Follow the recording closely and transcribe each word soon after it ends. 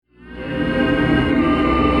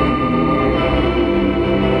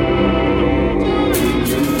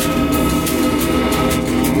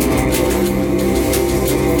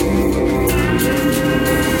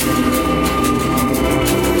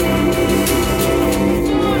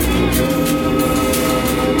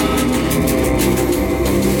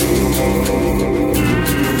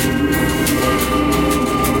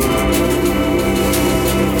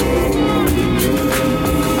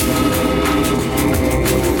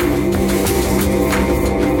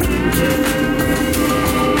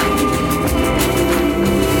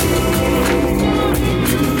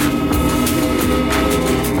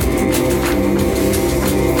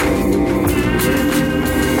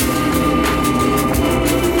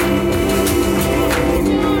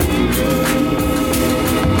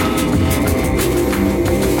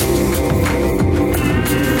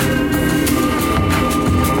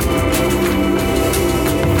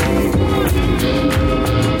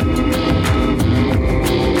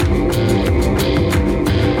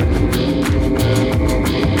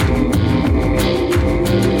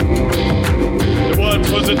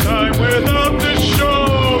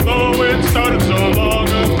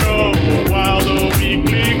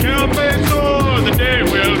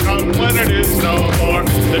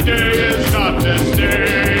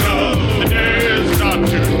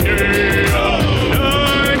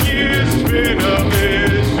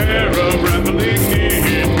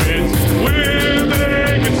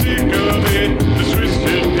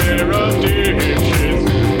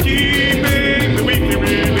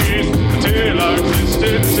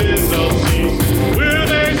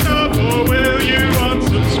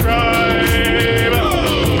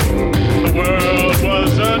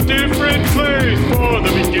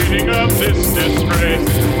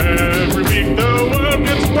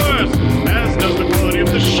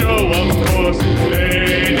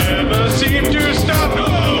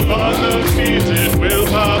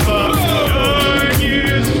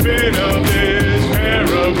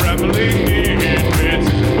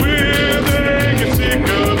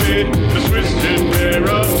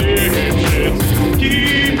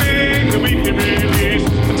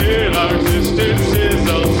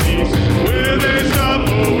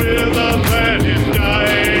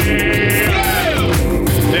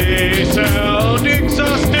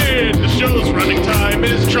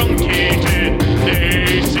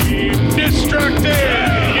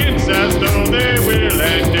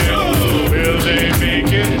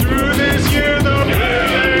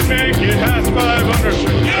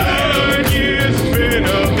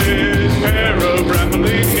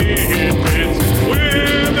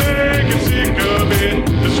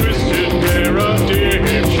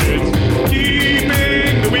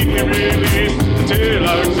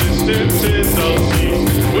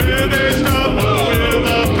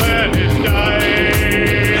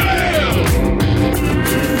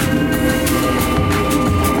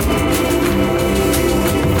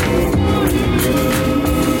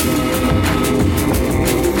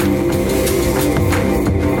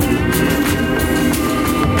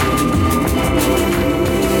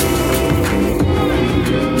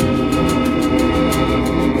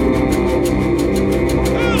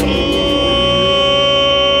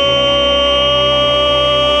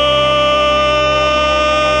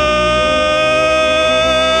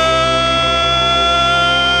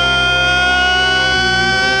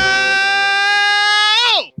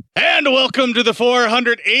welcome to the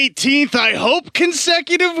 418th, I hope,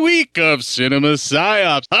 consecutive week of Cinema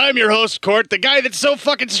Psyops. I'm your host, Court, the guy that's so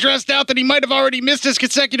fucking stressed out that he might have already missed his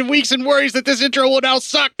consecutive weeks and worries that this intro will now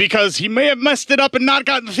suck because he may have messed it up and not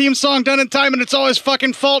gotten the theme song done in time, and it's all his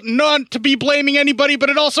fucking fault. Not to be blaming anybody, but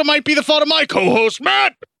it also might be the fault of my co-host,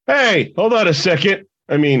 Matt. Hey, hold on a second.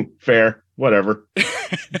 I mean, fair. Whatever.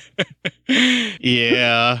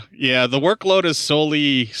 Yeah. The workload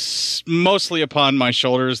is mostly upon my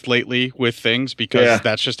shoulders lately with things because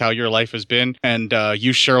that's just how your life has been. And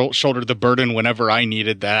you shouldered the burden whenever I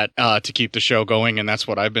needed that to keep the show going. And that's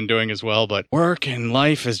what I've been doing as well. But work and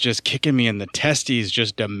life is just kicking me in the testes,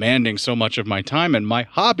 just demanding so much of my time. And my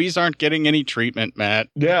hobbies aren't getting any treatment, Matt.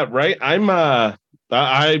 Yeah, right.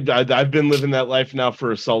 I've been living that life now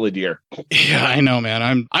for a solid year. Yeah, I know,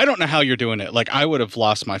 man. I don't know how you're doing it. Like, I would have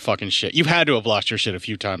lost my fucking shit. You've had to have lost your shit a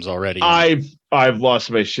few times already. I've lost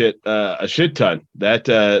my shit a shit ton. That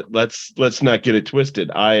let's not get it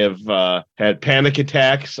twisted. I have had panic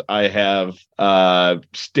attacks. I have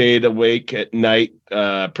stayed awake at night,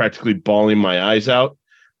 practically bawling my eyes out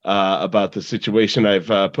about the situation I've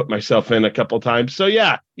put myself in a couple times. So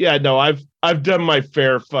no, I've done my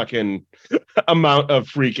fair fucking amount of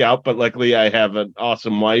freak out, but luckily I have an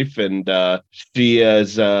awesome wife, and she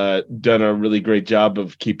has done a really great job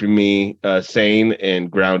of keeping me sane and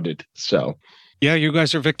grounded. So yeah, you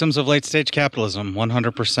guys are victims of late stage capitalism,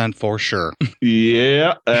 100% for sure.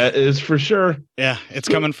 Yeah, that is for sure. Yeah, it's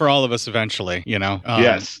coming for all of us eventually, you know.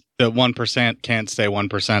 Yes. The 1% can't stay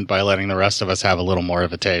 1% by letting the rest of us have a little more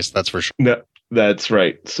of a taste. That's for sure. No, that's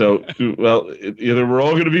right. So, well, either we're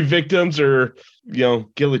all going to be victims or,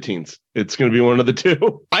 guillotines. It's going to be one of the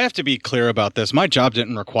two. I have to be clear about this. My job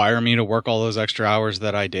didn't require me to work all those extra hours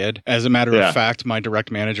that I did. As a matter of fact, my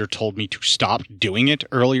direct manager told me to stop doing it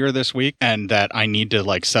earlier this week and that I need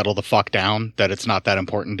to settle the fuck down, that it's not that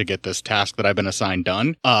important to get this task that I've been assigned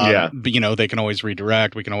done. But, they can always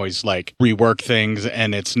redirect. We can always rework things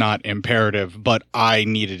and it's not imperative, but I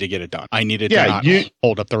needed to get it done. I needed to not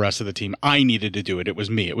hold up the rest of the team. I needed to do it. It was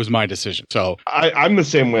me. It was my decision. So I'm the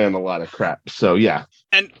same way on a lot of crap. So yeah.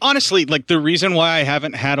 And honestly, the reason why I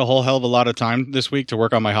haven't had a whole hell of a lot of time this week to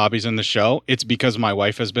work on my hobbies in the show, it's because my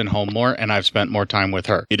wife has been home more and I've spent more time with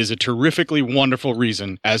her. It is a terrifically wonderful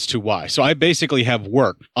reason as to why. So I basically have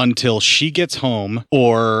work until she gets home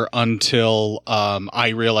or until I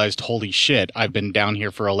realized, holy shit, I've been down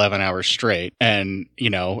here for 11 hours straight. And,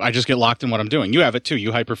 I just get locked in what I'm doing. You have it too.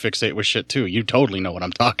 You hyperfixate with shit too. You totally know what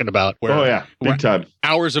I'm talking about. Big time.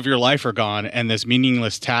 Hours of your life are gone and this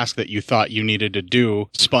meaningless task that you thought you needed to do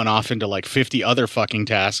spun off into 50 other fucking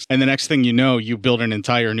tasks. And the next thing you know, you build an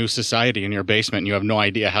entire new society in your basement and you have no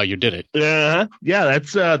idea how you did it. Yeah,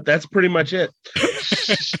 that's pretty much it.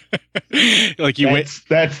 That's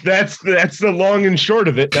the long and short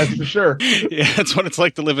of it. That's for sure. Yeah, that's what it's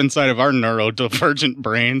like to live inside of our neurodivergent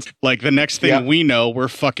brains. The next thing we know, we're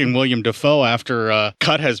fucking William Dafoe after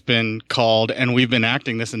Cut has been called and we've been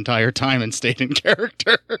acting this entire time and stayed in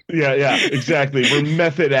character. Yeah, exactly. We're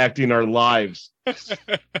method acting our lives.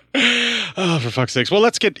 Oh, for fuck's sakes. Well,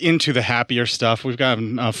 let's get into the happier stuff. We've got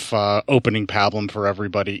enough opening pablum for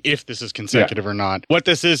everybody, if this is consecutive or not. What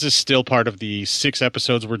this is still part of the 6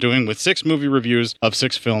 episodes we're doing with 6 movie reviews of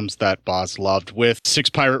 6 films that Boz loved, with 6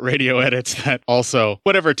 pirate radio edits that also,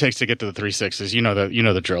 whatever it takes to get to the 3 6s, you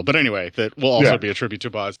know the drill. But anyway, that will also be a tribute to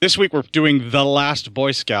Boz. This week we're doing The Last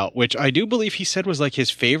Boy Scout, which I do believe he said was his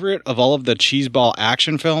favorite of all of the cheeseball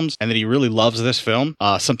action films, and that he really loves this film.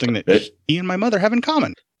 Something that he and my mother have in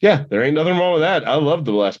common. Yeah, there ain't nothing wrong with that. I love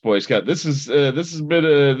The Last Boy Scout. This is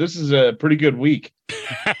a pretty good week.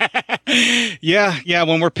 Yeah.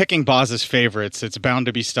 When we're picking Boz's favorites, it's bound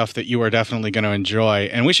to be stuff that you are definitely going to enjoy.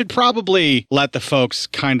 And we should probably let the folks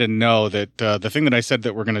kind of know that the thing that I said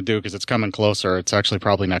that we're going to do, because it's coming closer, it's actually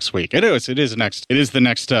probably next week. It is the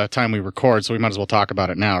next time we record, so we might as well talk about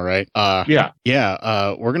it now, right? Yeah.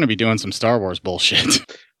 We're going to be doing some Star Wars bullshit.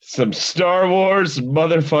 Some Star Wars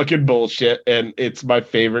motherfucking bullshit, and it's my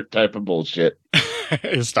favorite type of bullshit.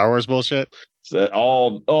 Is Star Wars bullshit?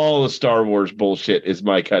 All the Star Wars bullshit is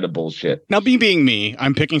my kind of bullshit. Now, being me,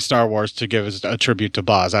 I'm picking Star Wars to give a tribute to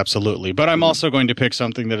Boz, absolutely. But I'm also going to pick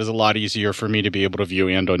something that is a lot easier for me to be able to view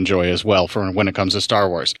and enjoy as well for when it comes to Star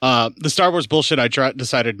Wars. The Star Wars bullshit I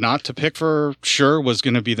decided not to pick for sure was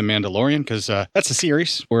going to be The Mandalorian, because that's a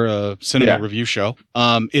series. We're a cinema review show.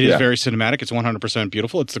 It is very cinematic. It's 100%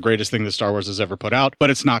 beautiful. It's the greatest thing that Star Wars has ever put out, but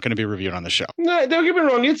it's not going to be reviewed on the show. No, don't get me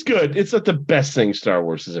wrong. It's good. It's not the best thing Star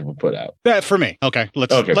Wars has ever put out. For me. Okay.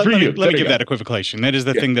 Let me give that equivocation. That is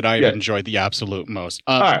the thing that I've enjoyed the absolute most.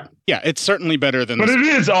 All right. Yeah, it's certainly better than... But it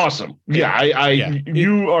is awesome. Yeah,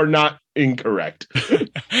 you are not incorrect.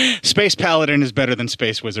 Space Paladin is better than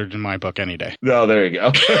Space Wizard in my book any day. No, there you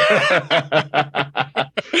go.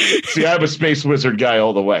 See, I'm a Space Wizard guy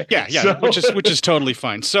all the way. Yeah, So- which is totally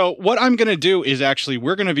fine. So what I'm going to do is actually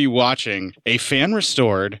we're going to be watching a fan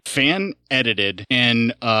restored, fan edited,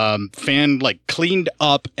 and fan like cleaned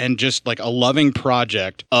up and just like a loving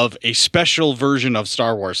project of a special version of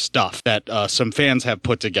Star Wars stuff that some fans have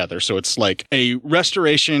put together. So it's like a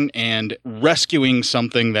restoration and rescuing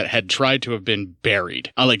something that had tried to have been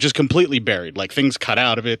buried, like just completely buried, like things cut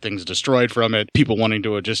out of it, things destroyed from it, people wanting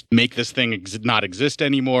to just make this thing not exist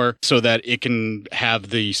anymore so that it can have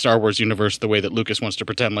the Star Wars universe the way that Lucas wants to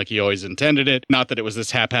pretend like he always intended it. Not that it was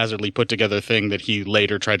this haphazardly put together thing that he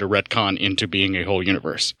later tried to retcon into being a whole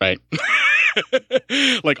universe, right?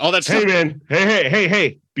 Like all that stuff. Hey, man.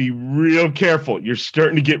 Hey. Be real careful. You're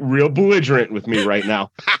starting to get real belligerent with me right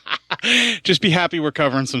now. Just be happy we're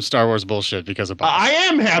covering some Star Wars bullshit because of I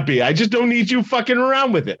am happy. I just don't need you fucking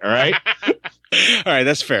around with it. All right. All right,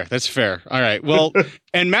 that's fair. That's fair. All right. Well,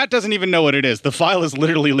 and Matt doesn't even know what it is. The file is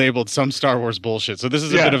literally labeled some Star Wars bullshit. So this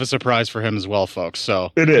is a bit of a surprise for him as well, folks.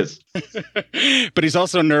 So it is. But he's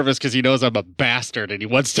also nervous because he knows I'm a bastard and he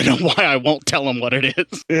wants to know why I won't tell him what it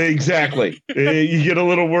is. Exactly. You get a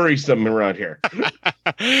little worrisome around here.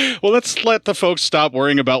 Well, let's let the folks stop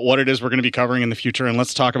worrying about what it is we're going to be covering in the future, and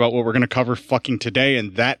let's talk about what we're going to cover fucking today,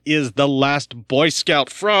 and that is The Last Boy Scout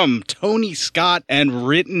from Tony Scott and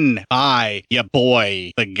written by ya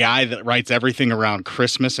boy, the guy that writes everything around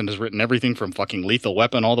Christmas and has written everything from fucking Lethal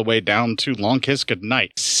Weapon all the way down to Long Kiss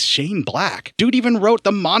Goodnight. Shane Black. Dude even wrote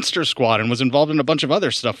The Monster Squad and was involved in a bunch of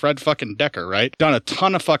other stuff. Fred fucking Decker, right? Done a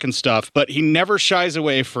ton of fucking stuff, but he never shies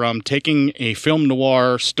away from taking a film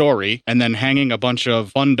noir story and then hanging a bunch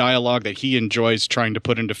of fun dialogue that he enjoys trying to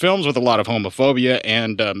put into films with a lot of homophobia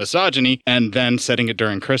and misogyny, and then setting it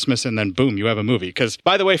during Christmas, and then boom, you have a movie. Because,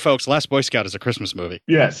 by the way, folks, Last Boy Scout is a Christmas movie.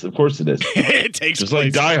 Yes, of course it is. It takes just place.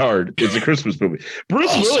 like Die Hard is a Christmas movie.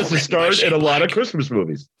 Bruce Also Willis has starred in a lot of Christmas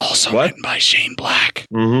movies. Also written by Shane Black.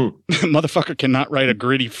 Mm-hmm. Motherfucker cannot write a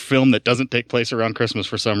gritty film that doesn't take place around Christmas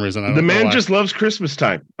for some reason. I don't The know man why. just loves Christmas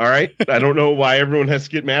time. All right. I don't know why everyone has to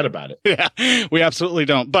get mad about it. Yeah, we absolutely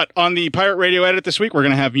don't. But on the Pirate Radio Edit this week, we're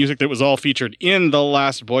going to have music that was all featured in The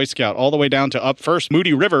Last Boy Scout, all the way down to Up First,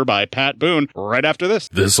 Moody River by Pat Boone, right after this.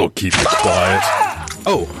 This'll keep it quiet.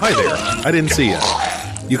 Oh, hi there. I didn't see you.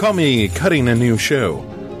 You caught me cutting a new show.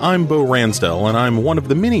 I'm Bo Ransdell, and I'm one of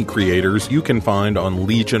the many creators you can find on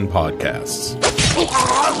Legion Podcasts.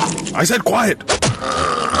 I said quiet!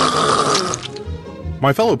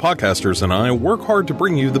 My fellow podcasters and I work hard to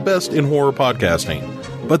bring you the best in horror podcasting,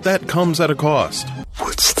 but that comes at a cost.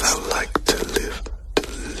 Wouldst thou like to live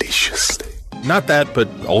deliciously? Not that, but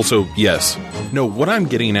also yes. No, what I'm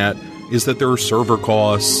getting at is that there are server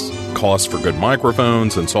costs, costs for good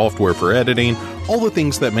microphones and software for editing, all the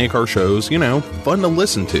things that make our shows, fun to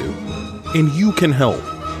listen to. And you can help.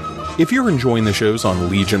 If you're enjoying the shows on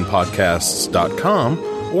legionpodcasts.com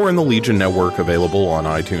or in the Legion Network available on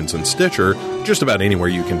iTunes and Stitcher, just about anywhere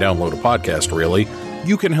you can download a podcast, really,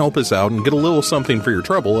 you can help us out and get a little something for your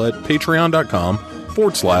trouble at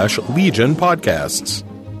patreon.com/Legion Podcasts.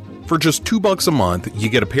 For just $2 a month, you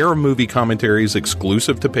get a pair of movie commentaries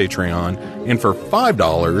exclusive to Patreon, and for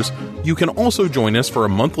 $5, you can also join us for a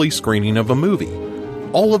monthly screening of a movie.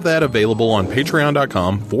 All of that available on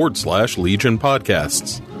patreon.com/Legion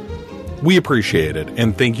Podcasts. We appreciate it,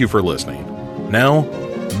 and thank you for listening. Now,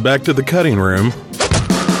 back to the cutting room.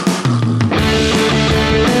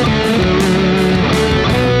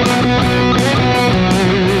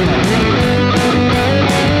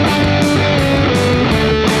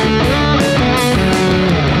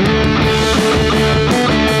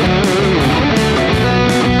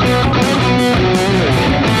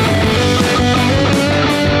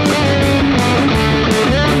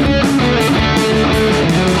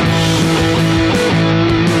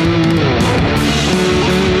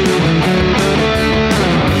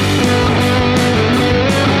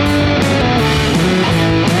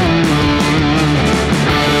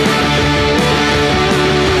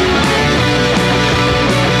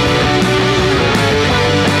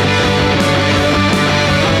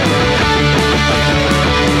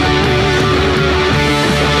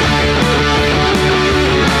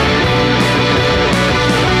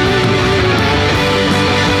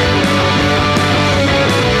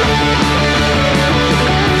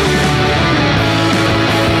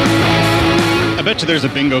 There's a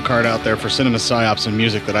bingo card out there for cinema psyops and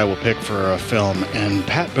music that I will pick for a film, and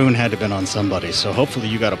Pat Boone had to have been on somebody, so hopefully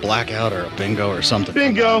you got a blackout or a bingo or something.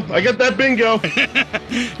 Bingo! I got that bingo!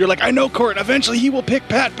 You're like, I know, Court, eventually he will pick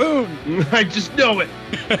Pat Boone! I just know it!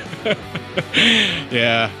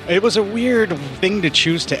 Yeah, it was a weird thing to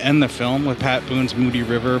choose to end the film with Pat Boone's Moody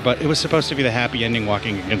River, but it was supposed to be the happy ending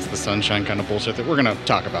walking against the sunshine kind of bullshit that we're going to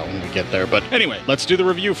talk about when we get there. But anyway, let's do the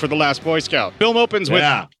review for The Last Boy Scout.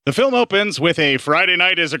 The film opens with a Friday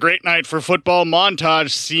night is a great night for football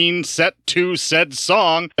montage scene set to said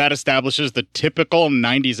song that establishes the typical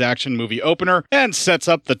 90s action movie opener and sets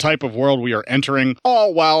up the type of world we are entering,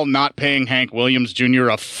 all while not paying Hank Williams Jr.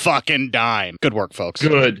 a fucking dime. Good work, folks.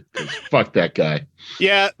 Good. Fuck that guy.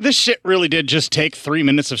 Yeah, this shit really did just take 3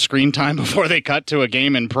 minutes of screen time before they cut to a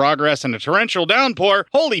game in progress and a torrential downpour.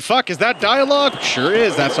 Holy fuck, is that dialogue? Sure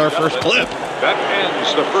is. That's our first clip. That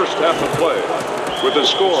ends the first half of play with the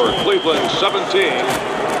score Cleveland 17,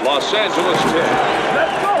 Los Angeles 10.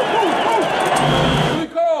 Let's go! Move! Move! Billy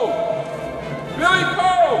Cole! Billy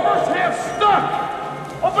Cole! First half stuck!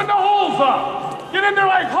 Open the holes up! Get in there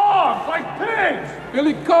like hogs, like pigs!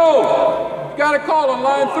 Billy Cole! You got a call on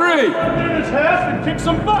line 3. Get in his half and kick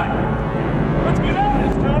some butt! Let's get out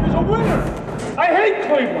of this town as a winner! I hate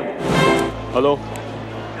Cleveland! Hello?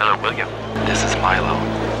 Hello, William. This is Milo.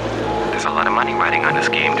 There's a lot of money riding on this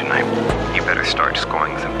game tonight. You better start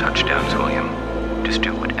scoring some touchdowns, William. Just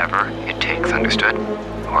do whatever it takes, understood?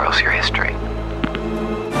 Or else you're history.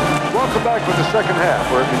 Welcome back with the second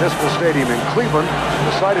half. We're at Municipal Stadium in Cleveland,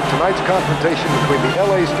 the site of tonight's confrontation between the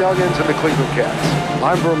LA Stallions and the Cleveland Cats.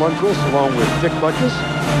 I'm Vern Lundquist, along with Dick Butkus.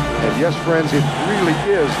 And yes, friends, it really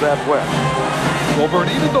is that wet. Well, Vern,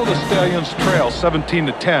 even though the Stallions trail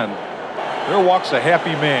 17-10, there walks a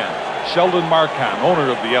happy man, Sheldon Marcon, owner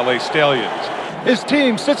of the LA Stallions. His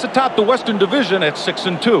team sits atop the Western Division at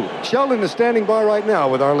 6-2. Sheldon is standing by right now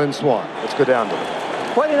with Arlen Swan. Let's go down to him.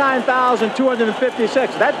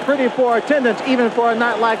 29,256. That's pretty for attendance, even for a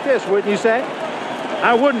night like this, wouldn't you say?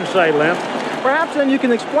 I wouldn't say, Lim. Perhaps then you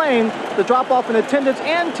can explain the drop-off in attendance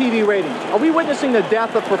and TV ratings. Are we witnessing the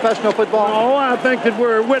death of professional football? Oh, I think that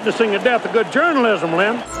we're witnessing the death of good journalism,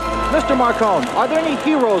 Lim. Mr. Marcone, are there any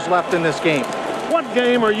heroes left in this game? What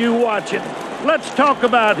game are you watching? Let's talk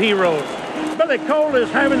about heroes. Billy Cole is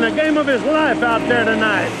having the game of his life out there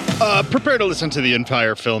tonight. Prepare to listen to the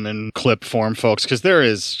entire film in clip form, folks, because there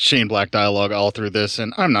is Shane Black dialogue all through this,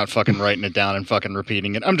 and I'm not fucking writing it down and fucking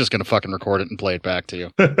repeating it. I'm just going to fucking record it and play it back to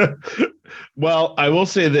you. Well, I will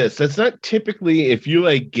say this. That's not typically if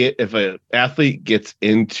an athlete gets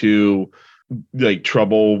into like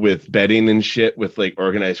trouble with betting and shit with like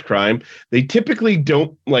organized crime, they typically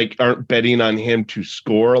aren't betting on him to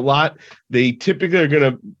score a lot. They typically are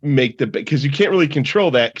going to make because you can't really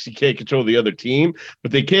control that because you can't control the other team.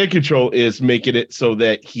 What they can control is making it so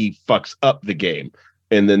that he fucks up the game.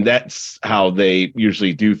 And then that's how they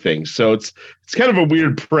usually do things. So it's kind of a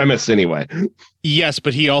weird premise anyway. Yes,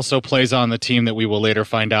 but he also plays on the team that we will later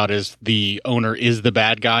find out is the owner is the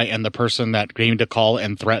bad guy, and the person that came to call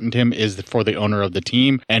and threatened him is for the owner of the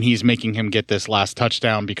team, and he's making him get this last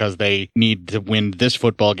touchdown because they need to win this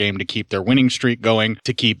football game to keep their winning streak going,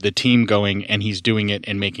 to keep the team going, and he's doing it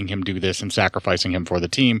and making him do this and sacrificing him for the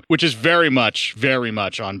team, which is very much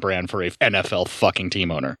on brand for a NFL fucking team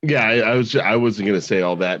owner. Yeah, I wasn't going to say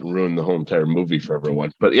all that and ruin the whole entire movie for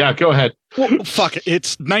everyone, but yeah, go ahead. Well, fuck,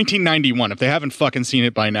 it's 1991. If they haven't fucking seen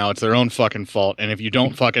it by now, it's their own fucking fault. And if you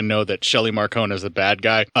don't fucking know that Shelly Marcone is the bad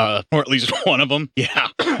guy, or at least one of them, yeah.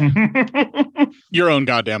 Your own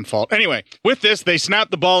goddamn fault. Anyway, with this, they snap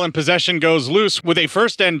the ball and possession goes loose with a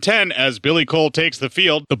 1st and 10 as Billy Cole takes the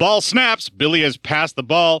field. The ball snaps, Billy has passed the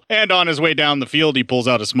ball, and on his way down the field, he pulls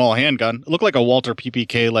out a small handgun. It looked like a Walter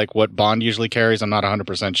PPK, like what Bond usually carries. I'm not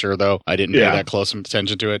 100% sure, though. I didn't pay that close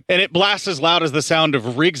attention to it. And it blasts as loud as the sound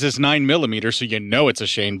of Riggs' 9mm, so you know it's a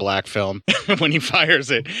Shane Black film when he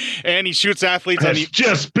fires it. And he shoots athletes on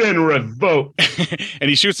just been revoked. And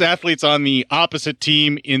he shoots athletes on the opposite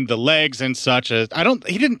team in the legs and such.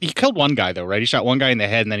 He killed one guy though, right? He shot one guy in the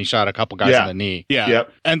head and then he shot a couple guys in the knee. Yeah.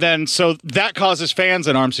 Yep. And then so that causes fans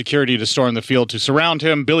and armed security to storm the field to surround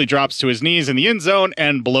him. Billy drops to his knees in the end zone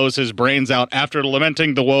and blows his brains out after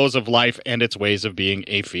lamenting the woes of life and its ways of being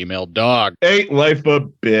a female dog. Ain't life a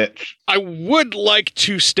bitch. I would like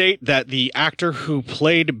to state that the actor who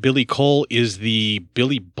played Billy Cole is the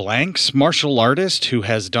Billy Blanks martial artist who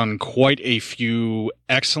has done quite a few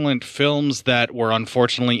excellent films that were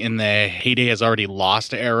unfortunately in the heyday has already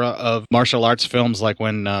lost era of martial arts films, like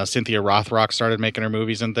when Cynthia Rothrock started making her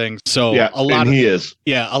movies and things. So a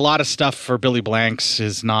lot of stuff for Billy Blanks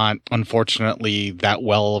is not unfortunately that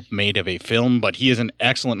well made of a film, but he is an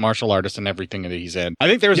excellent martial artist in everything that he's in. I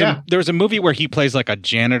think there was a movie where he plays like a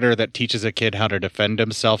janitor that teaches a kid how to defend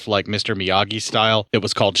himself like Mr. Miyagi style. It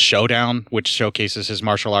was called Showdown, which showcases his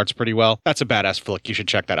martial arts pretty well. That's a badass flick. You should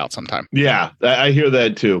check that out sometime. Yeah, I hear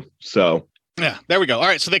that too. So Yeah, there we go. All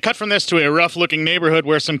right, so they cut from this to a rough-looking neighborhood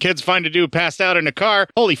where some kids find a dude passed out in a car.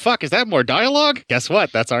 Holy fuck, is that more dialogue? Guess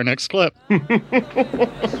what? That's our next clip.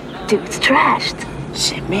 Dude's trashed.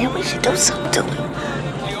 Shit, man, we should do something to him.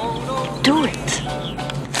 Do it.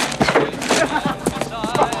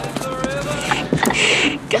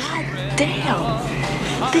 God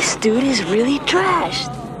damn. This dude is really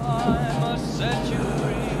trashed.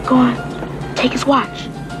 Go on, take his watch.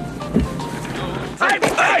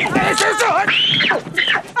 Hey! This is it!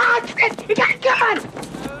 Oh, shit! He got a gun!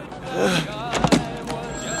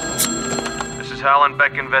 This is Howland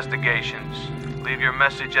Beck Investigations. Leave your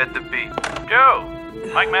message at the beep. Joe!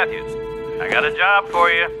 Mike Matthews. I got a job for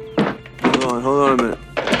you. Hold on a minute.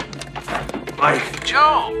 Mike.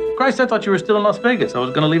 Joe! Christ, I thought you were still in Las Vegas. I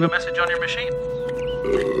was gonna leave a message on your machine.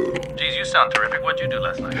 Geez, you sound terrific. What'd you do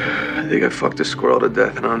last night? I think I fucked a squirrel to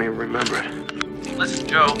death and I don't even remember it. Listen,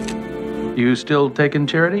 Joe. You still taking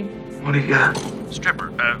charity? What do you got?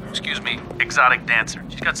 Stripper. Exotic dancer.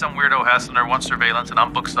 She's got some weirdo hassling her, wants surveillance, and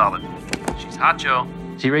I'm booked solid. She's hot, Joe.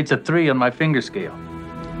 She rates a 3 on my finger scale.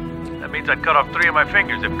 That means I'd cut off 3 of my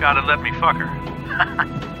fingers if God had let me fuck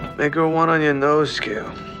her. Make her a 1 on your nose scale.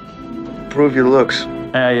 Prove your looks.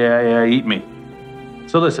 Yeah, eat me.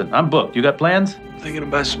 So listen, I'm booked. You got plans? Thinking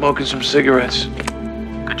about smoking some cigarettes.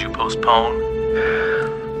 Could you postpone?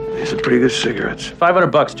 These are pretty good cigarettes.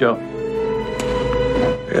 $500, Joe.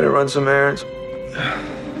 I gotta run some errands.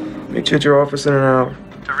 Meet you at your office in an hour.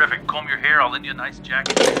 Terrific. Comb your hair. I'll lend you a nice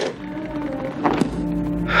jacket.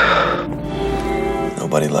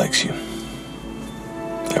 Nobody likes you.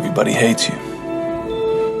 Everybody hates you.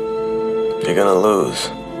 You're gonna lose.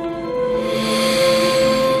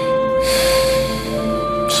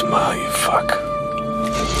 Smile, you fuck.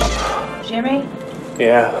 Jimmy?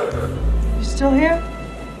 Yeah. You still here?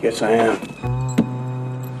 Yes, I am.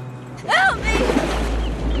 Help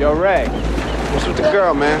me! Yo, Ray. What's with the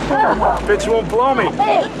girl, man? Bitch won't blow me.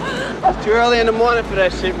 It's too early in the morning for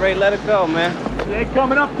that shit, Ray. Let her go, man. She ain't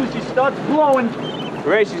coming up till she starts blowing.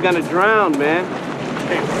 Ray, she's gonna drown, man.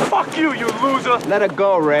 Hey, fuck you, you loser. Let her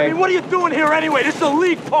go, Ray. I mean, what are you doing here anyway? This is a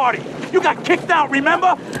league party. You got kicked out,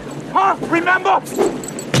 remember? Huh? Remember?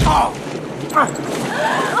 Oh.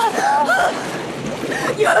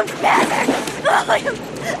 You bastard!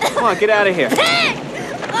 Come on, get out of here.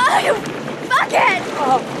 Oh, you fuckhead!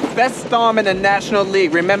 Oh, best storm in the National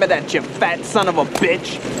League. Remember that, you fat son of a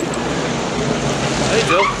bitch. Hey,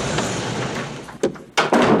 Bill.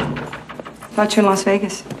 Thought you were in Las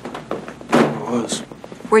Vegas. I was.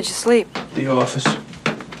 Where'd you sleep? The office.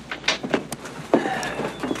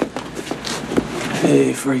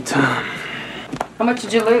 Hey, free time. How much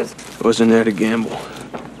did you lose? I wasn't there to gamble.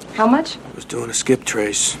 How much? I was doing a skip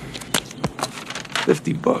trace.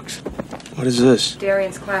 $50. What is this?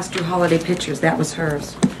 Darian's class drew holiday pictures. That was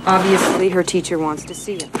hers. Obviously, her teacher wants to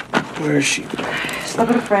see it. Where is she?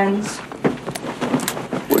 Slept with her friends.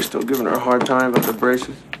 We're still giving her a hard time about the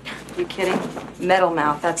braces. You kidding? Metal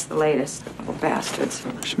mouth, that's the latest. Little bastards.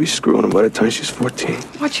 She'll be screwing him by the time she's 14.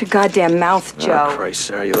 Watch your goddamn mouth, Joe. Oh, Christ,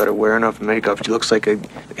 Sarah, you let her wear enough makeup. She looks like a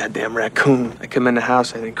goddamn raccoon. I come in the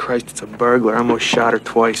house, I think, Christ, it's a burglar. I almost shot her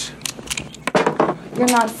twice. You're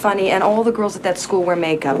not funny, and all the girls at that school wear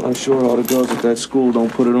makeup. Well, I'm sure all the girls at that school don't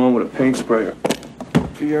put it on with a paint sprayer.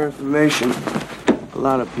 For your information, a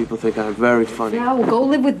lot of people think I'm very funny. Yeah, well, go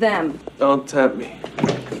live with them. Don't tempt me.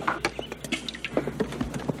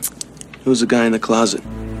 Who's the guy in the closet?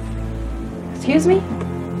 Excuse me?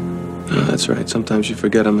 Oh, that's right. Sometimes you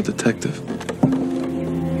forget I'm a detective.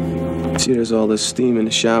 See, there's all this steam in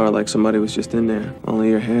the shower like somebody was just in there. Only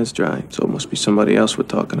your hair's dry, so it must be somebody else we're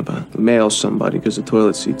talking about. Male somebody, because the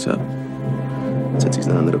toilet seat's up. Since he's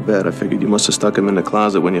not under the bed, I figured you must have stuck him in the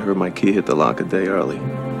closet when you heard my key hit the lock a day early.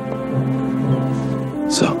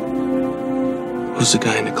 So, who's the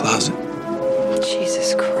guy in the closet?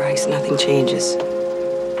 Jesus Christ, nothing changes.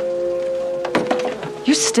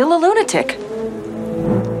 You're still a lunatic.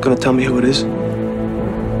 Gonna tell me who it is?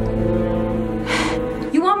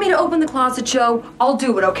 You want me to open the closet, Joe? I'll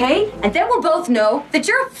do it, okay? And then we'll both know that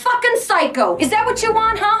you're a fucking psycho. Is that what you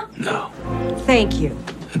want, huh? No. Thank you.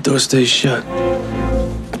 The door stays shut.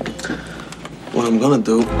 What I'm gonna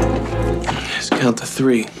do is count to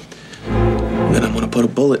 3. Then I'm gonna put a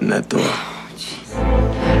bullet in that door.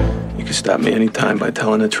 You can stop me anytime by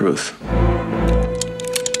telling the truth.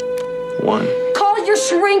 1. Call your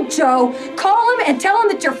shrink, Joe. Call him and tell him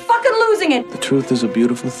that you're fucking losing it. The truth is a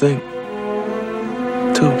beautiful thing.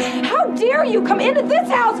 2. How dare you come into this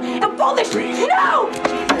house and pull this shit? No!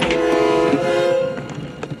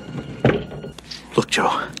 Look, Joe.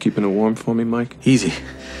 Keeping it warm for me, Mike? Easy.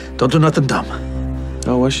 Don't do nothing dumb.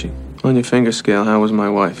 How was she? On your finger scale, how was my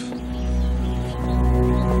wife?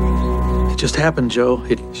 just happened, Joe.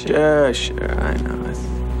 Sure, I know.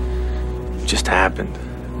 It just happened.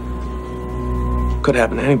 Could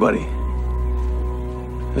happen to anybody.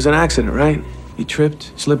 It was an accident, right? You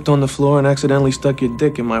tripped, slipped on the floor, and accidentally stuck your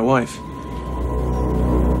dick in my wife.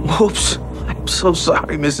 Whoops. I'm so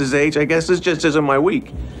sorry, Mrs. H. I guess this just isn't my week.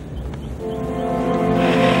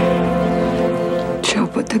 Joe,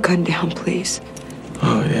 put the gun down, please.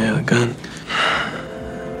 Oh, yeah, the gun.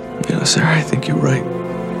 Yeah, Sarah, I think you're right.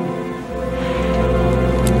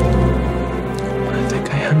 I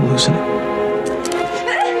think I am losing it.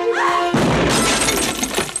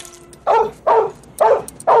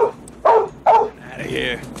 Out of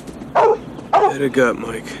here. Let it gut,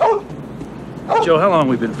 Mike. Joe, how long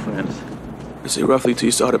we been friends? I say roughly till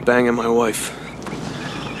you started banging my wife.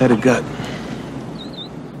 Had a gut.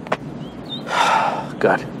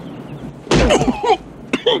 Gut.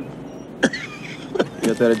 You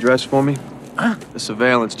got that address for me? Huh? The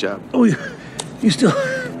surveillance job. Oh, you still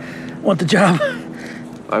want the job?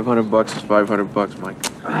 $500 is $500, Mike.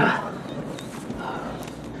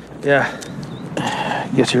 Yeah.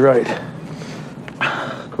 Guess you're right.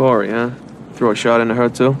 Corey, huh? Throw a shot into her,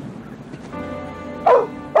 too? Get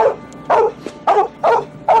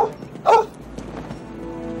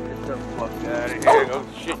the fuck out of here. Go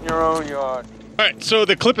shit in your own yard. All right, so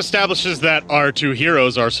the clip establishes that our two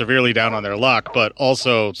heroes are severely down on their luck, but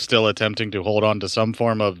also still attempting to hold on to some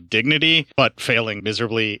form of dignity, but failing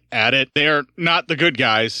miserably at it. They are not the good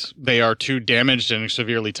guys. They are two damaged and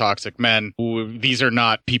severely toxic men. These are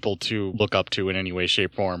not people to look up to in any way,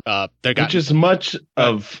 shape, form. Which is much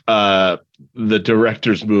of the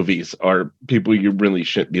director's movies are people you really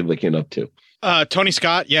shouldn't be looking up to. Tony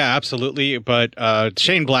Scott, yeah, absolutely. But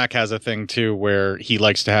Shane Black has a thing, too, where he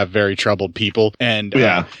likes to have very troubled people. And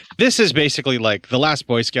this is basically like The Last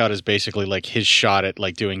Boy Scout is basically like his shot at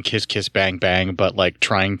like doing Kiss Kiss Bang Bang, but like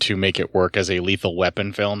trying to make it work as a Lethal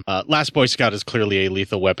Weapon film. Last Boy Scout is clearly a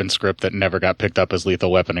Lethal Weapon script that never got picked up as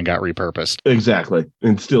Lethal Weapon and got repurposed. Exactly.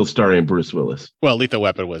 And still starring Bruce Willis. Well, Lethal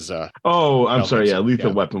Weapon was... I'm sorry. Yeah,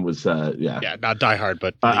 Lethal Weapon was... Yeah, not Die Hard,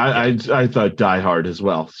 but... I thought Die Hard as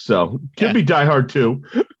well. So, could be Die Hard too.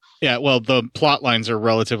 Yeah, well, the plot lines are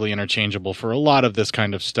relatively interchangeable for a lot of this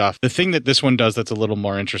kind of stuff. The thing that this one does that's a little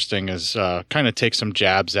more interesting is kind of take some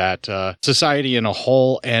jabs at society in a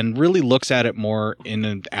whole and really looks at it more in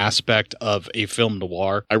an aspect of a film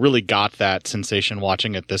noir. I really got that sensation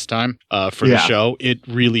watching it this time for the show. It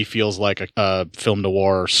really feels like a film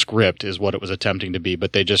noir script is what it was attempting to be,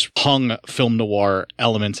 but they just hung film noir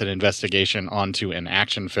elements and investigation onto an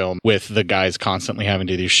action film with the guys constantly having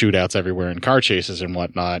to do shootouts everywhere and car chases and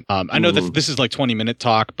whatnot. I know that this is like 20-minute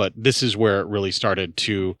talk, but this is where it really started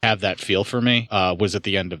to have that feel for me, was at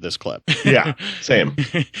the end of this clip. Yeah, same.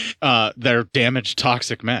 They're damaged,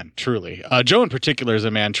 toxic men, truly. Joe in particular is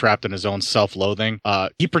a man trapped in his own self-loathing.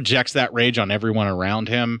 He projects that rage on everyone around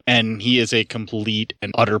him, and he is a complete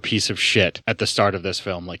and utter piece of shit at the start of this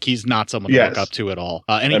film. Like, he's not someone to look up to at all.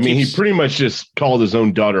 And he pretty much just called his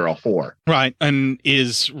own daughter a whore. Right, and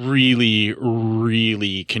is really,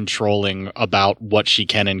 really controlling about what she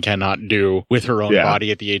can and cannot do with her own body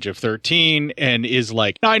at the age of 13, and is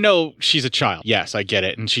like, I know she's a child. Yes, I get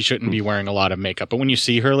it, and she shouldn't be wearing a lot of makeup. But when you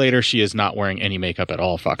see her later, she is not wearing any makeup at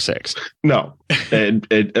all, fuck's sakes. No. and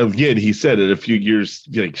again, he said it a few years,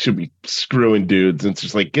 like, should be screwing dudes. And it's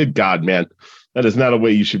just like, good God, man. That is not a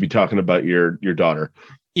way you should be talking about your daughter.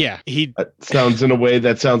 Yeah, sounds in a way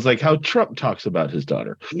that sounds like how Trump talks about his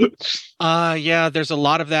daughter. Yeah, there's a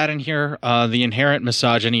lot of that in here. The inherent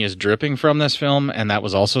misogyny is dripping from this film, and that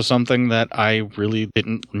was also something that I really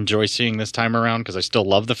didn't enjoy seeing this time around because I still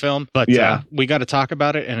love the film. But we got to talk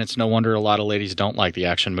about it, and it's no wonder a lot of ladies don't like the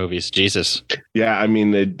action movies. Jesus. Yeah, I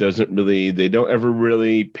mean, they don't ever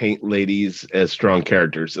really paint ladies as strong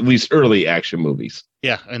characters, at least early action movies.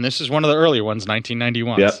 Yeah, and this is one of the earlier ones,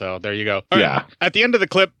 1991. Yep. So there you go. All right. At the end of the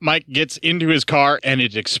clip, Mike gets into his car and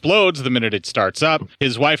it explodes the minute it starts up.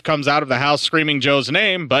 His wife comes out of the house screaming Joe's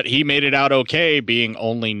name, but he made it out okay, being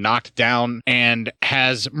only knocked down, and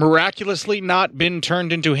has miraculously not been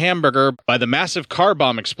turned into hamburger by the massive car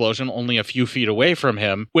bomb explosion only a few feet away from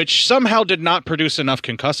him, which somehow did not produce enough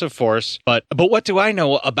concussive force. But what do I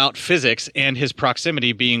know about physics and his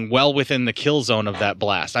proximity being well within the kill zone of that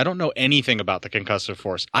blast? I don't know anything about the concussive explosive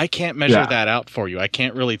force. I can't measure that out for you. I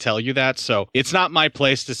can't really tell you that. So it's not my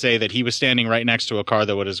place to say that he was standing right next to a car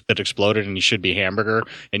that exploded and he should be Hamburger,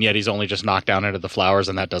 and yet he's only just knocked down into the flowers,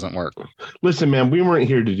 and that doesn't work. Listen, man, we weren't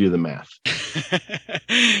here to do the math.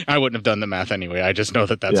 I wouldn't have done the math anyway. I just know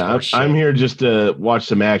that's I'm here just to watch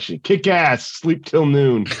some action. Kick ass, sleep till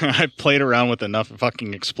noon. I played around with enough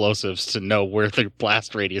fucking explosives to know where the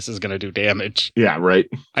blast radius is going to do damage. Yeah, right.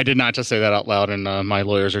 I did not just say that out loud, and my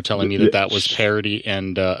lawyers are telling me that was parody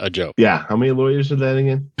and a joke. Yeah, how many lawyers are that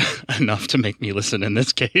again? Enough to make me listen in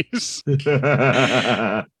this case.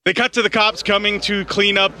 They cut to the cops coming to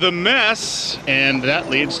clean up the mess, and that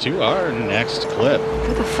leads to our next clip.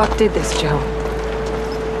 Who the fuck did this, Joe?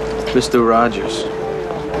 Mr. Rogers.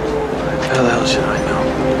 How the hell should I know?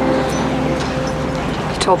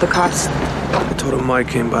 You told the cops? I told him Mike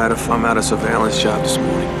came by to farm out a surveillance job this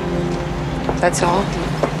morning. That's all?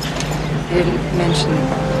 You didn't mention...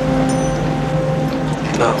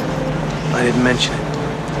 No, I didn't mention it.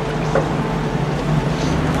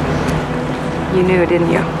 You knew, didn't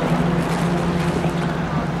you?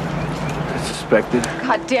 I suspected.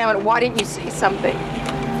 God damn it, why didn't you say something?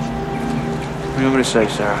 What do you want me to say,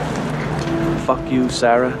 Sarah? Fuck you,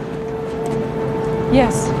 Sarah?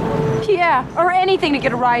 Yes. Yeah, or anything to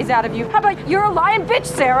get a rise out of you. How about you're a lying bitch,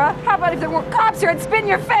 Sarah? How about if there weren't cops here, I'd spit in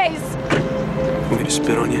your face? Want me to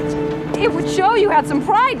spit on you? It would show you had some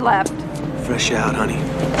pride left. Fresh out, honey.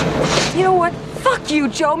 You know what? Fuck you,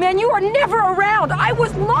 Joe, man. You are never around. I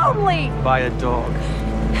was lonely. By a dog.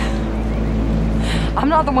 I'm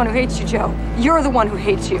not the one who hates you, Joe. You're the one who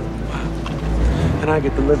hates you. And I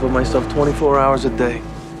get to live with myself 24 hours a day.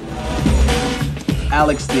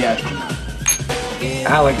 Alex the astronaut.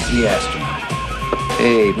 Alex the astronaut.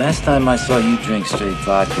 Hey, last time I saw you drink straight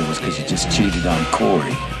vodka was because you just cheated on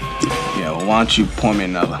Corey. Yeah, well, why don't you pour me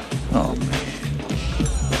another? Oh,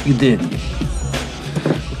 man. You didn't.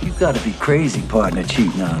 You gotta be crazy, partner,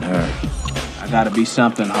 cheating on her. I gotta be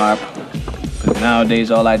something, Harp. Because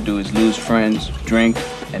nowadays all I do is lose friends, drink,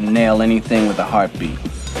 and nail anything with a heartbeat.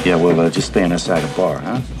 Yeah, well, just stand outside the bar,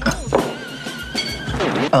 huh?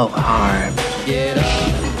 Oh, Harp.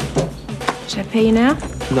 Should I pay you now?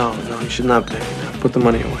 No, you should not pay me now. Put the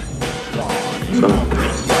money away. So,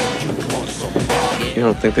 you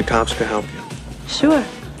don't think the cops can help you? Sure.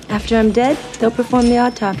 After I'm dead, they'll perform the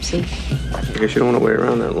autopsy. I guess you don't want to wait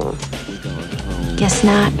around that long. Guess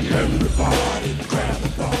not.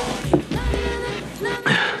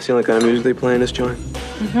 See the only kind of music they play in this joint?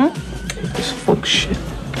 Mm-hmm. This funk shit.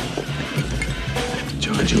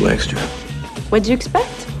 Charge you extra. What'd you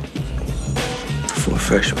expect? For a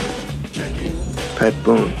freshman. Pat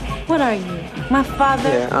Boone. What are you? My father?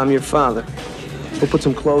 Yeah, I'm your father. We'll put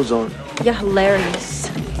some clothes on. You're hilarious.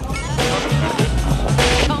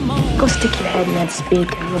 Go stick your head in that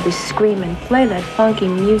speaker. You'll be screaming. Play that funky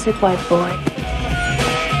music, white boy.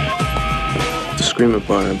 The screaming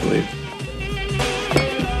part, I believe.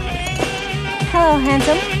 Hello,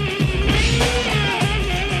 handsome.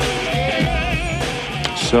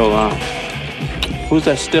 So, who's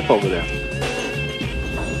that stiff over there?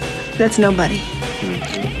 That's nobody.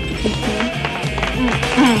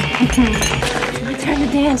 My turn to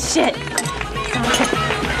dance. Shit.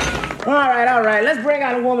 All right. Let's bring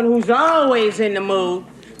out a woman who's always in the mood.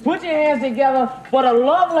 Put your hands together for the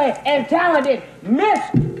lovely and talented Miss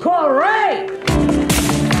Corey.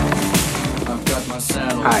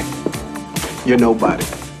 Hi. You're nobody.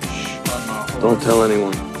 Don't tell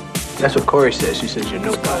anyone. That's what Corey says. She says you're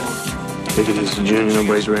nobody. Take it as a junior.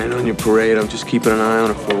 Nobody's raining on your parade. I'm just keeping an eye on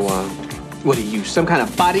her for a while. What are you, some kind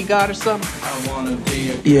of bodyguard or something?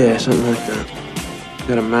 Yeah, something like that.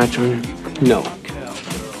 Got a match on you? No.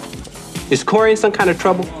 Is Corey in some kind of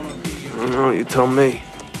trouble? I don't know. You tell me.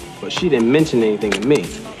 Well, she didn't mention anything to me.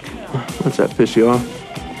 What's that, piss you off?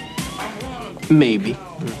 Maybe.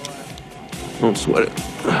 Don't sweat it.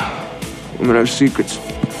 Women have secrets.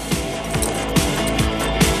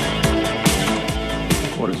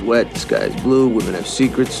 Water's wet, the sky's blue, women have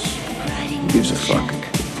secrets. Who gives a fuck?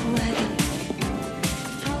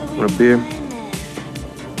 Want a beer?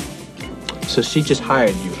 So she just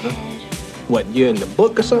hired you, huh? What, you're in the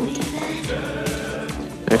book or something?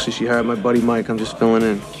 Actually, she hired my buddy Mike. I'm just filling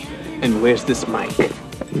in. And where's this Mike?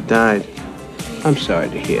 He died. I'm sorry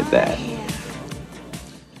to hear that.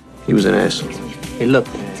 He was an asshole. Hey, look,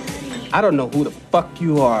 man. I don't know who the fuck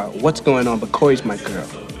you are or what's going on, but Corey's my girl.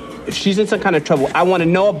 If she's in some kind of trouble, I want to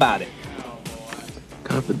know about it.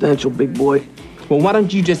 Confidential, big boy. Well, why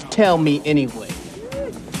don't you just tell me anyway?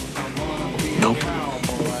 Nope.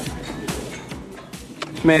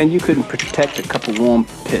 Man, you couldn't protect a cup of warm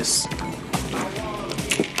piss.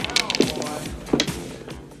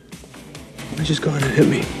 I just go ahead and hit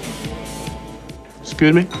me?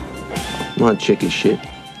 Excuse me? Come on, chicken shit.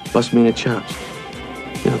 Bust me in the chops.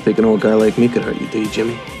 You don't think an old guy like me could hurt you, do you,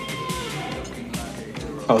 Jimmy?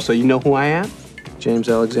 Oh, so you know who I am? James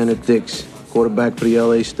Alexander Diggs, quarterback for the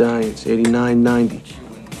LA Stallions, 89-90.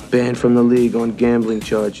 Banned from the league on gambling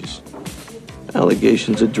charges.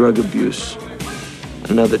 Allegations of drug abuse.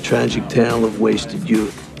 Another tragic tale of wasted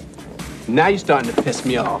youth. Now you're starting to piss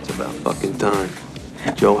me off. It's about fucking time.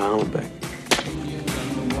 Joe Hallenbeck.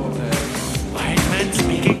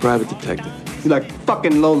 I'm a private detective. You like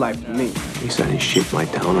fucking lowlife to me. At least I didn't shit my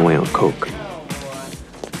town away on coke.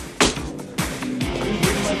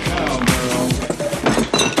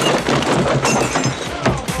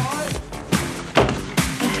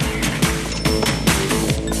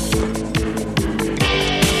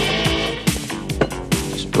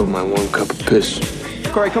 Spilled my 1 cup of piss.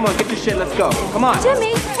 Corey, come on, get your shit, let's go. Come on.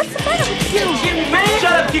 Jimmy, what's the matter with you? Jimmy, man!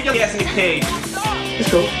 Shut up, keep your ass in the cage.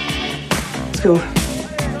 Let's go. Let's go.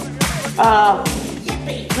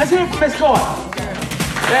 Let's hear it from Miss Coy.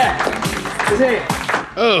 Yeah, let's hear it.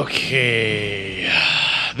 Okay.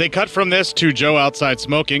 They cut from this to Joe outside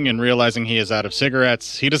smoking and realizing he is out of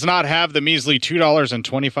cigarettes. He does not have the measly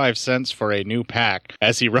 $2.25 for a new pack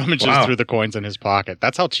as he rummages through the coins in his pocket.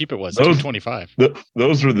 That's how cheap it was, $2.25.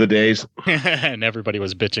 Those were the days. And everybody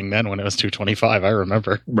was bitching then when it was $2.25, I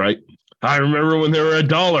remember. Right. I remember when they were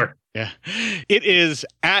 $1. Yeah. It is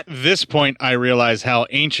at this point I realize how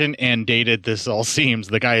ancient and dated this all seems.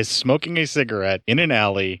 The guy is smoking a cigarette in an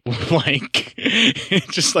alley, like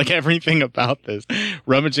just like everything about this.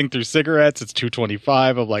 Rummaging through cigarettes, it's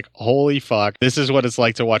 $2.25. I'm like, holy fuck. This is what it's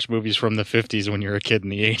like to watch movies from the 50s when you're a kid in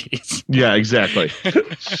the 80s. Yeah, exactly.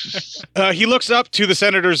 He looks up to the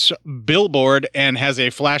senator's billboard and has a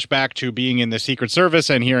flashback to being in the Secret Service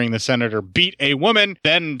and hearing the senator beat a woman,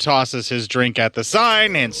 then tosses his drink at the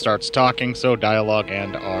sign and starts talking. So dialogue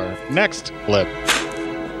and our next clip. I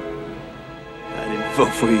didn't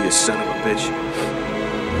vote for you, you son of a bitch.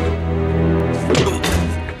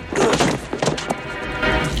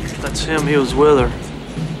 That's him. He was with her.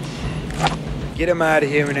 Get him out of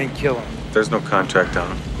here and then kill him. There's no contract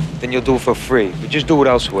on him. Then you'll do it for free. We just do it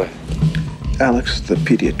elsewhere. Alex, the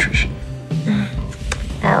pediatrician.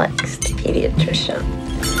 Alex, the pediatrician.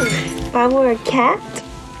 If I were a cat,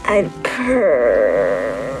 I'd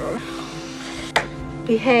purr.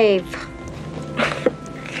 Behave.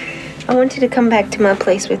 I want you to come back to my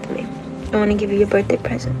place with me. I want to give you your birthday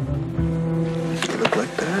present. You look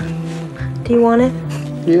like that. Do you want it?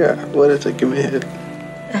 Yeah, what is it? Give me a hint.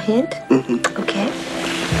 A hint? Mm-hmm. Okay.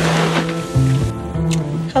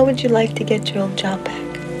 How would you like to get your old job back?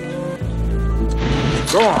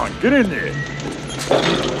 Go on, get in there.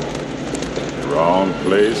 Wrong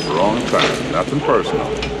place, wrong time. Nothing personal.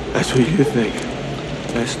 That's what you think.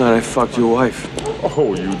 Last night I fucked your wife.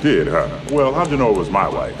 Oh, you did, huh? Well, how'd you know it was my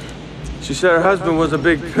wife? She said her husband was a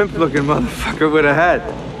big pimp-looking motherfucker with a hat.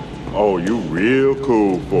 Oh, you real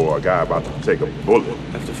cool for a guy about to take a bullet.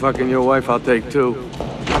 After fucking your wife, I'll take 2.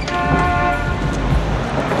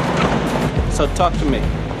 So talk to me.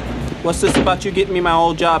 What's this about you getting me my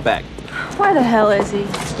old job back? Where the hell is he?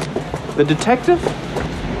 The detective?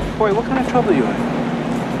 Corey, what kind of trouble you in?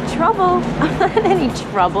 Trouble? I'm not in any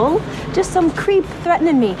trouble. Just some creep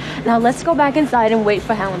threatening me. Now let's go back inside and wait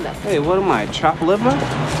for Hallenbeck. Hey, what am I, chopped liver?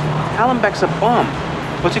 Hallenbeck's a bum.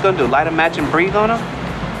 What's he gonna do, light a match and breathe on him?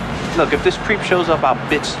 Look, if this creep shows up, I'll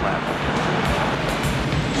bitch slap him.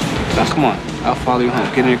 Now, come on. I'll follow you home.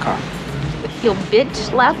 Get in your car. You'll bitch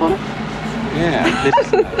slap him? Yeah, bitch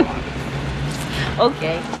slap him.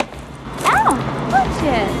 Okay. Ow! Watch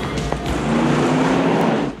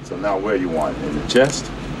it. So now where you want it? In the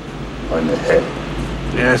chest or in the head?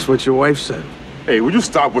 Yeah, that's what your wife said. Hey, will you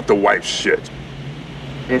stop with the wife shit?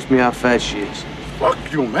 Ask me how fat she is. Fuck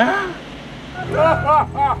you, man. I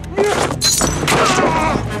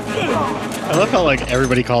love how like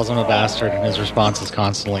everybody calls him a bastard and his response is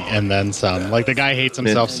constantly and then some. Like the guy hates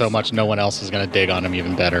himself so much no one else is going to dig on him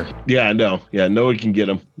even better. Yeah, I know. Yeah, no one can get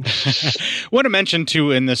him. Want to mention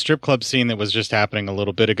too, in the strip club scene that was just happening a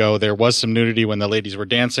little bit ago, there was some nudity when the ladies were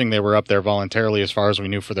dancing. They were up there voluntarily as far as we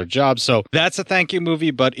knew for their jobs. So that's a thank you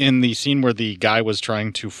movie. But in the scene where the guy was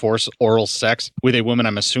trying to force oral sex with a woman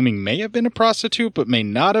I'm assuming may have been a prostitute but may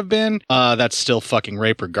not have been, that's still fucking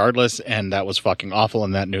rape regardless. And that was fucking awful,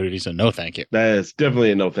 and that nudity's a no thank you. you. That is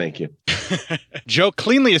definitely a no thank you. Joe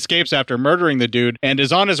cleanly escapes after murdering the dude and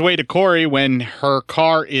is on his way to Corey when her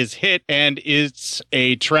car is hit, and it's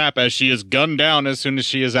a trap as she is gunned down as soon as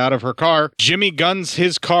she is out of her car. Jimmy guns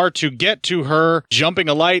his car to get to her, jumping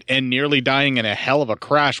a light and nearly dying in a hell of a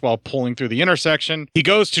crash while pulling through the intersection. He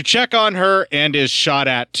goes to check on her and is shot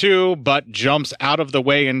at too, but jumps out of the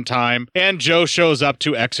way in time, and Joe shows up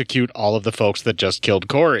to execute all of the folks that just killed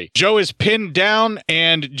Corey. Joe is pinned down,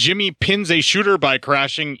 and Jimmy pins a shooter by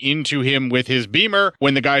crashing into him with his Beamer.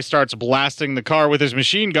 When the guy starts blasting the car with his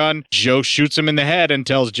machine gun, Joe shoots him in the head and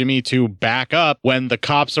tells Jimmy to back up when the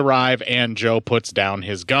cops arrive and Joe puts down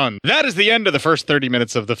his gun. That is the end of the first 30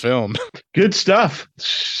 minutes of the film. Good stuff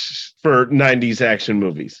for 90s action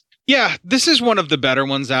movies. Yeah, this is one of the better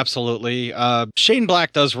ones, absolutely. Shane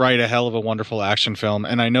Black does write a hell of a wonderful action film,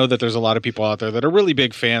 and I know that there's a lot of people out there that are really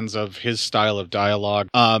big fans of his style of dialogue.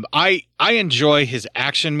 I enjoy his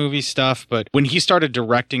action movie stuff, but when he started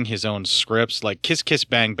directing his own scripts, like Kiss Kiss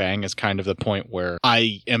Bang Bang is kind of the point where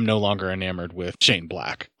I am no longer enamored with Shane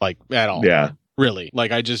Black, like, at all. Yeah. Really.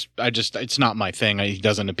 Like, I just, it's not my thing. He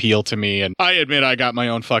doesn't appeal to me. And I admit I got my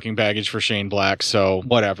own fucking baggage for Shane Black, so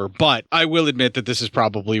whatever. But I will admit that this is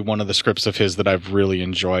probably one of the scripts of his that I've really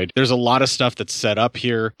enjoyed. There's a lot of stuff that's set up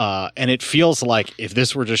here. And it feels like if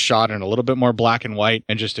this were just shot in a little bit more black and white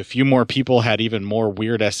and just a few more people had even more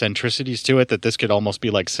weird eccentricities to it, that this could almost be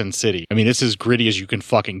like Sin City. I mean, it's as gritty as you can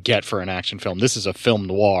fucking get for an action film. This is a film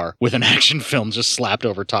noir with an action film just slapped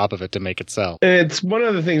over top of it to make it sell. It's one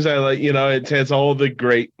of the things I like, it has all the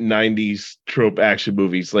great 90s trope action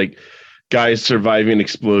movies, like guys surviving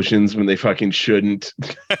explosions when they fucking shouldn't.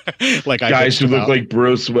 Like guys who look like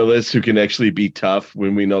Bruce Willis who can actually be tough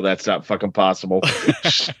when we know that's not fucking possible.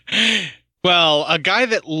 Well, a guy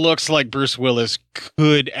that looks like Bruce Willis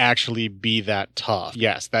could actually be that tough.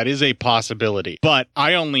 Yes, that is a possibility. But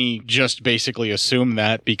I only just basically assume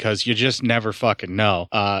that because you just never fucking know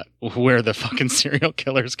where the fucking serial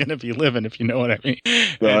killer is going to be living, if you know what I mean.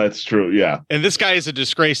 Well, that's true, yeah. And this guy is a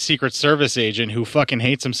disgraced Secret Service agent who fucking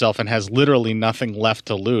hates himself and has literally nothing left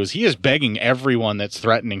to lose. He is begging everyone that's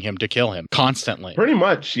threatening him to kill him constantly. Pretty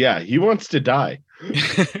much, yeah. He wants to die.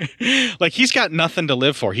 Like, he's got nothing to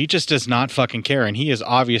live for. He just does not fucking care, and he is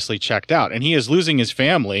obviously checked out, and he is losing his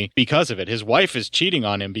family because of it. His wife is cheating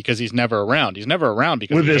on him because he's never around. He's never around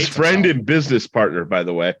because with his friend and business partner, by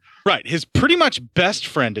the way. Right, his pretty much best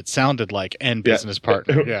friend, it sounded like, and business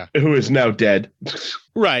partner. Who is now dead.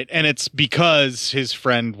 Right, and it's because his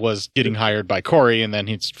friend was getting hired by Corey, and then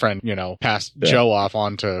his friend, passed Joe off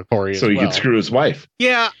onto Corey so as he well. could screw his wife.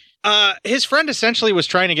 Yeah. His friend essentially was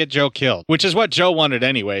trying to get Joe killed, which is what Joe wanted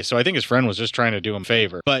anyway. So I think his friend was just trying to do him a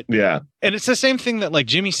favor. But yeah, and it's the same thing that like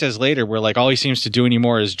Jimmy says later, where like all he seems to do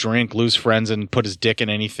anymore is drink, lose friends, and put his dick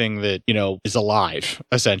in anything that is alive.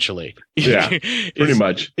 Essentially, yeah, pretty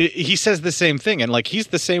much. He says the same thing, and like he's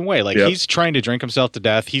the same way. Like he's trying to drink himself to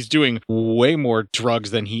death. He's doing way more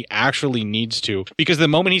drugs than he actually needs to, because the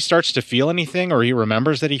moment he starts to feel anything or he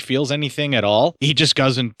remembers that he feels anything at all, he just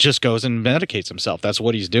goes and medicates himself. That's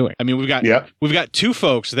what he's doing. I mean, we've got two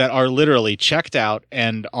folks that are literally checked out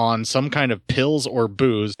and on some kind of pills or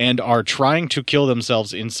booze and are trying to kill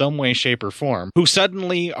themselves in some way, shape, or form, who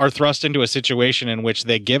suddenly are thrust into a situation in which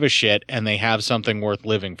they give a shit and they have something worth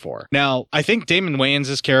living for. Now, I think Damon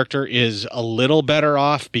Wayans' character is a little better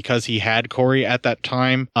off because he had Corey at that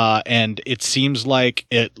time, and it seems like,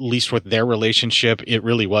 at least with their relationship, it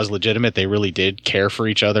really was legitimate. They really did care for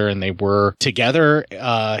each other and they were together.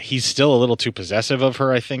 He's still a little too possessive of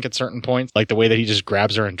her, I think, at certain points. Like the way that he just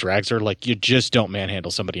grabs her and drags her. Like, you just don't manhandle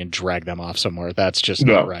somebody and drag them off somewhere. That's just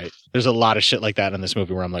not right. There's a lot of shit like that in this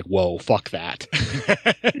movie where I'm like, whoa, fuck that.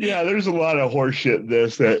 Yeah, there's a lot of horse shit in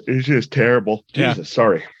this that is just terrible. Jesus,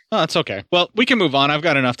 sorry. Oh, that's okay. Well, we can move on. I've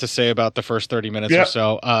got enough to say about the first 30 minutes or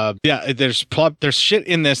so. There's shit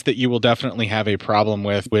in this that you will definitely have a problem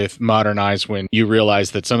with modern eyes when you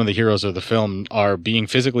realize that some of the heroes of the film are being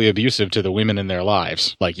physically abusive to the women in their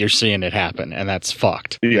lives. Like, you're seeing it happen, and that's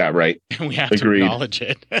fucked. Yeah, right. We have to acknowledge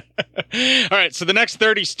it. All right, so the next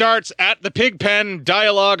 30 starts at the pig pen.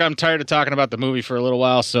 Dialogue. I'm tired of talking about the movie for a little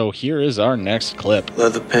while, so here is our next clip.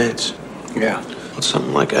 Leather pants. Yeah.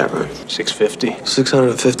 Something like that, right? $650.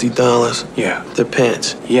 $650. Yeah. They're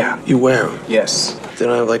pants. Yeah. You wear them. Yes. They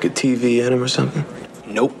don't have like a TV in them or something?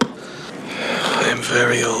 Nope. I am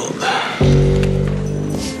very old.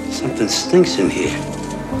 Something stinks in here.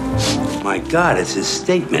 My God, it's his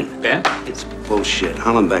statement. Ben? It's bullshit.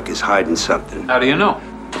 Hollenbeck is hiding something. How do you know?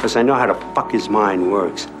 Because I know how the fuck his mind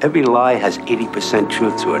works. Every lie has 80%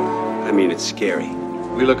 truth to it. I mean, it's scary.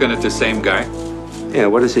 We looking at the same guy? Yeah,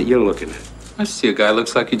 what is it you're looking at? I see a guy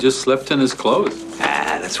looks like he just slept in his clothes.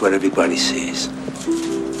 Ah, that's what everybody sees.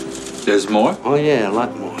 There's more? Oh, yeah, a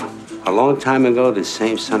lot more. A long time ago, this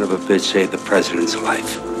same son of a bitch saved the president's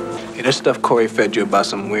life. Hey, that stuff Corey fed you about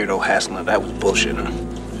some weirdo Hassler, that was bullshit, huh?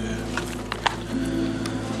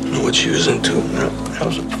 I know what she was into. That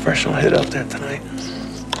was a professional hit out there tonight.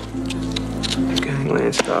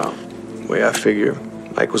 Gangland style. The way I figure,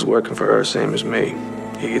 Mike was working for her, same as me.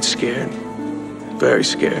 He gets scared. Very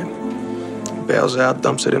scared. Bails out,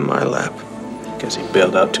 dumps it in my lap. Guess he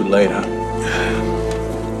bailed out too late, huh?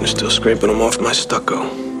 They're still scraping him off my stucco.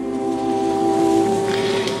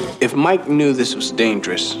 If Mike knew this was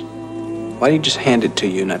dangerous, why did he just hand it to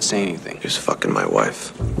you and not say anything? He was fucking my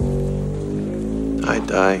wife. I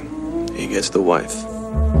die, he gets the wife.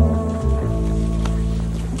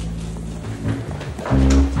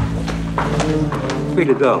 Free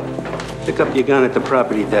to go. Pick up your gun at the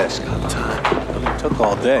property desk. It took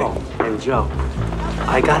all day. Oh, and Joe,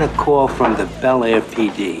 I got a call from the Bel Air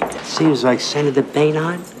PD. Seems like Senator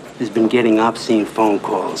Baynard has been getting obscene phone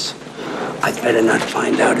calls. I'd better not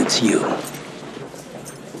find out it's you.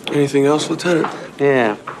 Anything else, Lieutenant?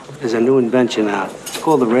 Yeah, there's a new invention out. It's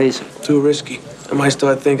called the Razor. Too risky. I might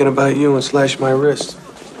start thinking about you and slash my wrist.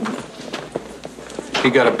 He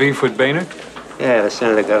got a beef with Boehner? Yeah, the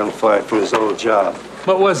senator got him fired from his old job.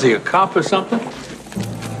 What was he, a cop or something?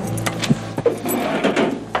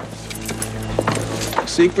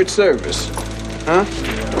 Secret Service, huh?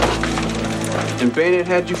 And Baynard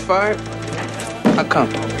had you fired? How come?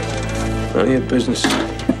 None of your business.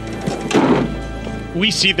 We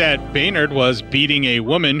see that Baynard was beating a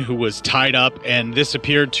woman who was tied up, and this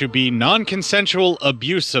appeared to be non-consensual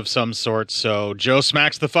abuse of some sort, so Joe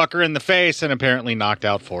smacks the fucker in the face and apparently knocked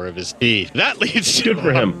out 4 of his teeth. That leads to Good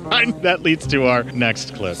for him. That leads to our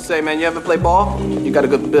next clip. Say, man, you ever play ball? You got a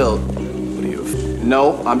good build. What are you?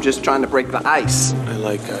 No, I'm just trying to break the ice. I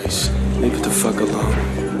like ice. Leave it the fuck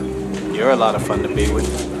alone. You're a lot of fun to be with.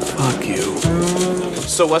 Fuck you.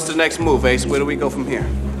 So what's the next move, Ace? Where do we go from here?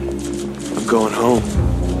 I'm going home.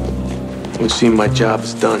 Would seem my job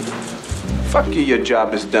is done. Fuck you, your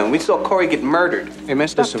job is done. We saw Corey get murdered. Hey, man,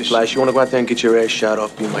 stop Listen, this Flash, shit. you want to go out there and get your ass shot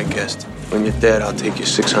off, be my guest. When you're dead, I'll take your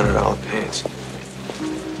 $600 pants.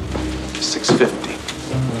 $650.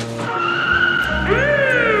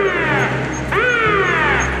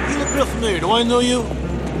 You look real familiar. Do I know you?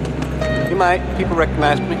 You might. People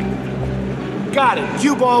recognize me. Got it.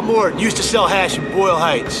 Cue Ball Morton used to sell hash in Boyle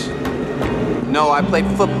Heights. No, I played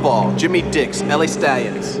football. Jimmy Dix, LA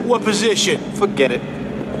Stallions. What position? Forget it.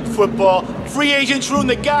 Football. Free agents ruin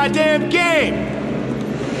the goddamn game.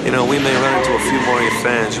 You know, we may run into a few more of your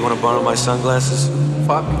fans. You want to borrow my sunglasses?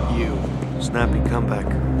 Fuck you. Snappy comeback.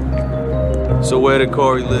 So where did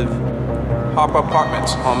Corey live? Harper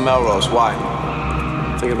Apartments on Melrose. Why?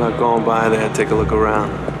 Thinking about going by there and take a look around.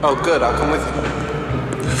 Oh, good. I'll come with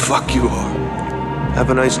you. Fuck you all. Have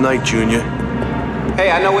a nice night, Junior. Hey,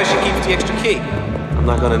 I know where she keeps the extra key. I'm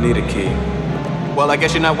not gonna need a key. Well, I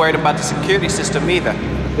guess you're not worried about the security system either.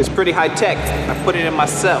 It's pretty high tech. I put it in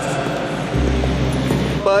myself.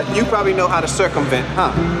 But you probably know how to circumvent,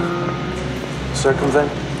 huh? Circumvent?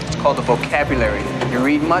 It's called the vocabulary. You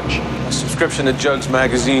read much? A subscription to Jugs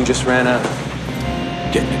magazine just ran out.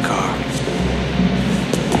 Get in the car.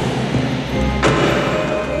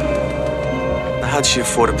 Now, how'd she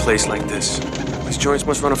afford a place like this? These joints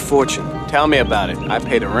must run a fortune. Tell me about it. I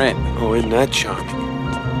pay the rent. Oh, isn't that charming?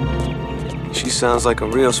 She sounds like a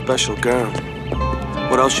real special girl.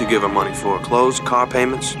 What else you give her money for? Clothes, car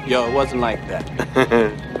payments? Yo, it wasn't like that.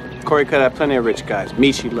 Corey could have plenty of rich guys.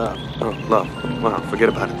 Me, she loved. Oh, love. Well, forget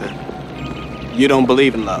about it then. You don't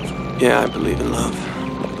believe in love? Yeah, I believe in love.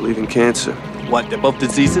 I believe in cancer. What, they're both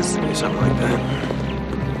diseases? Yeah, something like that.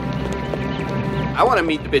 I want to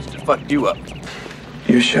meet the bitch that fucked you up.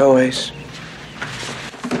 Your show, Ace.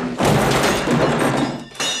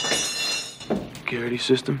 Security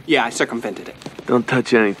system? Yeah, I circumvented it. Don't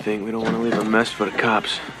touch anything. We don't want to leave a mess for the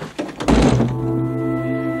cops.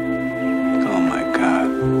 Oh, my God.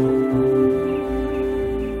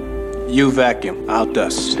 You vacuum. I'll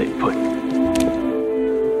dust. Stay put.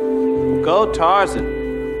 Go, Tarzan.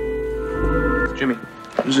 Jimmy.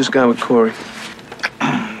 Who's this guy with Corey?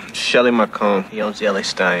 Shelly Marcone. He owns the LA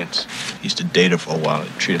Stallions. Used to date her for a while and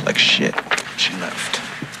treated her like shit. She left.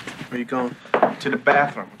 Where you going? To the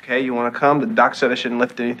bathroom, okay? You want to come? The doc said I shouldn't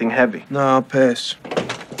lift anything heavy. No, I'll pass.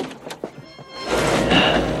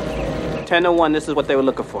 1001, this is what they were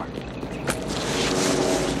looking for.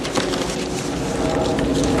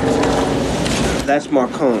 That's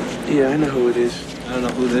Marcone. Yeah, I know who it is. I don't know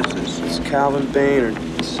who this is. It's Calvin Baynard,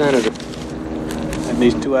 Senator. And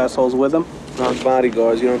these two assholes with him? Wrong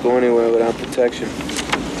bodyguards. You don't go anywhere without protection.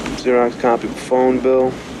 Xerox copy of phone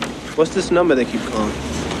bill. What's this number they keep calling?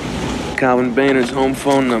 Calvin Boehnard's home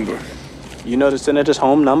phone number. You know the senator's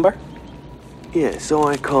home number? Yeah, so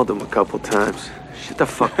I called him a couple times. Shut the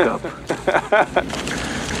fuck up.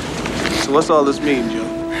 So what's all this mean, Joe?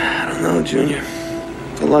 I don't know, Junior.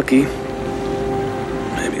 If we're lucky,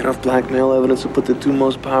 maybe enough blackmail evidence to put the two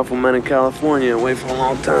most powerful men in California away for a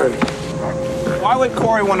long time. Why would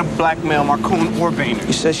Corey want to blackmail Marcone or Boehnard?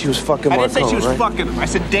 You said she was fucking Marcone, I didn't say she was right? fucking him. I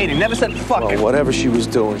said dating. Never said fucking. Well, whatever she was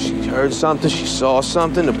doing, she heard something, she saw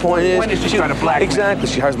something. The point is... When is she trying to blackmail? Exactly.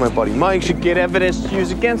 She hires my buddy Mike. She get evidence to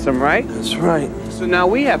use against him, right? That's right. So now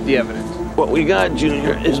we have the evidence. What we got,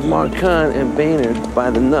 Junior, is Marcone and Boehnard by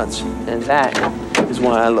the nuts. And that is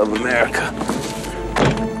why I love America.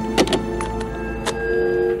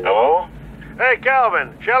 Hello? Hey,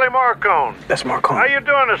 Calvin. Shelley Marcone. That's Marcone. How you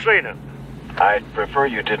doing this evening? I'd prefer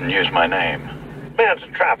you didn't use my name. Man's a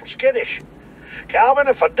trifle skittish. Calvin,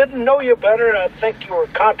 if I didn't know you better, I'd think you were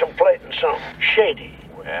contemplating something shady.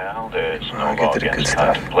 Well, there's no law against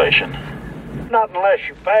contemplation. Not unless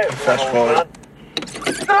you pass Fast forward.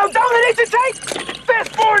 No, don't! It ain't the tape!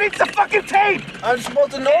 Fast forward, it's the fucking tape! I'm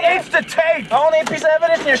supposed to know that? It's the tape! The only piece of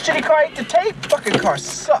evidence in your shitty car ain't the tape? Fucking car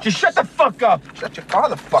sucks. Just shut the fuck up! Shut your car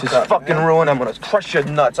the fuck up. This is fucking ruined. I'm gonna crush your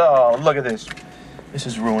nuts. Oh, look at this. This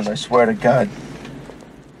is ruined, I swear to God.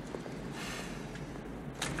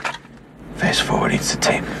 Fast forward, eats the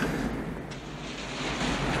tape.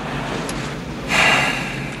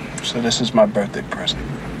 So this is my birthday present.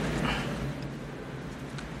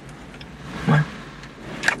 What?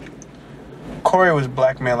 Corey was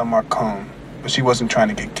blackmailing Marcone, but she wasn't trying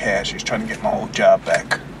to get cash. She was trying to get my old job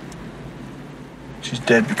back. She's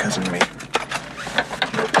dead because of me.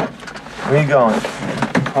 Where you going?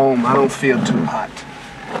 Home. I don't feel too hot.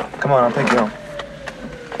 Come on, I'll take you home.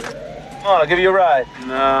 Come on, I'll give you a ride.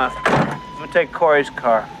 Nah. I'm gonna take Corey's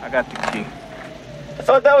car. I got the key. I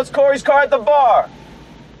thought that was Corey's car at the bar.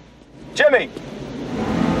 Jimmy!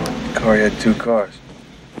 Corey had two cars.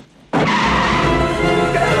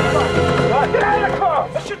 Get out of the car!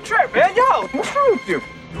 What's your trip, man? Yo, what's wrong with you?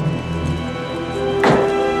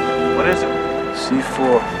 What is it?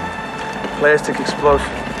 C4. Plastic explosion.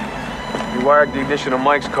 We wired the ignition of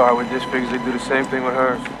Mike's car with this, figures they do the same thing with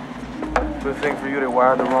hers. Good thing for you, they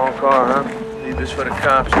wired the wrong car, huh? Leave this for the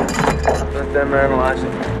cops. Let them analyze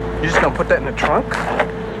it. You just gonna put that in the trunk?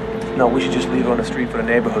 No, we should just leave it on the street for the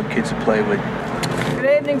neighborhood kids to play with.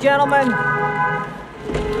 Good evening, gentlemen.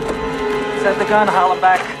 Set the gun,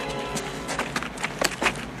 Hollenbeck.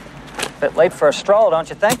 Bit late for a stroll, don't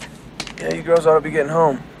you think? Yeah, you girls ought to be getting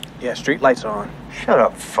home. Yeah, street lights are on. Shut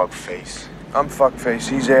up, fuckface. I'm fuckface,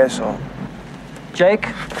 he's asshole. Jake?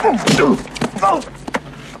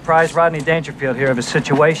 Apprise Rodney Dangerfield here of his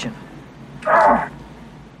situation.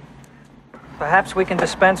 Perhaps we can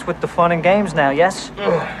dispense with the fun and games now, yes?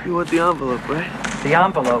 You want the envelope, right? The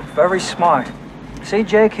envelope, very smart. See,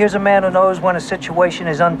 Jake, here's a man who knows when a situation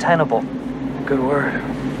is untenable. Good word.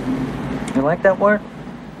 You like that word?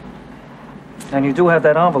 And you do have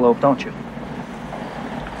that envelope, don't you?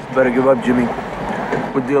 Better give up, Jimmy.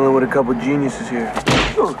 We're dealing with a couple geniuses here.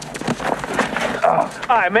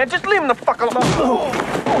 All right, man, just leave him the fuck alone.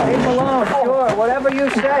 Leave him alone, sure, whatever you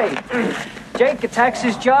say. Jake attacks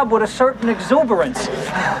his job with a certain exuberance.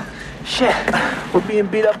 Shit, we're being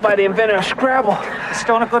beat up by the inventor of Scrabble. He's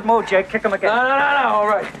still in a good mood, Jake. Kick him again. No, all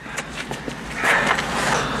right.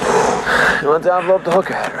 You want the envelope the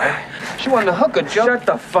hooker had, right? She wanted the hooker, Joe. Shut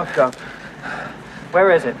the fuck up.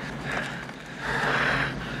 Where is it?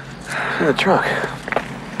 In the trunk.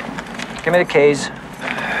 Give me the keys.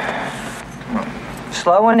 Come on.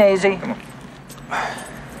 Slow and easy. Come on.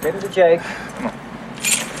 Give it to Jake. Come on.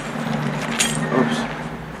 Oops.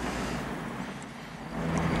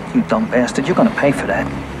 You dumb bastard. You're gonna pay for that.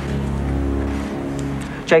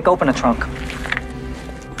 Jake, open the trunk.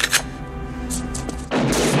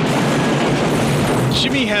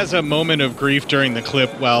 Jimmy has a moment of grief during the clip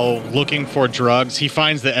while looking for drugs. He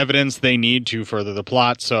finds the evidence they need to further the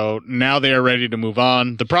plot, so now they are ready to move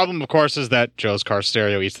on. The problem, of course, is that Joe's car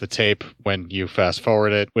stereo eats the tape when you fast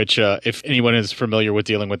forward it, which if anyone is familiar with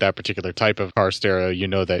dealing with that particular type of car stereo, you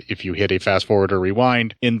know that if you hit a fast forward or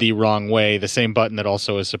rewind in the wrong way, the same button that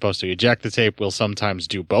also is supposed to eject the tape will sometimes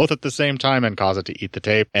do both at the same time and cause it to eat the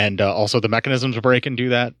tape. And also the mechanisms break and do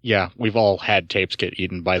that. Yeah, we've all had tapes get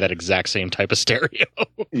eaten by that exact same type of stereo.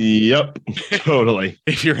 Yep, totally.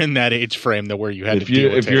 If you're in that age frame that where you had to deal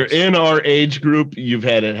with if you're in our age group, you've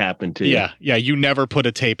had it happen to you. Yeah. You never put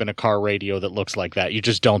a tape in a car radio that looks like that. You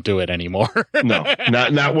just don't do it anymore. No,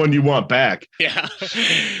 not one you want back. Yeah.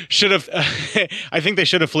 Should have. I think they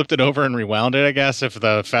should have flipped it over and rewound it, I guess, if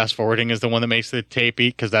the fast forwarding is the one that makes the tape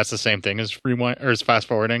eat, because that's the same thing as rewind or as fast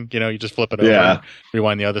forwarding. You just flip it over and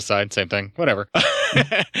rewind the other side. Same thing. Whatever.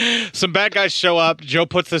 Some bad guys show up. Joe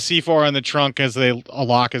puts the C4 on the trunk as they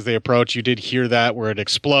lock as they approach. You did hear that where it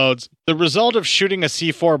explodes. The result of shooting a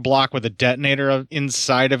C4 block with a detonator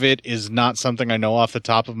inside of it is not something I know off the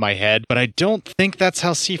top of my head, but I don't think that's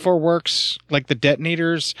how C4 works. Like, the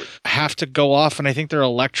detonators have to go off, and I think they're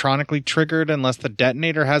electronically triggered unless the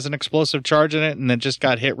detonator has an explosive charge in it and then just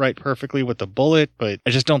got hit right perfectly with the bullet, but I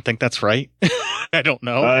just don't think that's right. I don't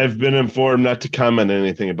know. I've been informed not to comment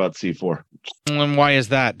anything about C4. And why is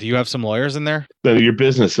that? Do you have some lawyers in there? None of your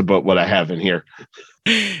business about what I have in here.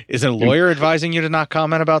 Is a lawyer advising you to not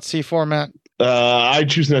comment about C4, Matt? I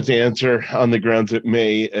choose not to answer on the grounds it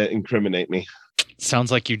may incriminate me.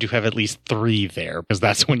 Sounds like you do have at least 3 there, because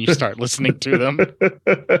that's when you start listening to them.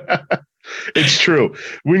 It's true.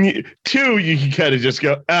 When you 2, you can kind of just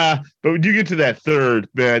go, but when you get to that 3rd,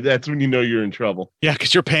 man, that's when you know you're in trouble. Yeah,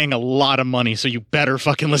 because you're paying a lot of money, so you better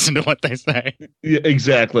fucking listen to what they say. Yeah,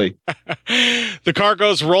 exactly. The car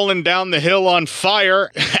goes rolling down the hill on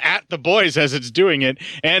fire at the boys as it's doing it,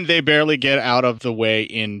 and they barely get out of the way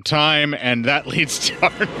in time, and that leads to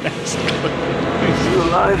our next clip. Is he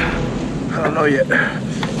alive? I don't know yet. Is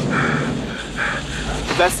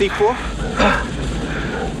that C4?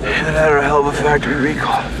 Either that or a hell of a factory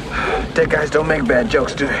recall. Dead guys don't make bad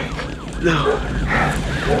jokes, do they? No.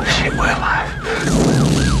 Shit, we're alive.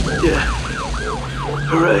 Yeah.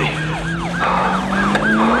 Hooray.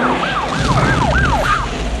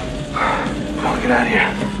 Come on, get out of here.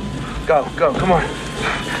 Go, come on.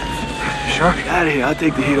 Sure? Get out of here. I'll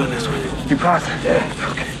take the heat on this one. You positive?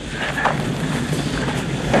 Yeah. Okay.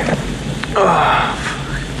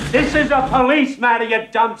 This is a police matter, you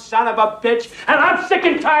dumb son of a bitch, and I'm sick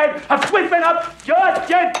and tired of sweeping up your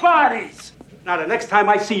dead bodies. Now, the next time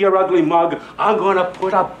I see your ugly mug, I'm gonna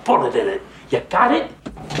put a bullet in it. You got it?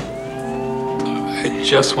 I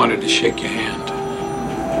just wanted to shake your hand.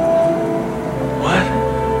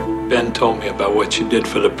 What? Ben told me about what you did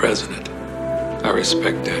for the president. I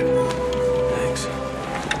respect that. Thanks.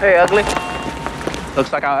 Hey, ugly.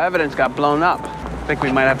 Looks like our evidence got blown up. Think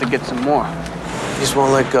we might have to get some more. You just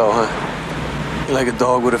won't let go, huh? You're like a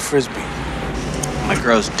dog with a frisbee. My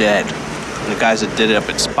girl's dead. And the guys that did it up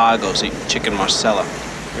at Spago's eat chicken Marcella.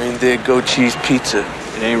 Reindeer goat cheese pizza.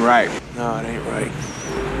 It ain't right. No, it ain't right.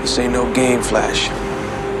 This ain't no game, Flash.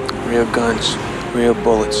 Real guns, real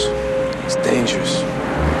bullets. It's dangerous.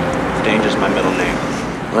 Danger's my middle name.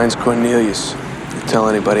 Mine's Cornelius. You tell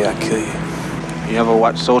anybody, I'll kill you. You ever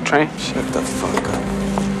watch Soul Train? Shut the fuck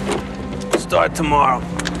up. Start tomorrow.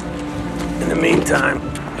 In the meantime,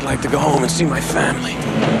 I'd like to go home and see my family.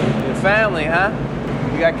 Your family, huh?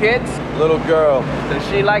 You got kids? Little girl. Does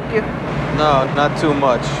she like you? No, not too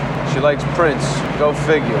much. She likes Prince. Go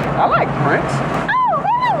figure. I like Prince.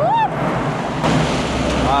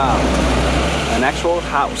 Wow. An actual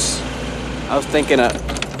house. I was thinking a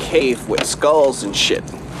cave with skulls and shit.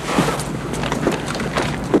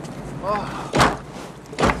 Oh.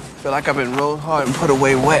 I feel like I've been rolled hard and put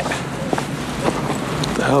away wet.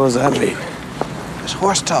 What the hell does that mean? It's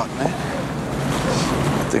horse talk, man.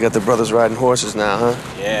 They got the brothers riding horses now, huh?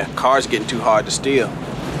 Yeah, cars getting too hard to steal.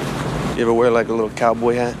 You ever wear like a little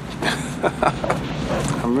cowboy hat?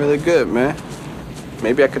 I'm really good, man.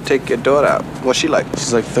 Maybe I could take your daughter out. What's she like?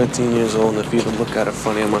 She's like 13 years old, and if you even look at her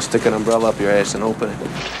funny, I'm gonna stick an umbrella up your ass and open it.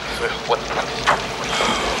 What?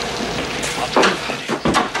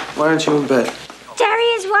 Why aren't you in bed? Daddy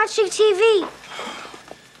is watching TV.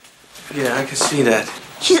 Yeah, I can see that.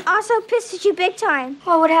 She's also pissed at you big time.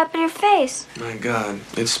 Well, what happened to your face? My God,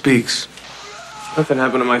 it speaks. Nothing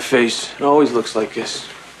happened to my face. It always looks like this.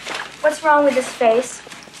 What's wrong with his face?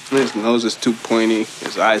 His nose is too pointy.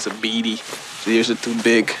 His eyes are beady. His ears are too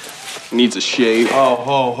big. He needs a shave. Oh,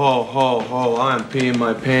 ho. I'm peeing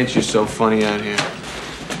my pants. You're so funny out here.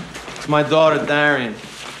 It's my daughter, Darian.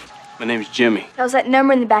 My name's Jimmy. That was that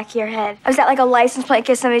number in the back of your head. Was that like a license plate in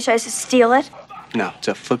case somebody tries to steal it? No, it's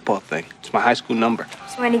a football thing. It's my high school number.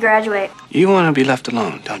 So when do you graduate? You want to be left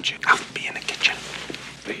alone, don't you? I'll be in the kitchen.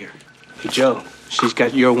 Right here. Hey, Joe, she's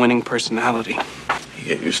got your winning personality. You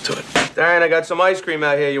get used to it. Darian, I got some ice cream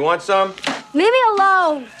out here. You want some? Leave me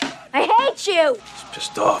alone. I hate you. She's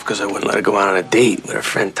pissed off because I wouldn't let her go out on a date with her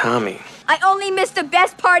friend Tommy. I only missed the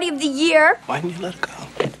best party of the year. Why didn't you let her go?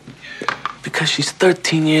 Because she's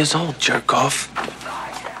 13 years old, jerk off.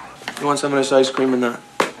 You want some of this ice cream or not?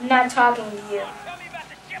 I'm not talking to you.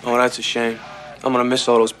 Oh, that's a shame. I'm gonna miss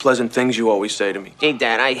all those pleasant things you always say to me. Hey,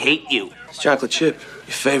 Dad, I hate you. It's chocolate chip,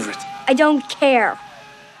 your favorite. I don't care.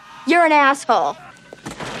 You're an asshole.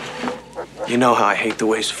 You know how I hate to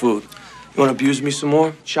waste food. You wanna abuse me some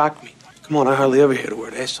more? Shock me. Come on, I hardly ever hear the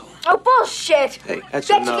word asshole. Oh, bullshit. Hey, that's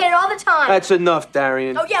Bet enough. you get it all the time. That's enough,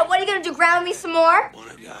 Darian. Oh, yeah, what are you gonna do, ground me some more?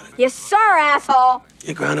 Yes, sir, asshole.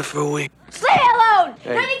 You're grounded for a week. Leave me alone!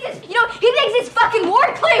 Hey. He thinks it's fucking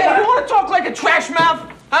word cleaver! Hey, you want to talk like a trash mouth?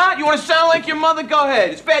 Huh? You want to sound like your mother? Go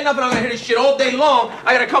ahead. It's bad enough that I'm going to hear this shit all day long.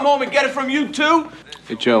 I got to come home and get it from you, too?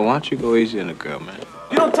 Hey, Joe, why don't you go easy on the girl, man?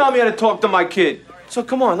 You don't tell me how to talk to my kid. So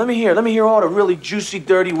come on, let me hear all the really juicy,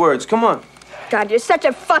 dirty words. Come on. God, you're such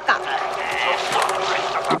a fuck up.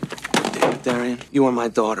 Darian, you are my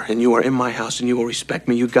daughter, and you are in my house, and you will respect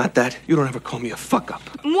me. You got that? You don't ever call me a fuck-up.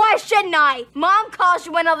 Why shouldn't I? Mom calls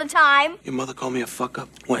you in all the time. Your mother called me a fuck-up?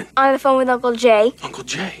 When? On the phone with Uncle Jay. Uncle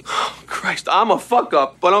Jay? Oh, Christ, I'm a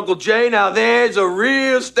fuck-up, but Uncle Jay, now there's a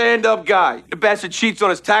real stand-up guy. The bastard cheats on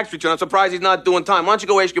his tax return. I'm surprised he's not doing time. Why don't you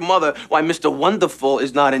go ask your mother why Mr. Wonderful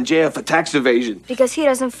is not in jail for tax evasion? Because he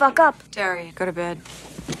doesn't fuck up. Darian, go to bed.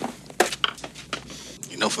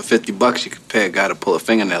 You know, for $50, you could pay a guy to pull her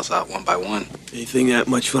fingernails out one by one. Anything that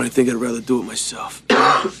much fun, I think I'd rather do it myself.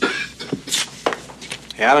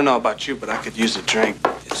 Hey, I don't know about you, but I could use a drink.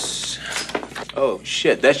 Oh,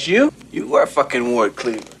 shit, that's you? You were fucking Ward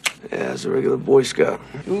Cleaver. Yeah, as a regular Boy Scout.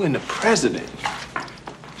 You and the president.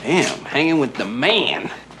 Damn, hanging with the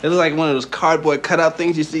man. It looks like one of those cardboard cutout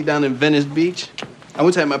things you see down in Venice Beach. I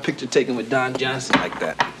once had my picture taken with Don Johnson like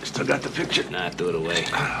that. Still got the picture? Nah, I threw it away.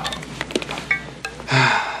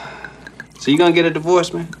 So you gonna get a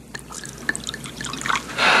divorce, man?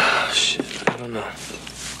 Shit, I don't know.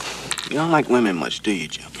 You don't like women much, do you,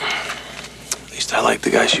 Joe? At least I like the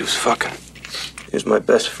guy she was fucking. He was my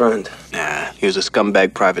best friend. Nah, he was a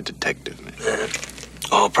scumbag private detective, man. Yeah.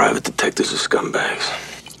 All private detectives are scumbags.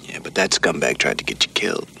 Yeah, but that scumbag tried to get you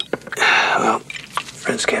killed. Well,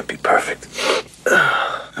 friends can't be perfect.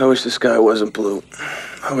 I wish the sky wasn't blue.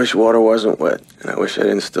 I wish water wasn't wet. And I wish I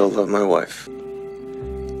didn't still love my wife.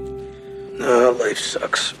 No, life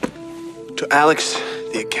sucks. To Alex,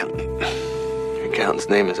 the accountant. Your accountant's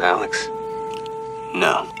name is Alex?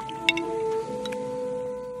 No.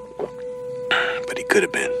 But he could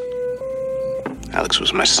have been. Alex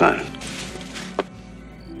was my son.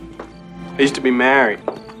 I used to be married.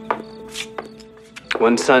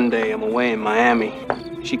 One Sunday, I'm away in Miami.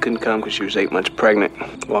 She couldn't come because she was 8 months pregnant.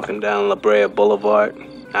 Walking down La Brea Boulevard.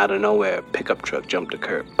 Out of nowhere, a pickup truck jumped the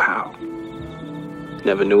curb. Pow.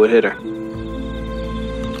 Never knew it hit her.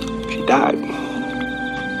 She died.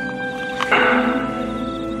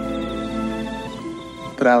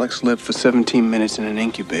 But Alex lived for 17 minutes in an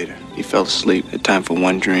incubator. He fell asleep, had time for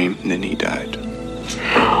one dream, and then he died.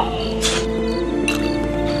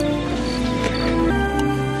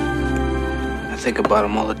 I think about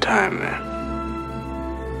him all the time, man.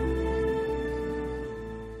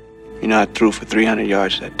 You know, I threw for 300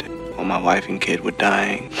 yards that day. While my wife and kid were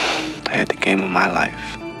dying, I had the game of my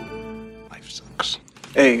life. Life sucks.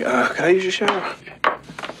 Hey, can I use your shower?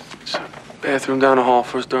 Bathroom down the hall,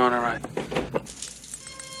 first door on the right.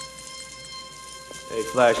 Hey,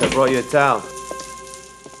 Flash, I brought you a towel.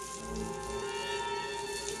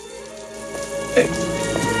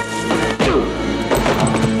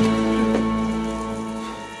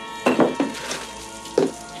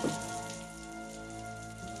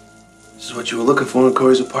 This is what you were looking for in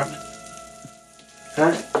Corey's apartment?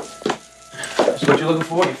 Huh? This is what you're looking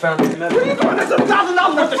for? You found it in that? Where are you going? That's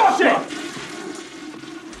 $1,000 worth of shit!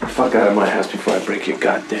 Fuck out of my house before I break your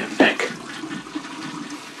goddamn neck.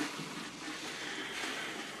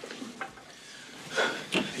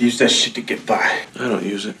 Use that shit to get by. I don't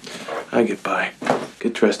use it. I get by.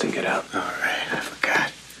 Get dressed and get out. All right, I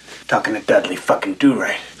forgot. Talking to Dudley, fucking do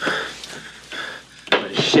right.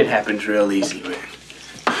 But shit happens real easy, man.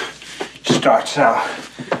 Starts out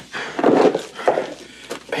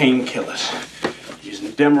painkillers.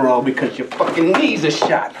 Using Demerol because your fucking knees are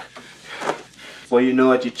shot. Before you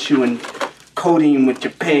know it, you're chewing codeine with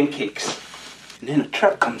your pancakes. And then a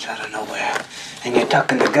truck comes out of nowhere, and you're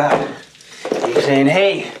talking to God. And you're saying,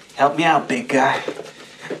 hey, help me out, big guy.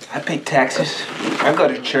 I pay taxes. I go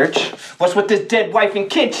to church. What's with this dead wife and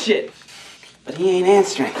kid shit? But he ain't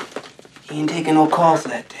answering. He ain't taking no calls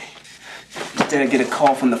that day. Instead, I get a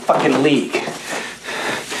call from the fucking league.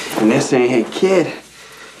 And they're saying, hey, kid,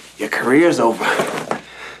 your career's over.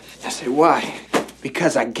 I say, why?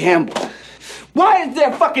 Because I gambled. Why is there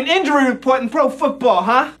a fucking injury report in pro football,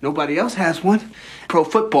 huh? Nobody else has one. Pro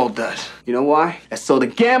football does. You know why? That's so the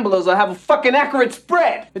gamblers will have a fucking accurate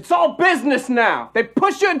spread. It's all business now. They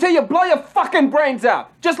push you until you blow your fucking brains out.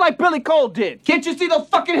 Just like Billy Cole did. Can't you see those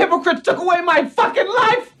fucking hypocrites took away my fucking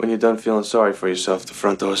life? When you're done feeling sorry for yourself, the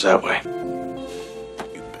front door's that way.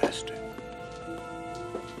 You bastard.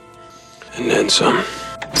 And then some.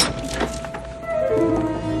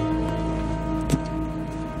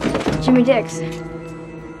 Jimmy Dix.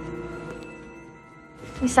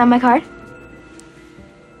 You signed my card?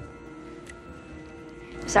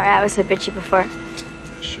 Sorry, I was so bitchy before.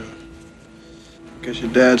 Sure. Guess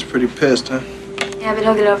your dad's pretty pissed, huh? Yeah, but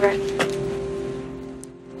he'll get over it.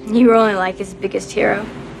 You were only like his biggest hero.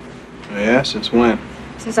 Oh, yeah? Since when?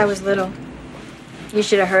 Since I was little. You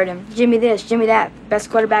should have heard him. Jimmy this, Jimmy that. Best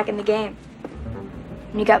quarterback in the game.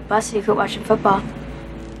 When you got busted, you quit watching football.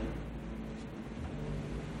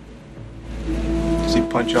 Does he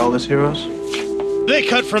punch all his heroes? They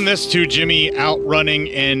cut from this to Jimmy out running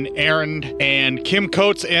an errand, and Kim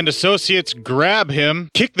Coates and associates grab him,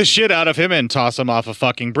 kick the shit out of him, and toss him off a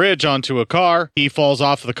fucking bridge onto a car. He falls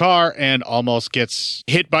off the car and almost gets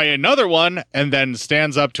hit by another one, and then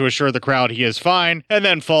stands up to assure the crowd he is fine, and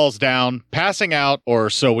then falls down, passing out, or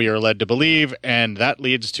so we are led to believe, and that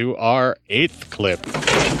leads to our 8th clip.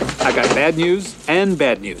 I got bad news and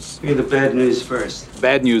bad news. Give me the bad news first.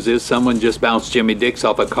 Bad news is someone just bounced Jimmy Dix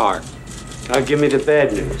off a car. Now give me the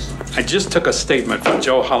bad news. I just took a statement from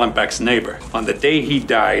Joe Hollenbeck's neighbor. On the day he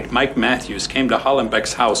died, Mike Matthews came to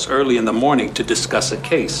Hollenbeck's house early in the morning to discuss a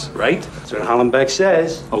case, right? That's what Hollenbeck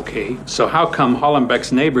says. Okay, so how come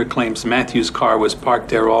Hollenbeck's neighbor claims Matthews' car was parked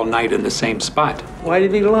there all night in the same spot? Why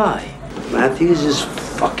did he lie? Matthews is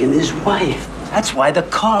fucking his wife. That's why the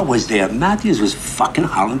car was there. Matthews was fucking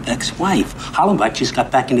Hollenbeck's wife. Hollenbeck just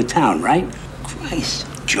got back into town, right? Christ,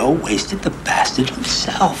 Joe wasted the bastard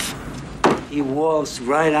himself. He waltzed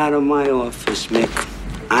right out of my office, Mick.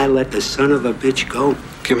 I let the son of a bitch go.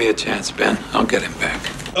 Give me a chance, Ben. I'll get him back.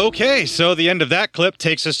 Okay, so the end of that clip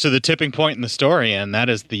takes us to the tipping point in the story, and that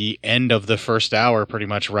is the end of the first hour pretty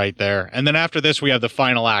much right there. And then after this, we have the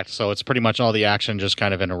final act, so it's pretty much all the action just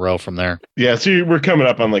kind of in a row from there. Yeah, so we're coming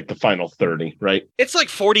up on like the final 30, right? It's like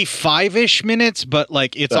 45-ish minutes, but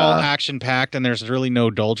like it's all action-packed, and there's really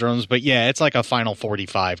no doldrums. But yeah, it's like a final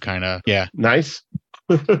 45 kind of, yeah. Nice.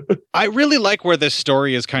 I really like where this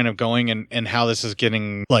story is kind of going and how this is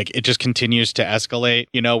getting, like, it just continues to escalate,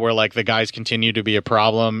 you know, where like the guys continue to be a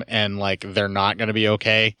problem and like they're not going to be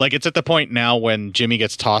okay. Like it's at the point now when Jimmy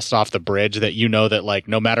gets tossed off the bridge that you know that like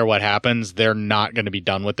no matter what happens, they're not going to be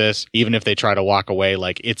done with this. Even if they try to walk away,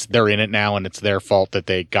 like they're in it now and it's their fault that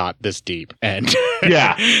they got this deep. And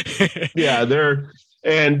yeah,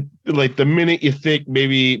 and like the minute you think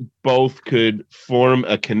maybe both could form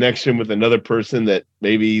a connection with another person that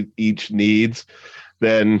maybe each needs,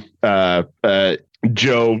 then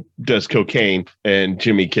Joe does cocaine and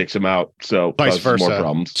Jimmy kicks him out. So vice versa. More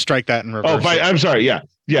problems. Strike that in reverse. I'm sorry.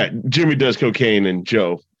 Yeah. Jimmy does cocaine and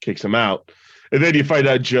Joe kicks him out. And then you find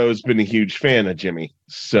out Joe's been a huge fan of Jimmy.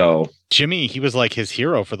 So Jimmy, he was like his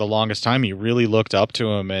hero for the longest time. He really looked up to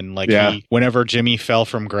him. And like whenever Jimmy fell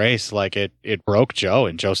from grace, like it broke Joe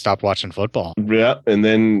and Joe stopped watching football. Yeah. And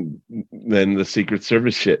then the Secret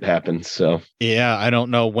Service shit happened. So yeah, I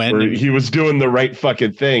don't know when. He was doing the right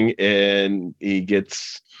fucking thing and he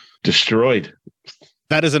gets destroyed.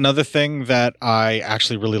 That is another thing that I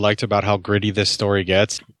actually really liked about how gritty this story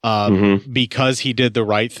gets. Because he did the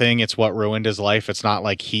right thing, it's what ruined his life. It's not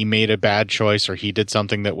like he made a bad choice or he did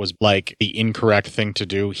something that was like the incorrect thing to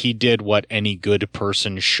do. He did what any good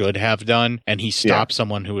person should have done, and he stopped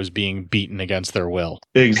someone who was being beaten against their will.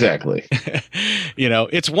 Exactly. You know,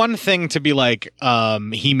 it's one thing to be like,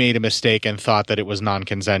 he made a mistake and thought that it was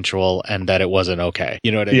non-consensual and that it wasn't okay.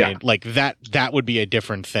 You know what I mean? Like that would be a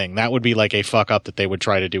different thing. That would be like a fuck up that they would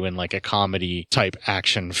try to do in like a comedy type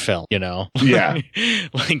action film, you know? Yeah.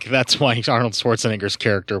 Like that's why Arnold Schwarzenegger's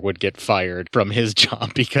character would get fired from his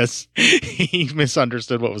job because he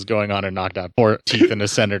misunderstood what was going on and knocked out poor teeth in a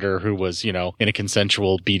senator who was, you know, in a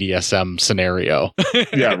consensual BDSM scenario.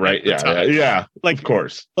 Yeah, right. Yeah. Like, of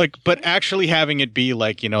course. Like, but actually having it be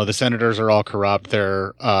like, you know, the senators are all corrupt.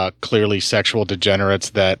 They're clearly sexual degenerates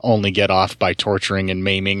that only get off by torturing and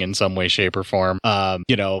maiming in some way, shape, or form.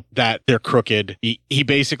 You know, that they're crooked. He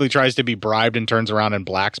basically tries to be bribed and turns around and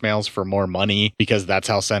blackmails for more money because that's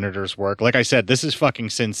how senators work. Like I said, this is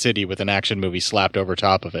fucking Sin City with an action movie slapped over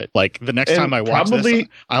top of it. Like the next time I watch this,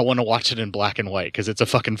 I want to watch it in black and white because it's a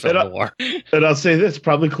fucking film noir. And I'll say this,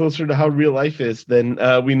 probably closer to how real life is than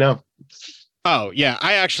we know. Oh, yeah.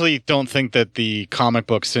 I actually don't think that the comic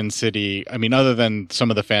book Sin City, I mean, other than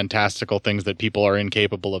some of the fantastical things that people are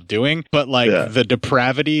incapable of doing, but like the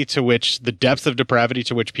depravity to which, the depths of depravity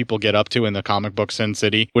to which people get up to in the comic book Sin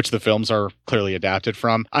City, which the films are clearly adapted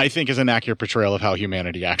from, I think is an accurate portrayal of how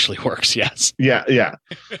humanity actually works. Yes. Yeah.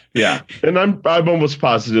 And I'm almost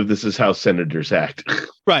positive this is how senators act.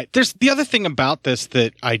 Right. There's the other thing about this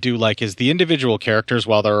that I do like is the individual characters,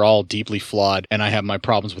 while they're all deeply flawed, and I have my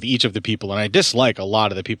problems with each of the people, and I dislike a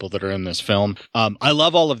lot of the people that are in this film. I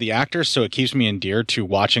love all of the actors, so it keeps me endeared to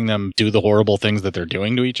watching them do the horrible things that they're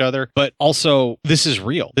doing to each other. But also, this is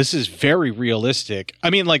real. This is very realistic. I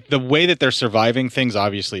mean, like, the way that they're surviving things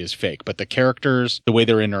obviously is fake, but the characters, the way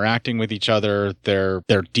they're interacting with each other, they're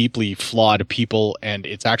deeply flawed people, and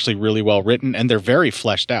it's actually really well written, and they're very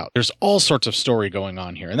fleshed out. There's all sorts of story going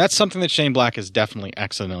on here, and that's something that Shane Black is definitely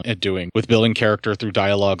excellent at doing, with building character through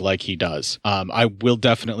dialogue like he does. I will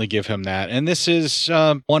definitely give him that, and this is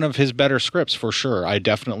one of his better scripts for sure. I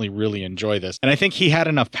definitely really enjoy this, and I think he had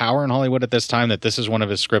enough power in Hollywood at this time that this is one of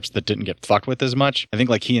his scripts that didn't get fucked with as much. I think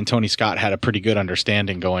like he and Tony Scott had a pretty good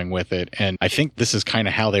understanding going with it, and I think this is kind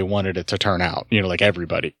of how they wanted it to turn out, you know, like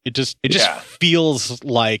everybody. It just feels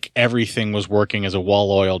like everything was working as a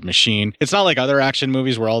well-oiled machine. It's not like other action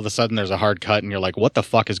movies where all of a sudden there's a hard cut and you're like, what the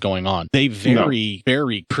fuck is going on? They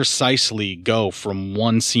very precisely go from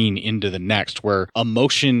one scene into the next, where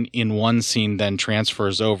emotion in one scene then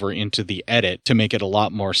transfers over into the edit to make it a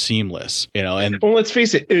lot more seamless, you know. And well, let's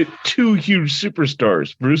face it, two huge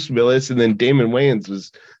superstars, Bruce Willis and then Damon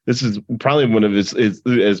Wayans, this is probably one of his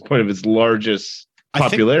point of his largest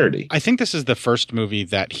popularity. I think this is the first movie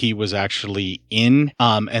that he was actually in,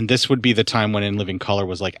 and this would be the time when In Living Color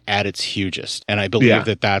was like at its hugest. And I believe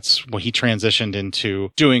that that's when he transitioned into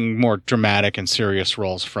doing more dramatic and serious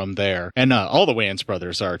roles from there. And all the Wayans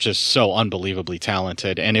brothers are just so unbelievably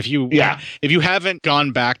talented. And if you haven't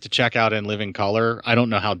gone back to check out In Living Color, I don't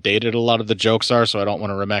know how dated a lot of the jokes are, so I don't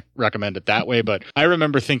want to recommend it that way. But I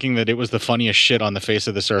remember thinking that it was the funniest shit on the face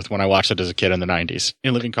of this earth when I watched it as a kid in the 90s.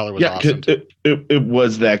 In Living Color was awesome. It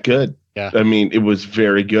was that good. Yeah. I mean, it was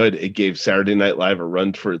very good. It gave Saturday Night Live a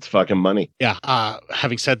run for its fucking money. Yeah.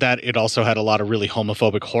 Having said that, it also had a lot of really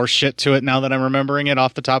homophobic horse shit to it now that I'm remembering it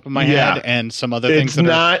off the top of my head, and some other things. It's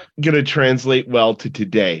not going to translate well to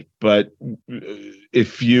today, but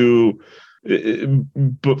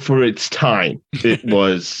but for its time, it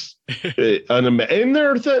was and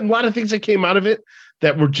there are a lot of things that came out of it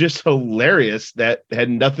that were just hilarious that had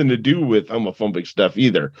nothing to do with homophobic stuff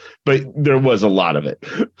either. But there was a lot of it.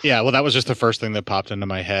 Yeah, well, that was just the first thing that popped into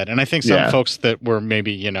my head. And I think some folks that were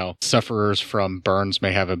maybe, you know, sufferers from burns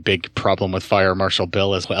may have a big problem with Fire Marshal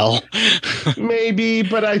Bill as well. Maybe,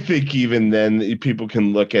 but I think even then people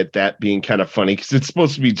can look at that being kind of funny because it's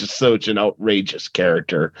supposed to be just such an outrageous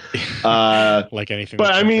character. Like anything.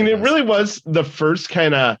 But I mean, it really was the first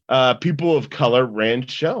kind of people of color ran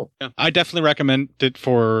show. Yeah. I definitely recommend it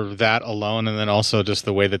for that alone, and then also just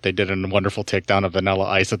the way that they did a wonderful takedown of Vanilla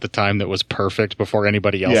Ice at the time that was perfect before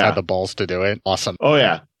anybody else had the balls to do it. Awesome. Oh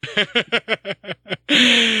yeah.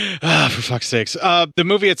 For fuck's sakes. The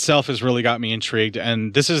movie itself has really got me intrigued,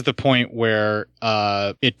 and this is the point where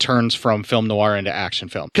it turns from film noir into action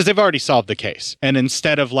film, because they've already solved the case, and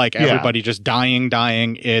instead of like everybody just dying,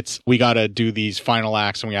 it's we gotta do these final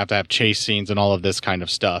acts and we have to have chase scenes and all of this kind of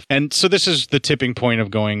stuff. And so this is the tipping point of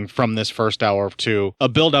going from this first hour to a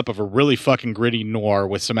build-up of a really fucking gritty noir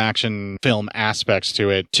with some action film aspects to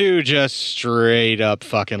it, to just straight up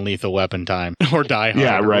fucking Lethal Weapon time or Die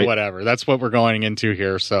Hard. Or whatever. That's what we're going into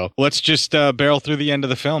here. So let's just barrel through the end of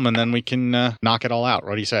the film and then we can knock it all out.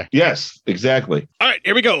 What do you say? Yes, exactly. All right,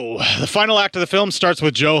 here we go. The final act of the film starts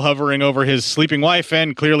with Joe hovering over his sleeping wife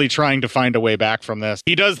and clearly trying to find a way back from this.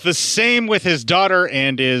 He does the same with his daughter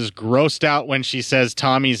and is grossed out when she says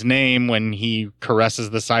Tommy's name when he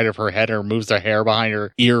caresses the side of her head or moves the hair behind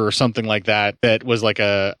her ear or something like that. That was like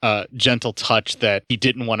a gentle touch that he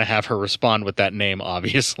didn't want to have her respond with that name,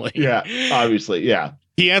 obviously. Yeah, obviously, yeah.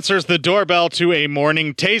 He answers the doorbell to a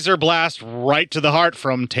morning taser blast right to the heart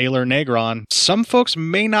from Taylor Negron. Some folks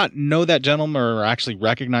may not know that gentleman or actually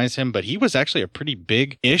recognize him, but he was actually a pretty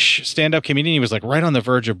big-ish stand-up comedian. He was like right on the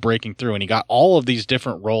verge of breaking through, and he got all of these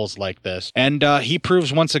different roles like this. And he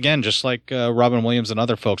proves once again, just like Robin Williams and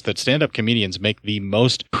other folks, that stand-up comedians make the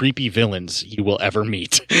most creepy villains you will ever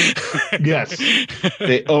meet. Yes,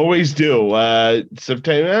 they always do.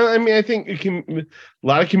 Sometimes, I mean, I think it can... a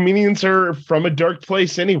lot of comedians are from a dark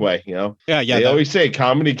place anyway, you know? Yeah. They always say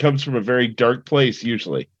comedy comes from a very dark place,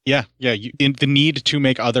 usually. Yeah. The need to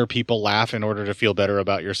make other people laugh in order to feel better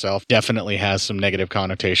about yourself definitely has some negative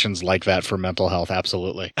connotations like that for mental health.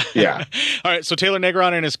 Absolutely. Yeah. All right. So Taylor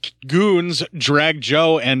Negron and his goons drag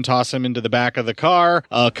Joe and toss him into the back of the car.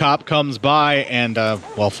 A cop comes by and,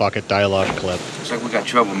 fuck it, dialogue clip. Looks like we got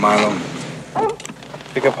trouble, Milo.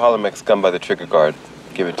 Pick up Hollenbeck's gun by the trigger guard.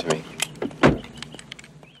 Give it to me.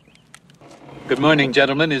 Good morning,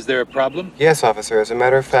 gentlemen. Is there a problem? Yes, officer. As a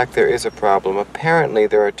matter of fact, there is a problem. Apparently,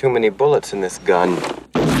 there are too many bullets in this gun.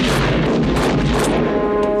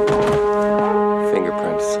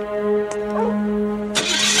 Fingerprints.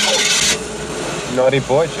 Naughty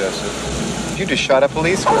boy, Joseph. You just shot a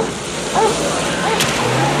policeman.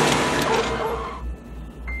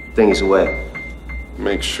 Thing is away.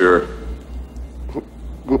 Make sure.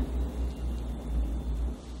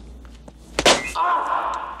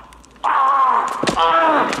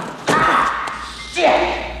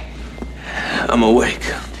 I'm awake.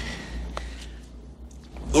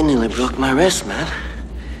 You nearly broke my wrist, man.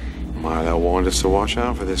 Milo warned us to watch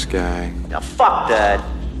out for this guy. Now, fuck Dad.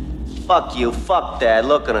 Fuck you, fuck Dad.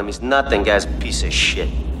 Look at him. He's nothing, guy's a piece of shit.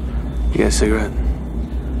 You got a cigarette?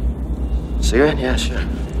 Cigarette? Yeah, sure.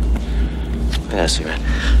 I got a cigarette.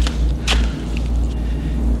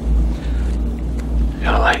 You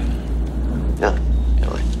got a light? Yeah, got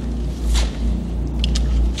a light.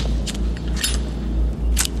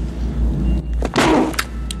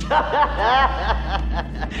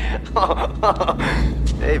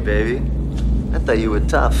 Hey, baby. I thought you were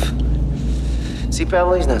tough. See,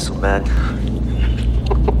 Pablo, he's not so bad.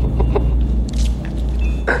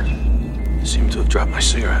 You seem to have dropped my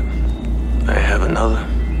cigarette. I have another.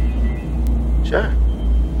 Sure.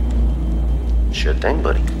 Sure thing,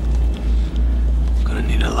 buddy. Gonna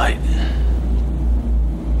need a light.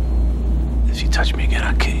 If you touch me again,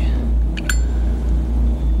 I'll kill you.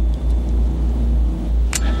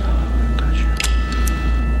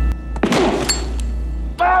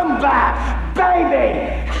 Bamba, baby!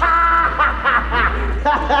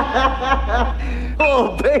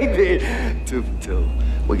 Oh, baby! 2 for 2.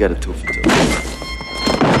 We got a 2 for 2.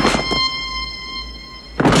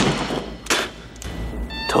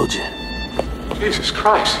 Told you. Jesus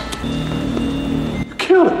Christ. You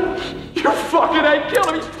killed him. You fucking ain't killed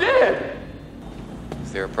him. He's dead.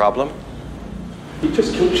 Is there a problem? He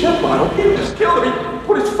just killed Chet, Milo. He just killed him. He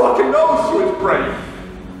put his fucking nose through his brain.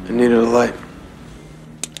 I needed a light.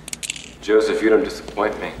 Joseph, you don't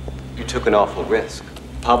disappoint me. You took an awful risk.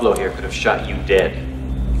 Pablo here could have shot you dead.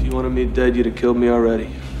 If you wanted me dead, you'd have killed me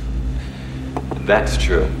already. That's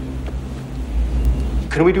true.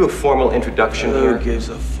 Can we do a formal introduction here? Who gives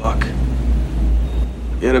a fuck?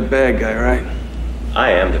 You're the bad guy, right?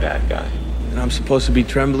 I am the bad guy. And I'm supposed to be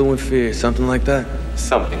trembling with fear, something like that?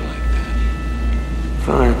 Something like that.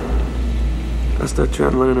 Fine. I'll start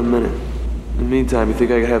trembling in a minute. In the meantime, you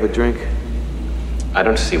think I could have a drink? I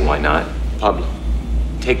don't see why not. Pablo,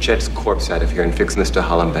 take Chet's corpse out of here and fix Mr.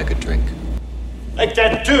 Hollenbeck a drink. Like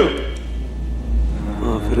that, too.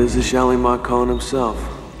 Well, if it is the Charlie Marcone himself.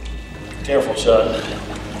 Careful, son.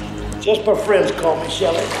 Just my friends call me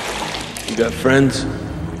Shelley. You got friends?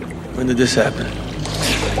 When did this happen?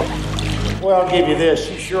 Well, I'll give you this.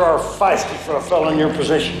 You sure are feisty for a fellow in your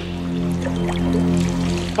position.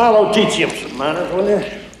 Milo, teach him some manners, will you?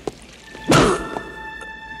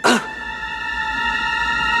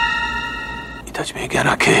 You touch me again,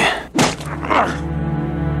 I'll kill you.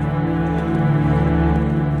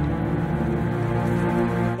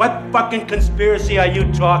 What fucking conspiracy are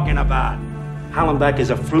you talking about? Hollenbeck is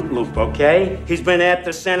a Fruit Loop, okay? He's been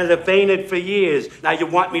after Senator Fainted for years. Now you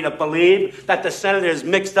want me to believe that the senator is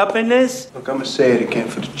mixed up in this? Look, I'm gonna say it again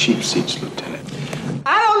for the cheap seats, Lieutenant.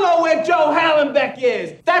 I don't know where Joe Hollenbeck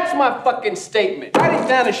is. That's my fucking statement. Write it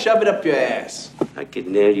down and shove it up your ass. I could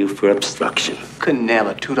nail you for obstruction. Couldn't nail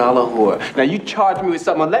a $2 whore. Now you charge me with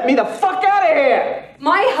something, let me the fuck out of here!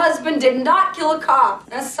 My husband did not kill a cop.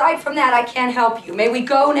 Aside from that, I can't help you. May we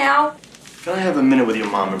go now? Can I have a minute with your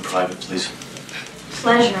mom in private, please?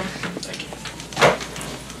 Pleasure.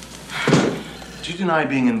 Did you deny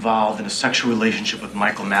being involved in a sexual relationship with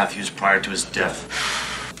Michael Matthews prior to his death?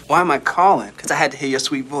 Why am I calling? Because I had to hear your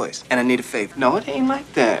sweet voice, and I need a favor. No, it ain't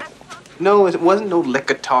like that. No, it wasn't no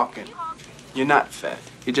liquor talking. You're not fat.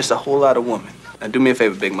 You're just a whole lot of woman. Now do me a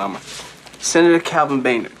favor, Big Mama. Senator Calvin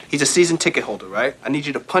Baynard. He's a season ticket holder, right? I need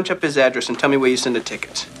you to punch up his address and tell me where you send the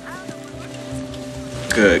tickets.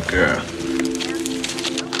 Good girl.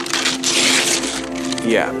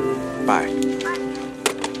 Yeah, bye.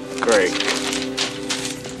 Great.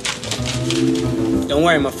 Don't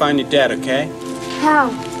worry, I'm gonna find your dad, okay? How?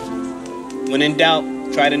 When in doubt,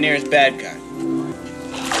 try the nearest bad guy.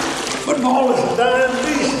 Football is a dying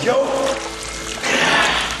beast, Joe.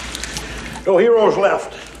 No heroes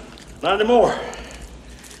left. Not anymore.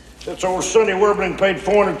 Since old Sonny Werbling paid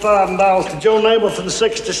 $400,000 to Joe Namath for the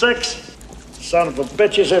 66, son of a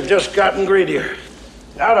bitches have just gotten greedier.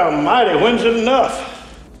 God almighty, when's it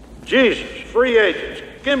enough? Jesus, free agents.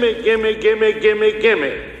 Gimme, gimme, gimme, gimme,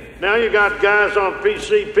 gimme. Now you got guys on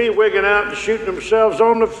PCP wigging out and shooting themselves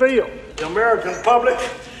on the field. The American public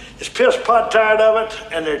is piss-pot tired of it,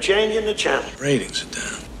 and they're changing the channel. Ratings are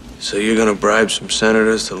down. So you're gonna bribe some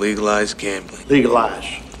senators to legalize gambling? Legalize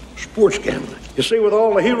sports gambling. You see, with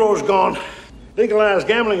all the heroes gone, legalized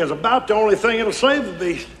gambling is about the only thing that'll save the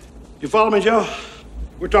beast. You follow me, Joe?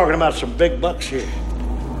 We're talking about some big bucks here.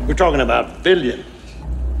 We're talking about billions.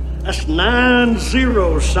 That's 9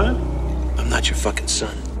 zeros, son. I'm not your fucking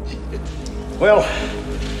son. Well,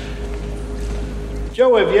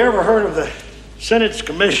 Joe, have you ever heard of the Senate's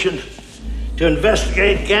commission to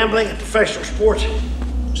investigate gambling in professional sports?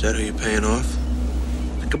 Is that who you're paying off?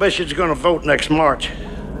 The commission's gonna vote next March.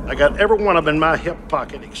 I got every one of them in my hip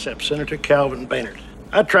pocket except Senator Calvin Boehnert.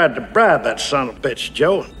 I tried to bribe that son of a bitch,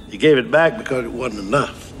 Joe, and he gave it back because it wasn't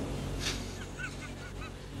enough.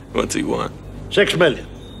 What's he want? $6 million.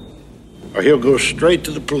 Or he'll go straight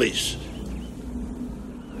to the police.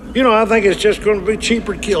 You know, I think it's just gonna be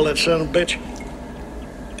cheaper to kill that son of a bitch.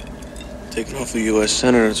 Taking off a U.S.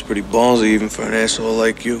 senator is pretty ballsy even for an asshole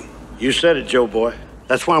like you. You said it, Joe boy.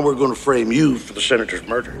 That's why we're gonna frame you for the senator's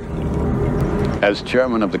murder. As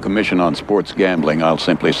chairman of the Commission on Sports Gambling, I'll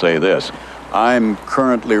simply say this. I'm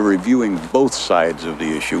currently reviewing both sides of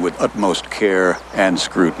the issue with utmost care and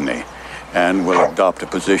scrutiny, and will adopt a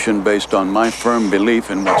position based on my firm belief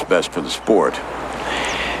in what's best for the sport.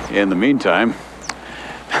 In the meantime,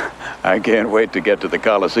 I can't wait to get to the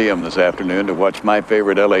Coliseum this afternoon to watch my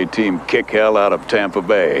favorite LA team kick hell out of Tampa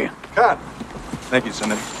Bay. Cut. Thank you,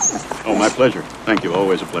 Senator. Oh, my pleasure. Thank you.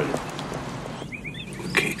 Always a pleasure.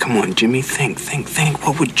 Okay, come on, Jimmy. Think.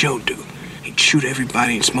 What would Joe do? He'd shoot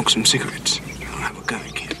everybody and smoke some cigarettes. I don't have a gun. I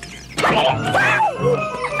can't do that.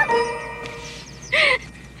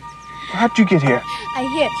 How'd you get here? I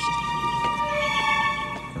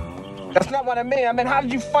hitched. That's not what I mean. How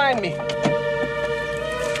did you find me?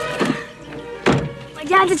 My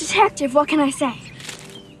dad's a detective. What can I say?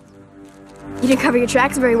 You didn't cover your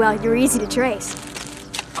tracks very well. You were easy to trace.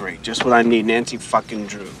 Great. Just what I need. Nancy fucking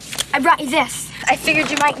Drew. I brought you this. I figured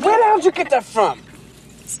you might... Where the hell did you get that from?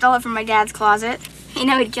 Stole it from my dad's closet. You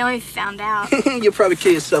know he'd kill me if he found out. You'll probably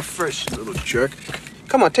kill yourself first, you little jerk.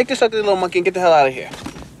 Come on, take this ugly little monkey and get the hell out of here.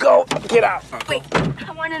 Go. Get out. Wait,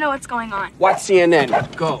 I want to know what's going on. Watch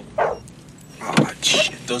CNN. Go. Oh,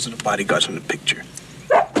 shit. Those are the bodyguards from the picture.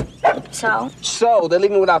 So, they're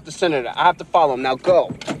leaving without the senator. I have to follow them. Now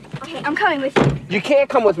go. Okay, I'm coming with you. You can't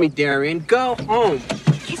come with me, Darian. Go home.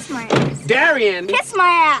 Kiss my ass. Darian! Kiss my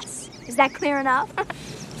ass. Is that clear enough?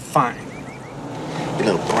 Fine. You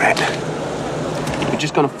little brat. You're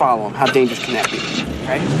just gonna follow him. How dangerous can that be?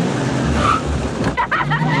 Okay?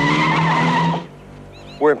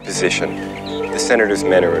 We're in position. The senator's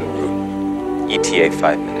men are en route. ETA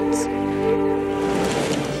 5 minutes.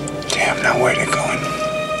 Damn, now where are they going?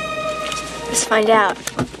 Let's find out.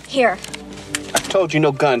 Here. I told you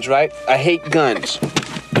no guns, right? I hate guns.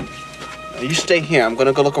 Now you stay here. I'm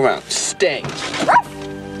gonna go look around. Stay.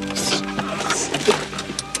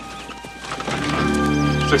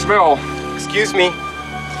 6 mil. Excuse me.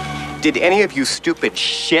 Did any of you stupid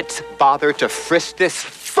shits bother to frisk this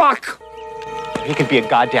fuck? He could be a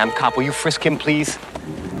goddamn cop. Will you frisk him, please?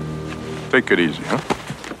 Take it easy, huh?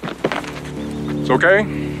 It's okay?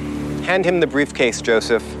 Hand him the briefcase,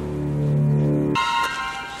 Joseph.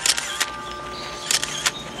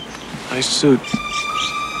 Nice suit.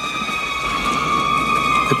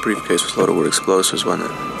 That briefcase was loaded with explosives, wasn't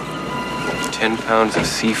it? 10 pounds of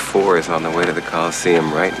C4 is on the way to the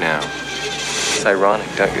Coliseum right now. It's ironic,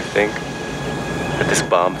 don't you think? That this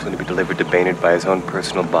bomb's going to be delivered to Boehnert by his own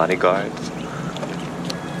personal bodyguards.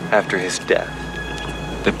 After his death,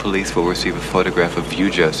 the police will receive a photograph of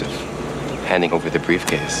you, Joseph, handing over the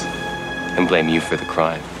briefcase, and blame you for the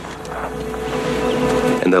crime.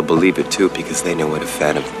 And they'll believe it, too, because they know what a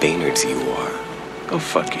fan of Boehnert's you are. Go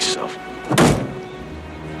fuck yourself.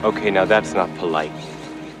 Okay, now that's not polite.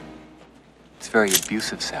 It's very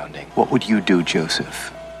abusive sounding. What would you do,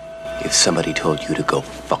 Joseph, if somebody told you to go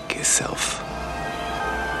fuck yourself?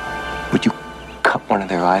 Would you cut one of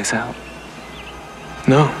their eyes out?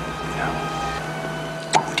 No.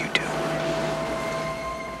 What would you do?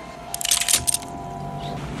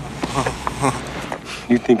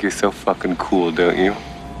 You think you're so fucking cool, don't you?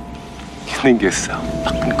 You think you're so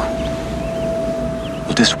fucking cool.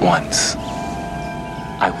 Well, just once,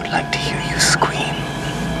 I would like to hear you scream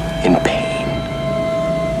in pain.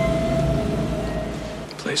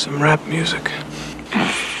 Play some rap music.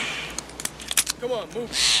 Come on, move.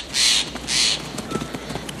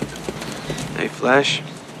 Hey, Flash.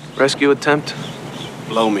 Rescue attempt?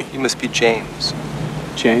 Blow me. You must be James.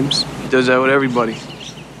 James? He does that with everybody.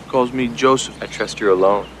 Calls me Joseph. I trust you're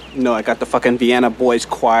alone. No, I got the fucking Vienna Boys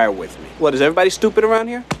Choir with me. What, is everybody stupid around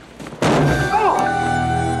here?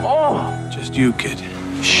 Oh! Just you, kid.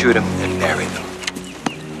 Shoot him and bury them.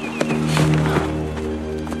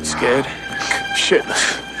 Scared?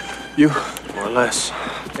 Shitless. You? More or less.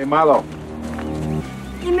 Hey, Milo.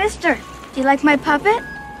 Hey, mister. Do you like my puppet?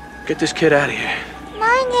 Get this kid out of here.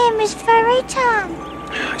 My name is Furry Tom.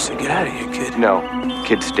 I said get out of here, kid. No,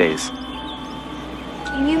 kid stays.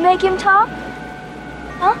 Can you make him talk?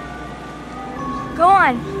 Huh? Go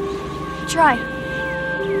on. Try.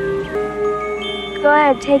 Go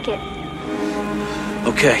ahead, take it.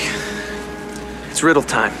 Okay. It's riddle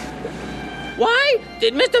time. Why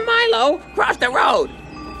did Mr. Milo cross the road?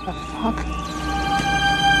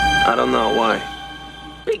 I don't know why.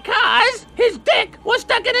 Because his dick was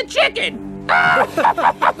stuck in a chicken.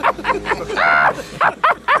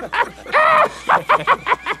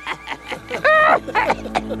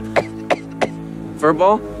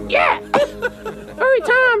 Furball? Yeah. Furry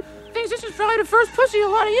Tom thinks this is probably the first pussy a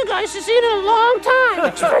lot of you guys have seen in a long time.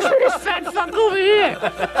 Especially this fat fuck over here.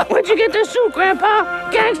 Where'd you get this suit,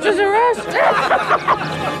 Grandpa? Gangsters arrest?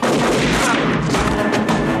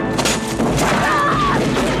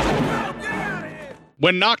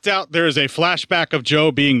 When knocked out, there is a flashback of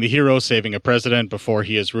Joe being the hero saving a president before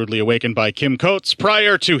he is rudely awakened by Kim Coates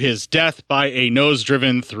prior to his death by a nose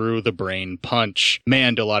driven through the brain punch.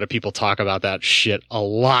 Man, do a lot of people talk about that shit a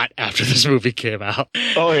lot after this movie came out.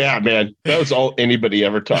 Oh, yeah, man. That was all anybody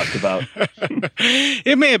ever talked about.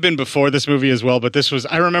 It may have been before this movie as well, but this was,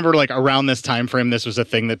 I remember like around this time frame, this was a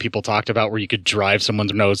thing that people talked about where you could drive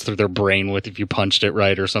someone's nose through their brain with if you punched it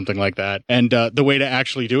right or something like that. And the way to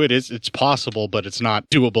actually do it is it's possible, but it's not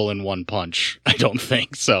doable in one punch, I don't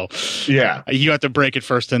think. So yeah, you have to break it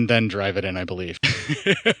first and then drive it in, I believe.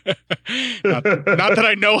 not that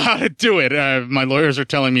I know how to do it. My lawyers are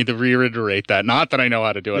telling me to reiterate that. Not that I know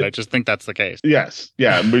how to do it. I just think that's the case. Yes.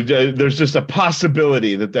 Yeah. There's just a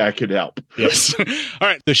possibility that could help. Yes. All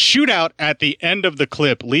right. The shootout at the end of the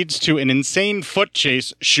clip leads to an insane foot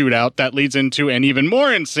chase shootout that leads into an even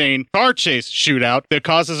more insane car chase shootout that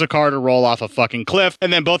causes a car to roll off a fucking cliff.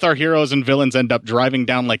 And then both our heroes and villains end up driving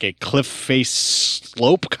down like a cliff face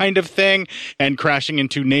slope kind of thing and crashing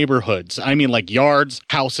into neighborhoods. I mean, like yards,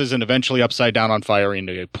 houses, and eventually upside down on fire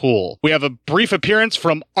into a pool. We have a brief appearance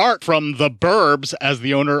from Art from The Burbs as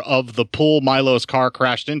the owner of the pool Milo's car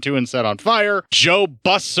crashed into and set on fire. Joe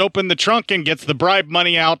busts open the trunk and gets the bribe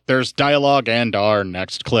money out. There's dialogue and our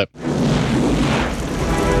next clip. Is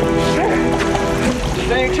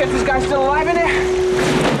there any chance this guy's still alive in there?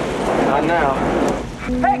 Not now.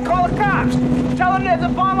 Hey, call the cops! Tell them there's a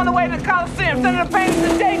bomb on the way to the Coliseum. Send them the painters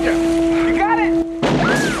in danger. You got it?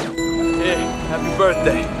 Hey, happy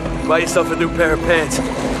birthday. Buy yourself a new pair of pants.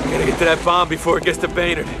 Gotta get to that bomb before it gets to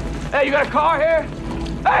Baynard. Hey, you got a car here?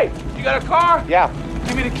 Hey, you got a car? Yeah.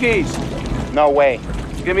 Give me the keys. No way.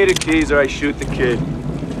 Give me the keys or I shoot the kid.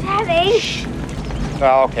 Daddy.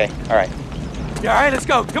 Oh, okay. All right. Yeah, all right, let's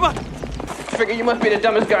go. Come on. I figure you must be the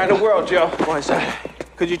dumbest guy in the world, Joe. Why is that?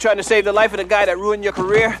 Because you're trying to save the life of the guy that ruined your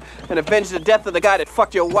career and avenge the death of the guy that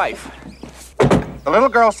fucked your wife. The little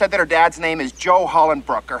girl said that her dad's name is Joe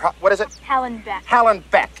Hollenbrook, or what is it? Hallenbeck.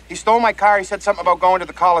 Hallenbeck. He stole my car. He said something about going to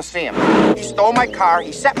the Coliseum. He stole my car.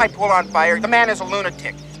 He set my pool on fire. The man is a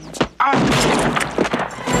lunatic.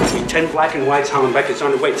 Between 10 black and whites, Hallenbeck is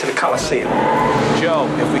on the way to the Coliseum. Joe,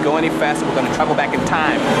 if we go any faster, we're gonna travel back in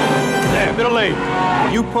time. There, middle lane.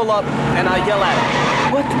 You pull up and I'll yell at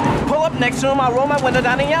him. What? Pull up next to him, I'll roll my window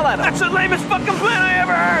down and yell at him. That's the lamest fucking plan I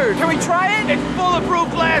ever heard. Can we try it? It's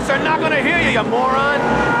bulletproof glass. They're not gonna hear you, you moron.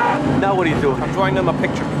 Now what are you doing? I'm drawing them a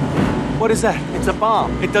picture. What is that? It's a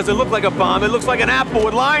bomb. It doesn't look like a bomb. It looks like an apple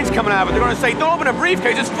with lines coming out of it. They're gonna say, don't open a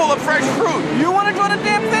briefcase. It's full of fresh fruit. You wanna draw the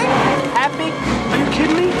damn thing? Happy? Are you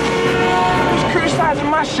kidding me? He's criticizing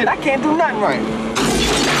my shit. I can't do nothing right.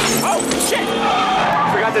 Oh, shit!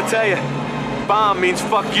 Forgot to tell you. Bomb means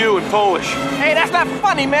fuck you in Polish. Hey, that's not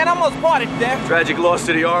funny, man. I almost bought it there. Tragic loss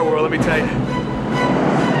to the art world, let me tell you. You're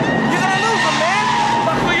gonna lose him, man.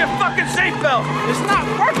 Buckle your fucking seatbelt. It's not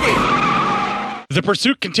working. The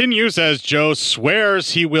pursuit continues as Joe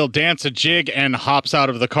swears he will dance a jig and hops out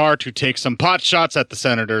of the car to take some pot shots at the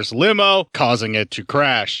senator's limo, causing it to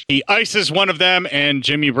crash. He ices one of them and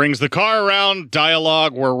Jimmy brings the car around.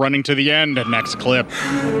 Dialogue, we're running to the end. Next clip.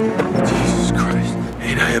 Jesus Christ.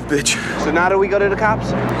 Ain't I a bitch? So now do we go to the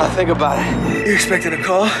cops? I'll think about it. You expecting a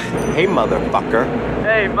call? Hey, motherfucker.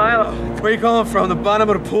 Hey, Milo. Where you calling from? The bottom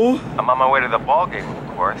of the pool? I'm on my way to the ball game,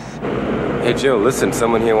 of course. Hey, Joe, listen,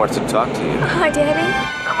 someone here wants to talk to you. Hi, Daddy.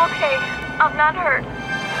 I'm okay. I'm not hurt.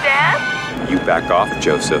 Dad? You back off,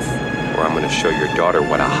 Joseph, or I'm gonna show your daughter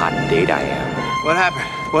what a hot date I am. What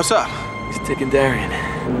happened? What's up? He's taking Darian.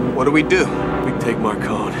 What do? We take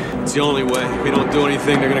Marcone. It's the only way. If we don't do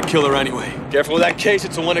anything, they're gonna kill her anyway. Careful with that case,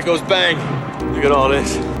 it's the one that goes bang. Look at all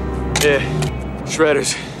this. Yeah,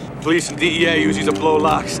 shredders. Police and DEA use these to blow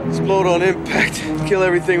locks. Explode on impact. Kill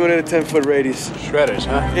everything within a 10-foot radius. Shredders,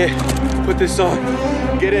 huh? Yeah, put this on.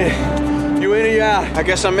 Get in. You in or you out? I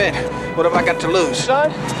guess I'm in. What have I got to lose?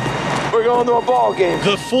 Son, we're going to a ball game.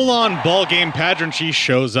 The full-on ball game pageantry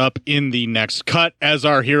shows up in the next cut as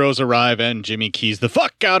our heroes arrive and Jimmy keys the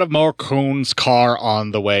fuck out of Marcone's car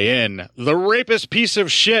on the way in. The rapist piece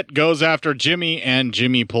of shit goes after Jimmy and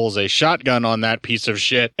Jimmy pulls a shotgun on that piece of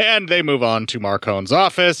shit and they move on to Marcone's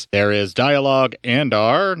office. There is dialogue and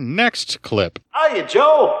our next clip. Hiya,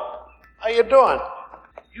 Joe. How you doing?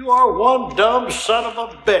 You are one dumb son of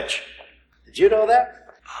a bitch. Did you know that?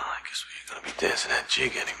 I guess we ain't gonna be dancing that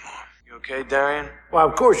jig anymore. You okay, Darian? Well,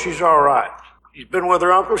 of course she's all right. She's been with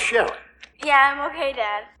her Uncle Shelley. Yeah, I'm okay,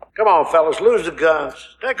 Dad. Come on, fellas, lose the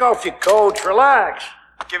guns. Take off your coats, relax.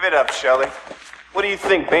 Give it up, Shelley. What do you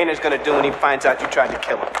think Boehner's gonna do when he finds out you tried to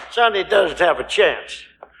kill him? Son, he doesn't have a chance.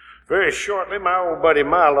 Very shortly, my old buddy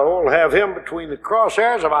Milo will have him between the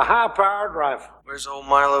crosshairs of a high-powered rifle. Where's old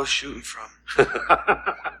Milo shooting from?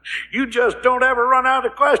 You just don't ever run out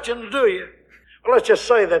of questions, do you? Well, let's just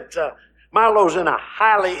say that Milo's in a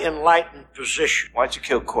highly enlightened position. Why'd you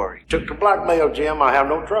kill Corey? Took the blackmail, Jim. I have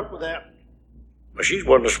no truck with that. But she's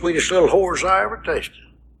one of the sweetest little whores I ever tasted.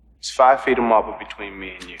 It's 5 feet of marble between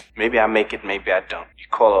me and you. Maybe I make it, maybe I don't. You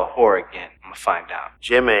call her a whore again, I'm gonna find out.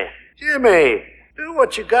 Jimmy, do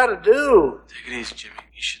what you gotta do. Take it easy, Jimmy.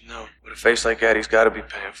 You should know. With a face like that, he's gotta be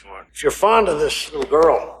paying for it. If you're fond of this little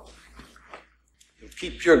girl, you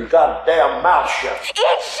keep your goddamn mouth shut.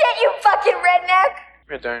 Eat shit, you fucking redneck!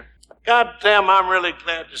 Here, Darian. Goddamn, I'm really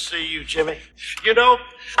glad to see you, Jimmy. You know,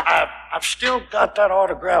 I've still got that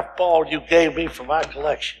autographed ball you gave me for my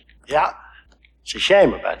collection. Yeah? It's a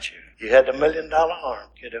shame about you. You had the $1 million arm,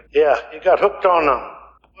 kiddo. Yeah, you got hooked on,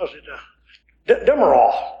 was it,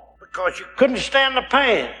 Demerol. Because you couldn't stand the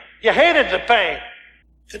pain. You hated the pain.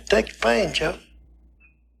 Couldn't take the pain, Joe.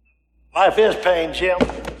 Life is pain, Jim.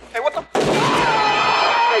 Hey, what the?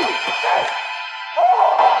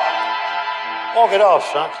 Walk it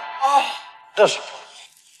off, son. Oh. Discipline.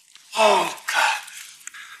 Oh, God.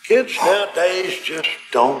 Kids nowadays just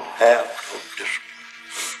don't have no discipline.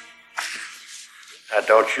 Now,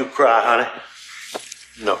 don't you cry, honey.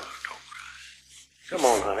 No, don't cry. Come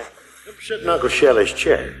on, honey. Come sit in Uncle Shelley's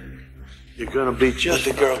chair. You're gonna be just...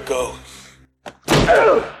 Let the girl go.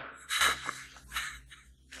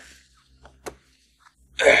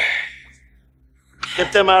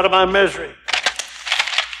 Get them out of my misery.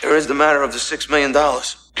 There is the matter of the $6 million.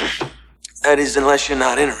 That is, unless you're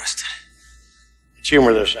not interested.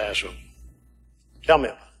 Humor this asshole. Tell me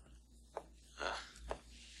about it.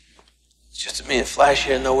 It's just me and Flash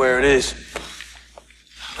here know where it is.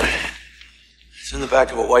 It's in the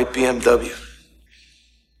back of a white BMW. We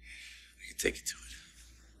can take you to it.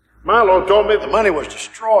 Milo told me the money was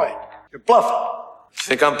destroyed. You're bluffing. You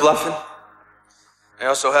think I'm bluffing? I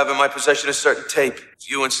also have in my possession a certain tape. It's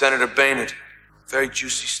you and Senator Boehner. Very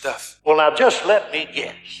juicy stuff. Well, now just let me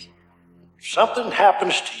guess. If something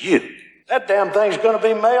happens to you, that damn thing's gonna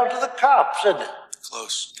be mailed to the cops, isn't it?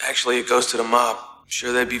 Close. Actually, it goes to the mob. I'm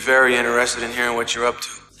sure they'd be very interested in hearing what you're up to.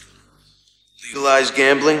 Legalized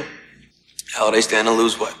gambling? Hell, they stand to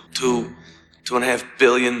lose what? $2.5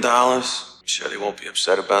 billion? I'm sure they won't be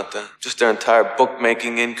upset about that. Just their entire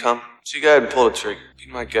bookmaking income. So you go ahead and pull the trigger. Be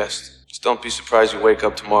my guest. Just don't be surprised you wake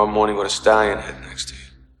up tomorrow morning with a stallion head next to you.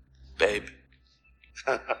 Babe.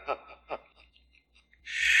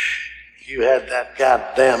 If you had that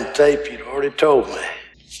goddamn tape, you'd already told me.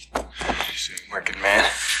 You see, working man.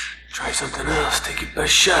 Try something else. Take your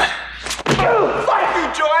best shot. Fuck you,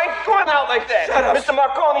 Joe. I ain't going out like that. Shut up. Mr.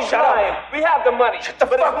 Marcone's lying. We have the money. Shut the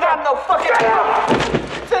fuck up. Not no fucking...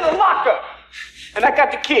 It's in the locker. And I got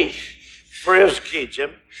the key. Where is the key,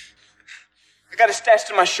 Jim? I got it stashed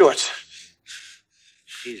in my shorts.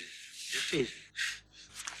 Easy. Just easy.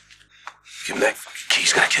 Give me that fucking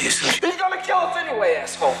He's gonna kill you soon. He's gonna kill us anyway,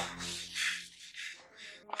 asshole.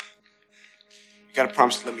 You gotta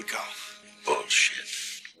promise to let me go. Bullshit.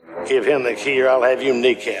 Give him the key or I'll have you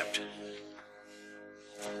kneecapped.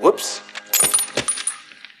 Whoops.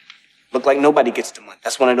 Look like nobody gets the money.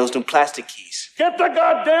 That's one of those new plastic keys. Get the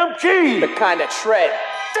goddamn key! The kind that shred.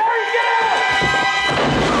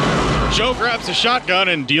 Joe grabs a shotgun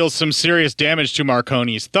and deals some serious damage to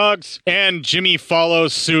Marconi's thugs, and Jimmy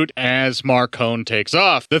follows suit as Marcone takes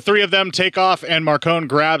off. The three of them take off, and Marcone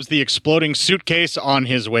grabs the exploding suitcase on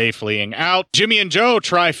his way fleeing out. Jimmy and Joe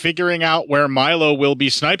try figuring out where Milo will be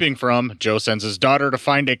sniping from. Joe sends his daughter to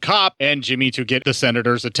find a cop, and Jimmy to get the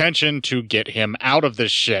senator's attention to get him out of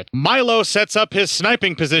this shit. Milo sets up his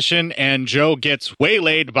sniping position, and Joe gets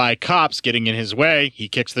waylaid by cops getting in his way. He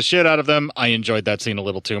kicks the shit out of them. I enjoyed that scene a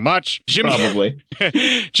little too much. Probably.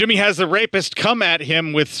 Jimmy has the rapist come at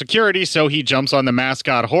him with security, so he jumps on the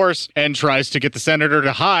mascot horse and tries to get the senator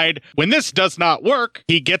to hide. When this does not work,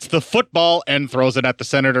 he gets the football and throws it at the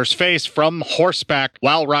senator's face from horseback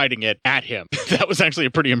while riding it at him. That was actually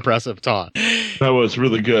a pretty impressive taunt. That was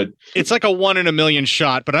really good. It's like a 1 in a million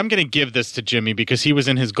shot, but I'm going to give this to Jimmy because he was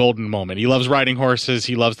in his golden moment. He loves riding horses.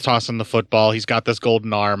 He loves tossing the football. He's got this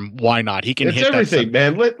golden arm. Why not? He can It's hit everything,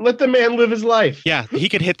 man. Let the man live his life. Yeah, he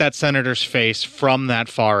could hit that senator's face from that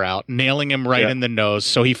far out, nailing him right in the nose.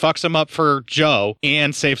 So he fucks him up for Joe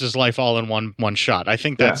and saves his life all in one shot. I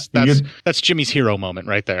think that's Jimmy's hero moment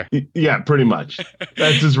right there. Yeah, pretty much.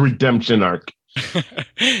 That's his redemption arc.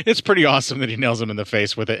 It's pretty awesome that he nails him in the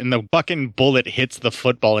face with it, and the fucking bullet hits the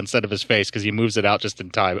football instead of his face because he moves it out just in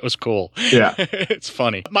time. It was cool. Yeah. It's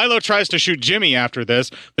funny. Milo tries to shoot Jimmy after this.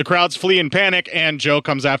 The crowds flee in panic, and Joe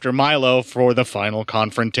comes after Milo for the final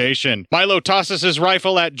confrontation. Milo tosses his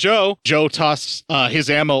rifle at Joe. Joe tosses his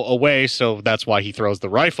ammo away, so that's why he throws the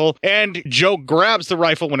rifle. And Joe grabs the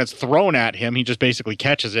rifle when it's thrown at him. He just basically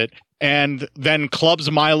catches it and then clubs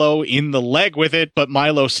Milo in the leg with it, but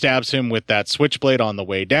Milo stabs him with that switchblade on the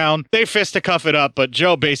way down. They fisticuff it up, but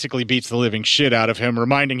Joe basically beats the living shit out of him,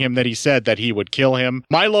 reminding him that he said that he would kill him.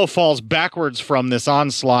 Milo falls backwards from this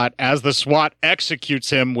onslaught as the SWAT executes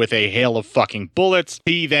him with a hail of fucking bullets.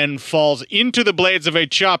 He then falls into the blades of a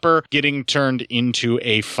chopper, getting turned into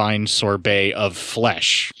a fine sorbet of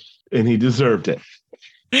flesh. And he deserved it.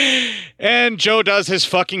 And Joe does his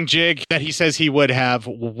fucking jig that he says he would have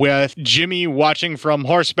with Jimmy watching from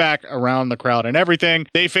horseback around the crowd and everything.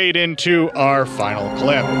 They fade into our final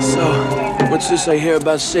clip. So, what's this I hear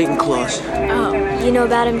about Satan Claus? Oh, you know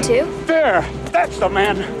about him too? There! That's the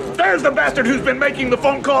man! There's the bastard who's been making the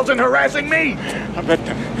phone calls and harassing me! I bet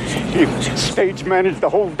he stage managed the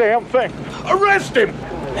whole damn thing. Arrest him!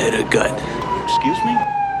 Hit a gut. Excuse me?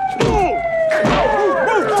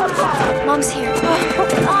 Mom's here.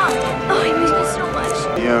 Oh, he misses me so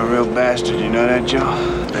much. You're a real bastard, you know that, Joe?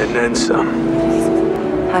 And then some.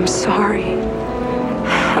 I'm sorry.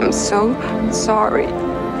 I'm so sorry.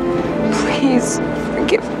 Please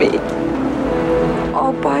forgive me.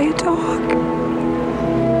 I'll buy a dog.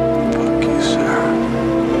 Fuck you, Sarah.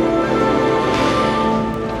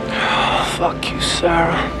 Fuck you,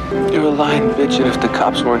 Sarah. You're a lying bitch, and if the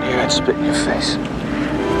cops weren't here, I'd spit in your face.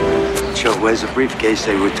 Joe, where's the briefcase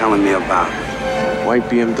they were telling me about? White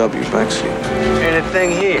BMW backseat. Ain't a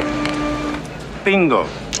thing here. Bingo.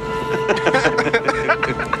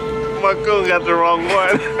 Marco got the wrong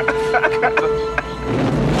one.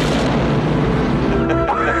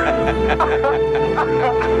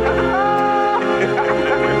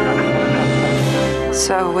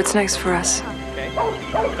 So, what's next for us? Okay,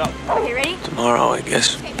 you ready? Tomorrow, I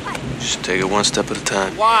guess. Just take it one step at a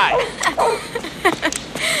time. Why?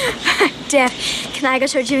 Dad, can I go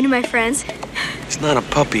show Jimmy to my friends? He's not a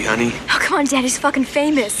puppy, honey. Oh, come on, Dad, he's fucking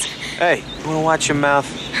famous. Hey, you wanna watch your mouth?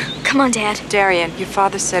 Come on, Dad. Darian, your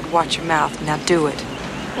father said watch your mouth. Now do it.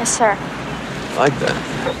 Yes, sir. Like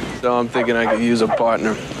that. So I'm thinking I could use a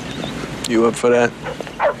partner. You up for that?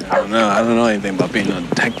 I don't know. I don't know anything about being a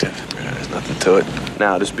detective. Yeah, there's nothing to it.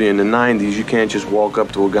 Now, this being the 90s, you can't just walk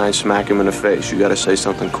up to a guy and smack him in the face. You gotta say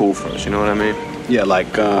something cool first, you know what I mean? Yeah,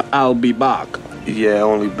 like, I'll be back. Yeah,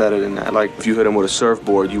 only better than that. Like, if you hit him with a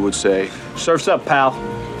surfboard, you would say, "Surf's up, pal."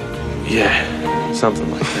 yeah, something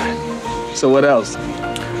like that. So what else?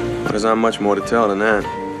 But there's not much more to tell than that.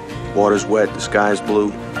 Water's wet, the sky's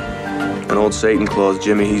blue. And old Satan Claus,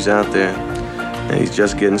 Jimmy, he's out there. And he's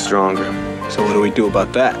just getting stronger. So what do we do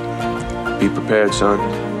about that? Be prepared, son.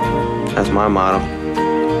 That's my motto.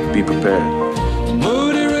 Be prepared.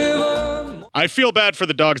 I feel bad for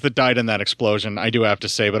the dogs that died in that explosion, I do have to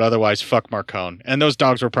say, but otherwise, fuck Marcone. And those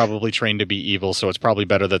dogs were probably trained to be evil, so it's probably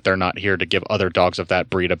better that they're not here to give other dogs of that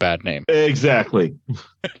breed a bad name. Exactly.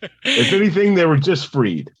 If anything, they were just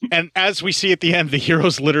freed. And as we see at the end, the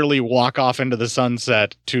heroes literally walk off into the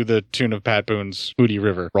sunset to the tune of Pat Boone's Hootie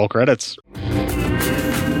River. Roll credits.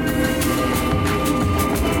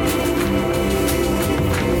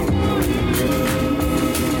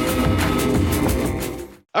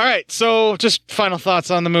 All right, so just final thoughts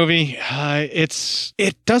on the movie.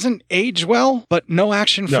 It doesn't age well, but no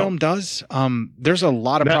action film does. There's a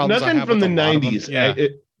lot of problems. Nothing from the 90s. Yeah.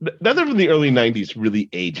 Nothing from the early 90s really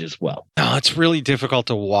ages well. No, it's really difficult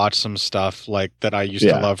to watch some stuff like that I used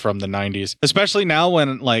to love from the 90s, especially now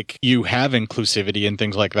when like you have inclusivity and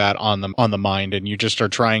things like that on the mind, and you just are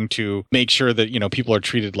trying to make sure that, you know, people are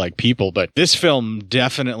treated like people. But this film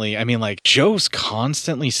definitely, I mean, like Joe's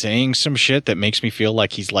constantly saying some shit that makes me feel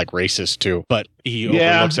like he's like racist too, but he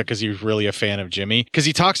overlooks it because he's really a fan of Jimmy, because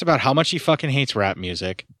he talks about how much he fucking hates rap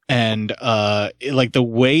music. And like the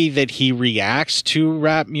way that he reacts to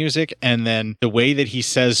rap music, and then the way that he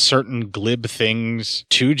says certain glib things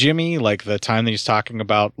to Jimmy, like the time that he's talking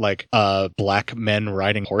about like black men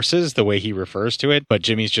riding horses, the way he refers to it, but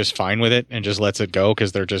Jimmy's just fine with it and just lets it go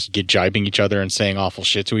because they're just jibing each other and saying awful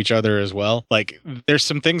shit to each other as well. Like there's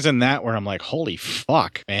some things in that where I'm like, holy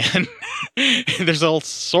fuck, man. There's all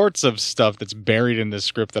sorts of stuff that's buried in this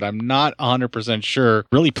script that I'm not 100% sure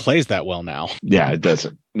really plays that well now. Yeah, it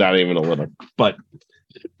doesn't. Not even a little. But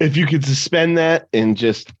if you could suspend that and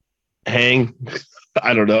just hang,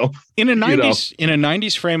 I don't know. In a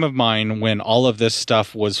 90s frame of mind, when all of this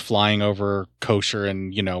stuff was flying over kosher,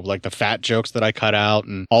 and, you know, like the fat jokes that I cut out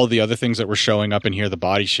and all the other things that were showing up in here, the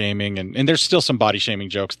body shaming, and there's still some body shaming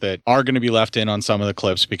jokes that are going to be left in on some of the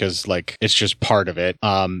clips because like it's just part of it.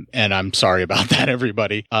 And I'm sorry about that,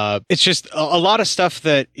 everybody. It's just a lot of stuff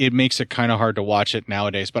that it makes it kind of hard to watch it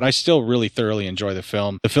nowadays, but I still really thoroughly enjoy the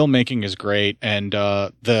film. The filmmaking is great, and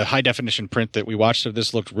the high definition print that we watched of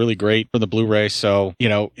this looked really great for the Blu-ray. So, you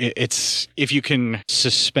know, it's if you can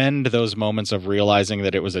suspend those moments of realizing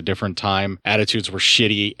that it was a different time, attitudes were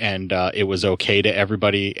shitty, and it was okay to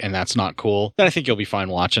everybody, and that's not cool, then I think you'll be fine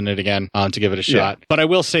watching it again to give it a shot. But I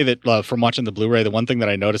will say that from watching the Blu-ray, the one thing that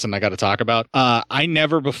I noticed and I got to talk about, I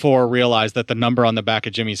never before realized that the number on the back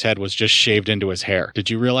of Jimmy's head was just shaved into his hair. Did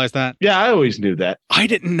you realize that? Yeah, I always knew that. I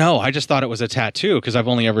didn't know. I just thought it was a tattoo because I've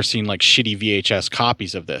only ever seen like shitty VHS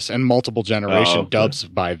copies of this and multiple generation dubs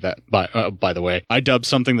by the way. I dubbed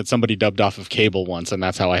something that somebody dubbed off of cable once, and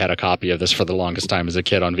that's how I had a copy of this for the longest time as a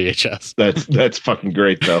kid on VHS. That's fucking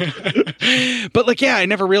great though. But like, yeah, I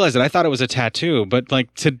never realized it. I thought it was a tattoo. But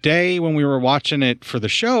like today when we were watching it for the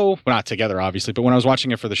show, well, not together obviously, but when I was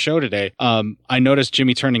watching it for the show today, I noticed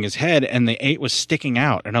Jimmy turning his head and the 8 was sticking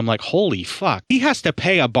out, and I'm like, holy fuck. He has to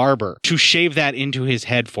pay a barber to shave that into his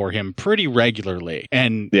head for him pretty regularly.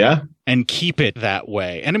 And and keep it that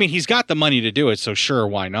way. And I mean, he's got the money to do it, so sure,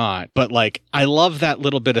 why not? But like, I love that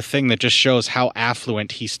little bit of thing that just shows how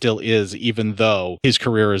affluent he still is, even though his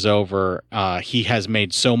career is over. He has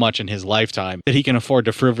made so much in his lifetime that he can afford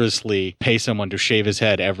to frivolously pay someone to shave his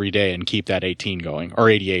head every day and keep that 18 going, or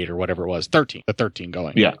 88 or whatever it was, the 13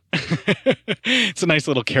 going. Yeah. It's a nice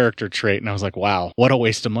little character trait. And I was like, wow, what a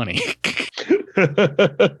waste of money.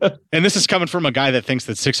 And this is coming from a guy that thinks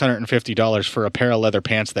that $650 for a pair of leather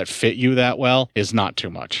pants that fit you that well is not too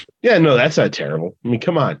much. Yeah, no, that's not terrible. I mean,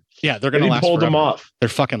 come on. Yeah, they're going to last pulled forever. them off. They're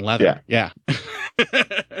fucking leather. Yeah.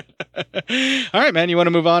 All right, man. You want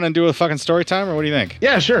to move on and do a fucking story time, or what do you think?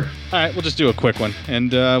 Yeah, sure. All right, we'll just do a quick one,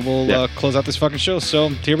 and we'll close out this fucking show. So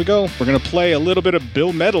here we go. We're going to play a little bit of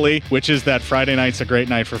Bill Medley, which is that Friday night's a great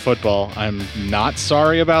night for football. I'm not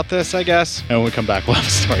sorry about this, I guess. And when we come back, we'll have a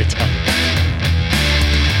story time.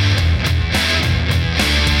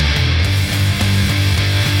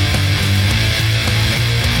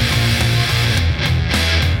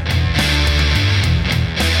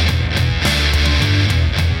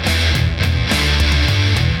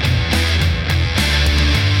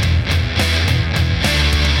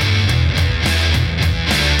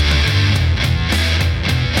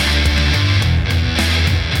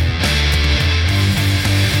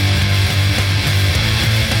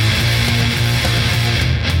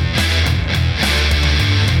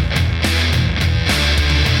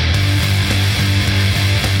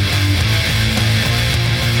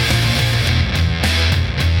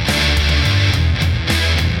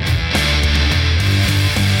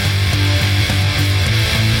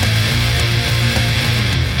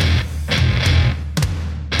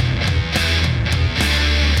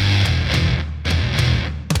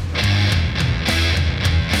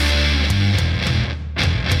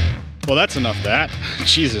 Well, that's enough of that.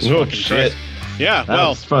 Jesus Oh, fucking shit. Christ. Yeah, That well,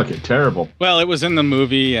 was fucking terrible. well, it was in the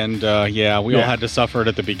movie, and we all had to suffer it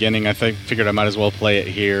at the beginning. I figured I might as well play it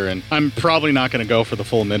here, and I'm probably not going to go for the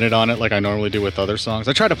full minute on it like I normally do with other songs.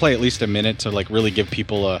 I try to play at least a minute to like really give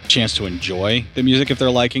people a chance to enjoy the music if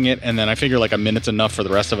they're liking it, and then I figure like a minute's enough for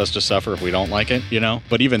the rest of us to suffer if we don't like it, you know?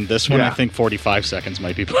 But even this one, I think 45 seconds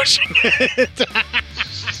might be pushing it.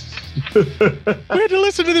 We had to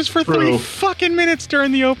listen to this for 3 fucking minutes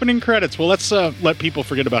during the opening credits. Well, let's let people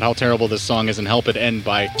forget about how terrible this song is and help it end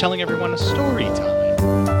by telling everyone a story time.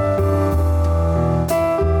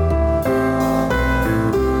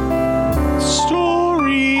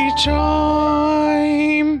 Story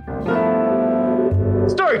time.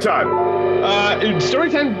 Story time. Story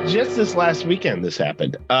time. Just this last weekend, this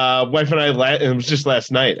happened. Wife and I. It was just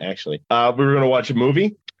last night, actually. We were going to watch a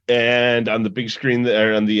movie. And on the big screen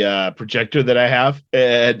there, on the projector that I have,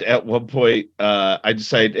 and at one point, I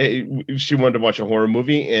decided she wanted to watch a horror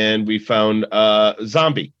movie, and we found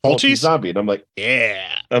Zombie, Zombie, and I'm like,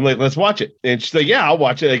 yeah. I'm like, let's watch it. And she's like, yeah, I'll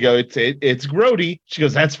watch it. I go, it's grody. She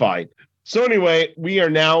goes, that's fine. So anyway,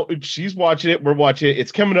 she's watching it. We're watching it.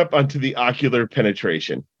 It's coming up onto the ocular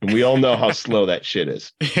penetration. And we all know how slow that shit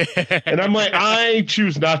is. And I'm like, I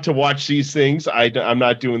choose not to watch these things. I'm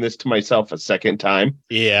not doing this to myself a second time.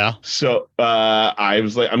 Yeah. So I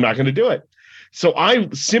was like, I'm not going to do it. So I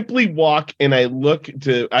simply walk and I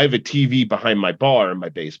I have a TV behind my bar in my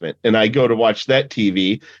basement. And I go to watch that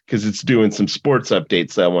TV because it's doing some sports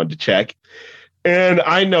updates that I wanted to check. And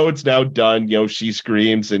I know it's now done. You know, she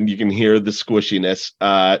screams and you can hear the squishiness.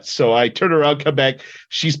 So I turn around, come back.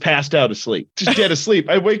 She's passed out asleep, just dead asleep.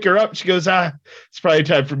 I wake her up. She goes, it's probably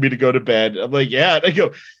time for me to go to bed. I'm like, yeah. And I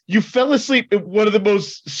go, you fell asleep at one of the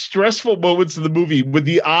most stressful moments of the movie with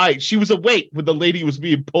the eye. She was awake when the lady was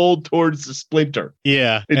being pulled towards the splinter.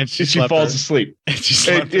 Yeah. And she falls asleep.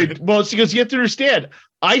 Well, she goes, you have to understand.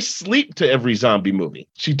 I sleep to every zombie movie.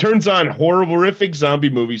 She turns on horrific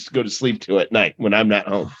zombie movies to go to sleep to at night when I'm not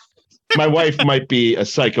home. My wife might be a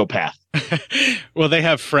psychopath. Well, they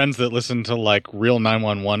have friends that listen to like real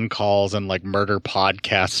 911 calls and like murder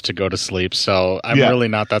podcasts to go to sleep. So I'm really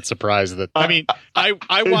not that surprised that. I mean, I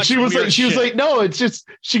watched. She was like, no, it's just.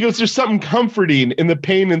 She goes, there's something comforting in the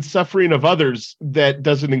pain and suffering of others that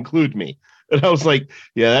doesn't include me. And I was like,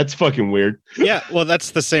 yeah, that's fucking weird. Yeah, well,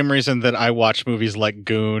 that's the same reason that I watch movies like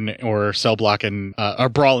Goon or Cell Block or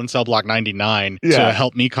Brawl in Cell Block 99 to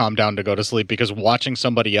help me calm down to go to sleep, because watching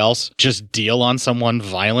somebody else just deal on someone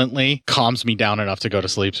violently calms me down enough to go to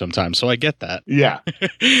sleep sometimes. So I get that. Yeah.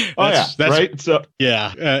 That's right. So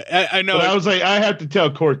yeah, I know. But I was like, I have to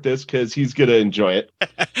tell Court this because he's gonna enjoy it,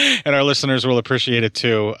 and our listeners will appreciate it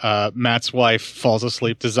too. Matt's wife falls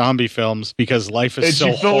asleep to zombie films because life is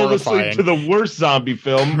so horrifying. Asleep to the worst zombie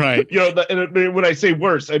film, right? You know, and when I say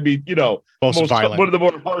worse, I mean, you know, most violent. One of the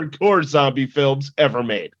more hardcore zombie films ever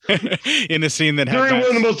made. In a scene that during one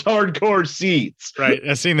of the most hardcore scenes, right?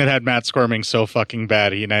 A scene that had Matt squirming so fucking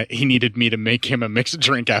bad, he needed me to make him a mixed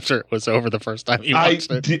drink after it was over the first time he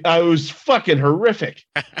watched it. I was fucking horrific.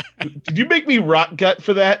 Did you make me rock gut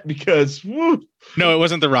for that? Because woo. No, it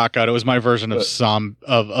wasn't the rot gut. It was my version of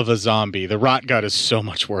a zombie. The rot gut is so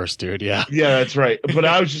much worse, dude. Yeah. Yeah, that's right. But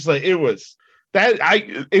I was just like,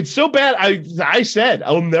 it's so bad. I said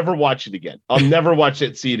I'll never watch it again. I'll never watch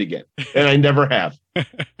that scene again. And I never have.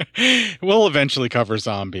 We'll eventually cover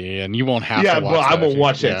Zombie, and you won't have to watch well, I won't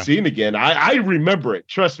watch that scene again. I remember it.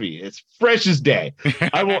 Trust me. It's fresh as day.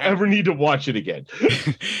 I won't ever need to watch it again.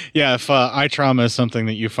 Yeah, if eye trauma is something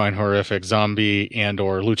that you find horrific, Zombie and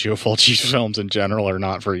or Lucio Fulci's films in general are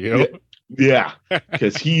not for you. Yeah,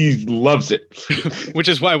 because he loves it. Which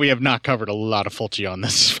is why we have not covered a lot of Fulci on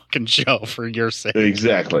this fucking show, for your sake.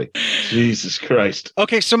 Exactly. Jesus Christ.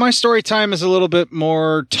 Okay, so my story time is a little bit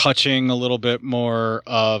more touching, a little bit more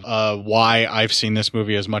of why I've seen this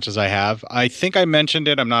movie as much as I have. I think I mentioned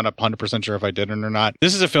it. I'm not 100% sure if I did or not.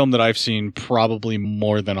 This is a film that I've seen probably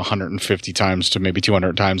more than 150 times to maybe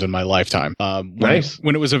 200 times in my lifetime. Nice.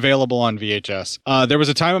 When it was available on VHS. There was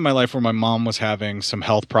a time in my life where my mom was having some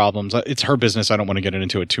health problems. It's her business. I don't want to get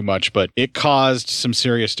into it too much, but it caused some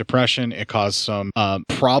serious depression. It caused some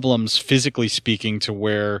problems, physically speaking, to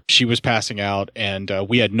where she was passing out, and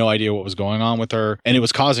we had no idea what was going on with her, and it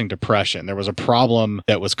was causing depression. There was a problem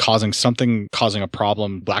that was causing a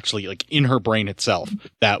problem actually like in her brain itself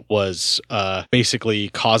that was basically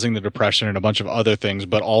causing the depression and a bunch of other things,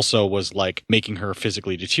 but also was like making her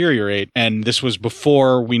physically deteriorate. And this was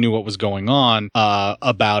before we knew what was going on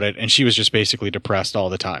about it, and she was just basically depressed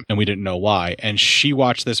all the time, and we didn't didn't know why. And she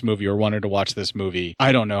watched this movie or wanted to watch this movie.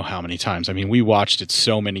 I don't know how many times. I mean, we watched it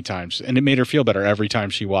so many times and it made her feel better every time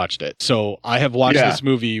she watched it. So I have watched this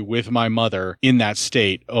movie with my mother in that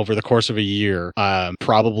state over the course of a year,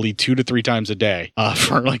 probably 2 to 3 times a day,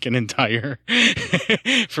 for like an entire,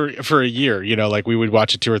 for a year, you know, like we would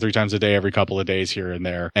watch it 2 or 3 times a day, every couple of days here and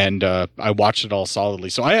there. And, I watched it all solidly.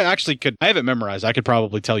 So I actually I have it memorized. I could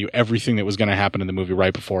probably tell you everything that was going to happen in the movie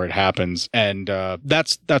right before it happens. And,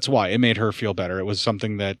 that's why it made her feel better. It was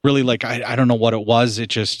something that really, like, I don't know what it was. It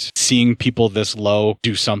just seeing people this low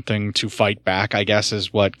do something to fight back, I guess,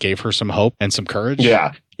 is what gave her some hope and some courage.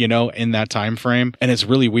 Yeah. You know, in that time frame. And it's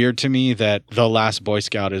really weird to me that The Last Boy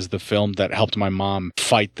Scout is the film that helped my mom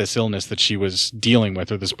fight this illness that she was dealing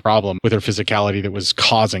with, or this problem with her physicality that was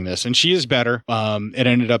causing this. And she is better. It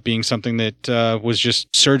ended up being something that was just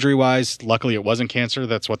surgery wise. Luckily, it wasn't cancer.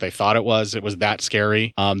 That's what they thought it was. It was that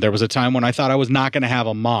scary. There was a time when I thought I was not going to have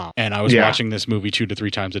a mom, and I was watching this movie 2 to 3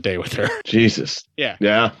 times a day with her. Jesus. Yeah.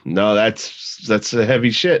 Yeah. No, that's a heavy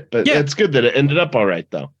shit, but it's good that it ended up all right,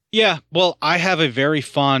 though. Yeah, well, I have a very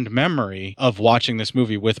fond memory of watching this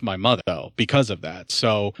movie with my mother, though, because of that.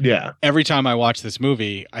 So every time I watch this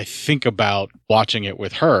movie, I think about watching it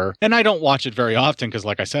with her. And I don't watch it very often because,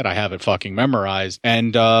 like I said, I have it fucking memorized.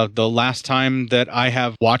 And the last time that I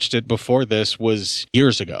have watched it before this was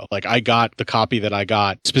years ago. Like, I got the copy that I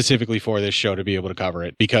got specifically for this show to be able to cover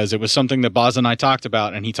it because it was something that Boz and I talked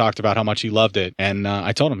about, and he talked about how much he loved it. And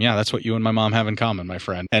I told him, yeah, that's what you and my mom have in common, my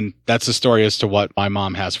friend. And that's the story as to what my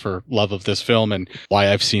mom has for love of this film and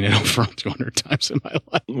why I've seen it over 200 times in my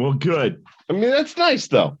life. Well, good. I mean, that's nice,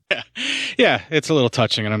 though. Yeah, it's a little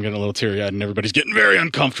touching, and I'm getting a little teary-eyed, and everybody's getting very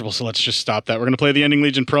uncomfortable, so let's just stop that. We're going to play the Ending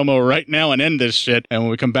Legion promo right now and end this shit, and when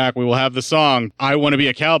we come back, we will have the song I Want to Be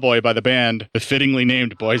a Cowboy by the band, befittingly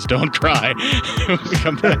named Boys Don't Cry. When we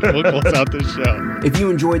come back, we'll close out this show. If you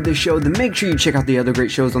enjoyed this show, then make sure you check out the other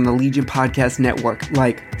great shows on the Legion Podcast Network,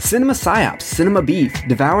 like Cinema Psyops, Cinema Beef,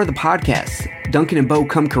 Devour the Podcast, Duncan and Bo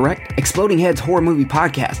Come Correct, Exploding Heads Horror Movie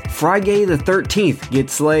Podcast, Friday the 13th, Get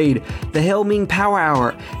Slayed, The Helming Power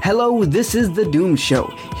Hour, Hello, This is the Doom Show,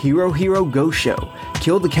 Hero Hero Go Show,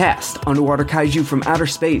 Kill the Cast, Underwater Kaiju from Outer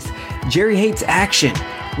Space, Jerry Hates Action,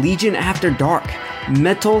 Legion After Dark,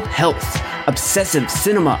 Mental Health, Obsessive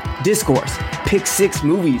Cinema, Discourse, Pick 6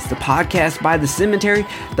 Movies, the podcast by The Cemetery,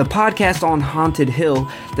 the podcast on Haunted Hill,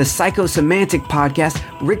 the Psychosemantic Podcast,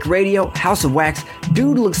 Rick Radio, House of Wax,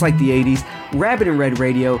 Dude Looks Like the 80s, Rabbit and Red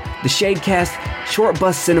Radio, the Shadecast, Short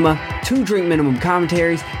Bus Cinema, 2 Drink Minimum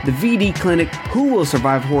Commentaries, the VD Clinic, Who Will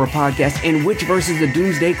Survive Horror Podcast, and Witch vs. the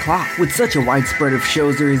Doomsday Clock. With such a wide spread of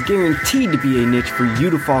shows, there is guaranteed to be a niche for you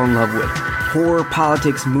to fall in love with. Horror,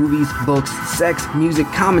 politics, movies, books, sex, music,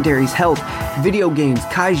 commentaries, health, video games,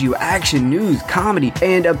 kaiju, action, news, comedy,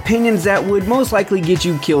 and opinions that would most likely get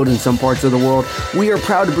you killed in some parts of the world. We are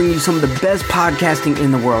proud to bring you some of the best podcasting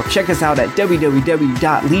in the world. Check us out at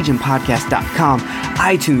www.legionpodcast.com,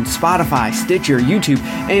 iTunes, Spotify, Stitcher, YouTube,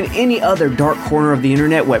 and any other dark corner of the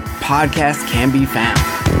internet where podcasts can be found.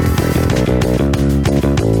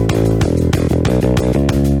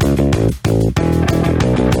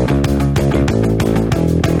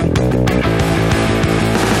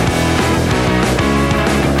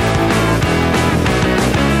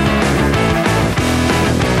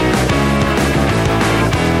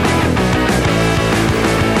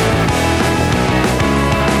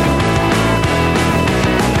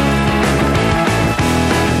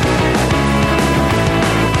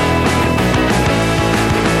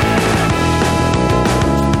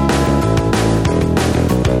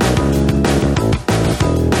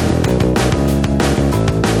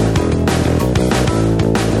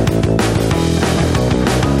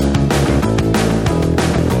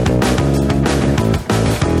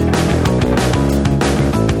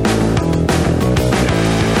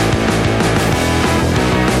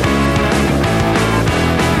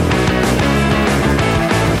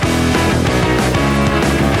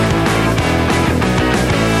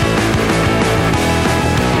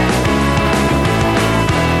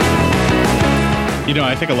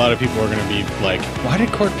 I think a lot of people are going to be like, why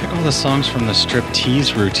did Court pick all the songs from the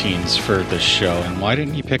striptease routines for this show? And why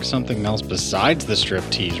didn't he pick something else besides the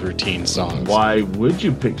striptease routine songs? Why would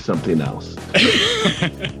you pick something else?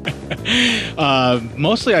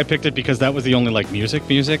 Mostly I picked it because that was the only like music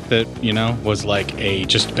that, you know, was like a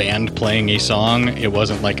just band playing a song. It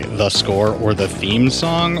wasn't like the score or the theme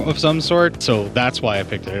song of some sort. So that's why I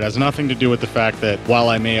picked it. It has nothing to do with the fact that while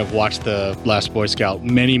I may have watched The Last Boy Scout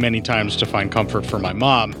many, many times to find comfort for my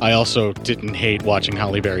mom, I also didn't hate watching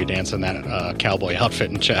Halle Berry dance in that cowboy outfit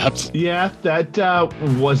and chaps. Yeah, that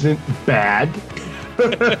wasn't bad.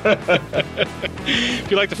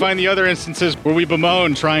 If you'd like to find the other instances where we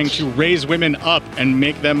bemoan trying to raise women up and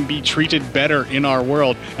make them be treated better in our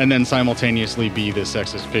world, and then simultaneously be the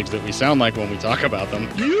sexist pigs that we sound like when we talk about them.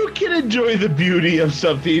 You can enjoy the beauty of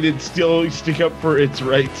something and still stick up for its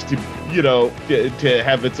rights to, to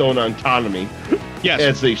have its own autonomy. Yes.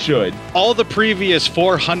 As they should. All the previous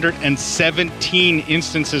 417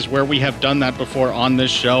 instances where we have done that before on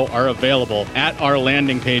this show are available at our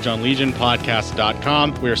landing page on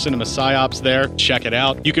legionpodcast.com. We are Cinema Psyops there. Check it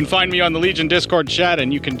out. You can find me on the Legion Discord chat,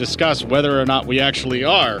 and you can discuss whether or not we actually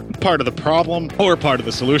are part of the problem or part of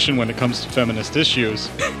the solution when it comes to feminist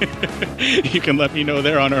issues. You can let me know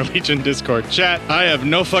there on our Legion Discord chat. I have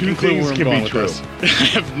no fucking clue where I'm going with this. I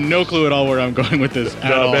have no clue at all where I'm going with this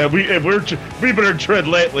at all. Man, we better tread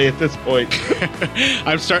lightly at this point.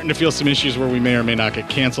 I'm starting to feel some issues where we may or may not get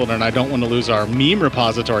canceled, and I don't want to lose our meme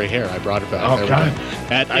repository here. I brought it back. Oh, God.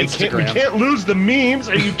 At Instagram. We can't lose the memes.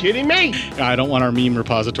 Are you kidding me? I don't want our meme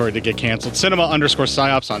repository to get canceled.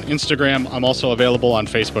 Cinema_Psyops on Instagram. I'm also available on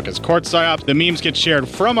Facebook as Court Psyops. The memes get shared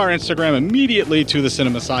from our Instagram immediately to the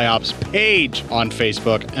Cinema Psyops page on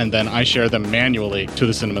Facebook, and then I share them manually to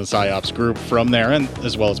the Cinema Psyops group from there, and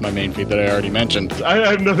as well as my main feed that I already mentioned. I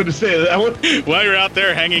have nothing to say to that one. While you're out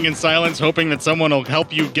there hanging in silence, hoping that someone will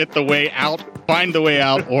help you get the way out, find the way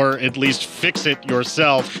out, or at least fix it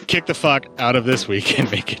yourself, kick the fuck out of this week and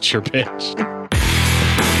make it your bitch.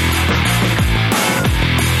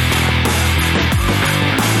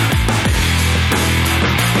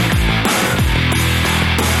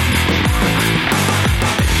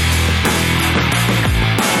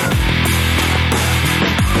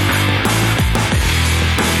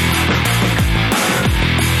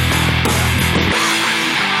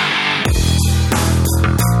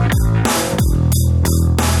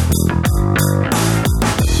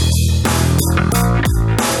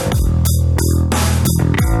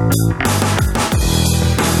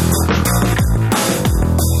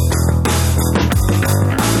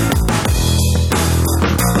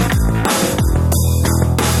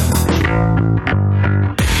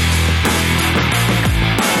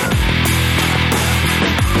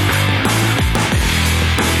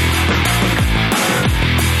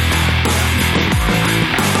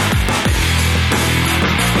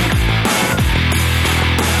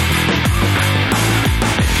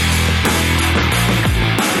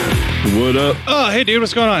 What up? Oh, hey, dude,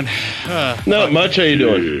 what's going on? Not much. How you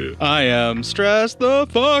doing? I am stressed the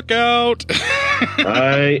fuck out.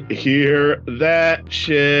 I hear that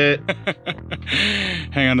shit.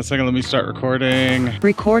 Hang on a second. Let me start recording.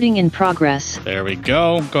 Recording in progress. There we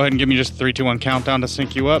go. Go ahead and give me just a 3, 2, 1 countdown to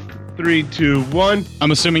sync you up. 3, 2, 1.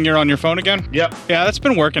 I'm assuming you're on your phone again? Yep. Yeah, that's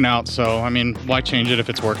been working out. So, I mean, why change it if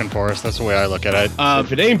it's working for us? That's the way I look at it.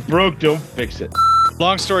 If it ain't broke, don't fix it.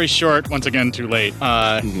 Long story short, once again, too late.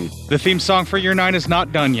 The theme song for Year 9 is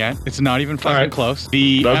not done yet. It's not even fucking close.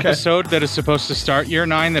 The episode that is supposed to start Year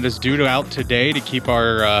 9 that is due to out today to keep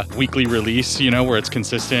our weekly release, where it's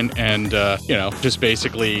consistent and, just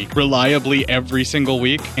basically reliably every single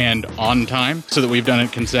week and on time so that we've done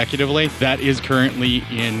it consecutively. That is currently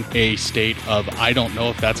in a state of, I don't know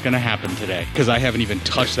if that's going to happen today because I haven't even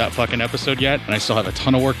touched that fucking episode yet. And I still have a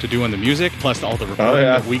ton of work to do on the music, plus all the recording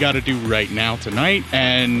that we got to do right now tonight.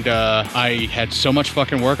 And I had so much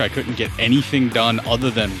fucking work, I couldn't get anything done other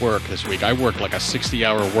than work this week. I worked like a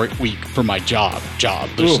 60-hour work week for my job.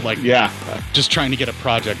 Just just trying to get a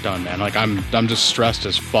project done, man. Like I'm just stressed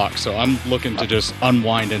as fuck. So I'm looking to just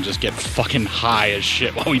unwind and just get fucking high as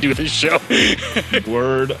shit while we do this show.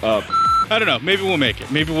 Word up. I don't know. Maybe we'll make it.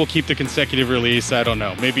 Maybe we'll keep the consecutive release. I don't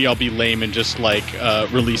know. Maybe I'll be lame and just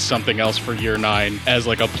release something else for Year 9 as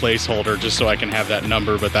like a placeholder just so I can have that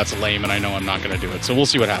number, but that's lame and I know I'm not going to do it. So we'll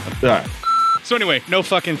see what happens. All right. So anyway, no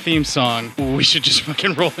fucking theme song. We should just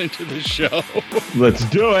fucking roll into the show. Let's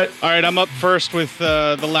do it. All right, I'm up first with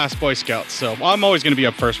The Last Boy Scouts. So I'm always going to be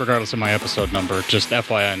up first regardless of my episode number. Just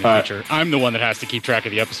FYI in the future. I'm the one that has to keep track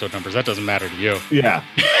of the episode numbers. That doesn't matter to you. Yeah.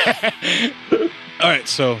 All right,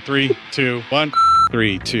 so 3, 2, 1.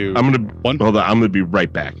 3, 2, 1. Hold on, I'm gonna be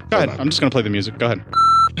right back. Go ahead. I'm just gonna play the music. Go ahead.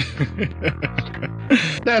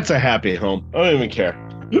 That's a happy home. I don't even care.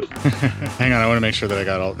 Hang on, I want to make sure that I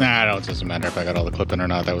got all. No, it doesn't matter if I got all the clip in or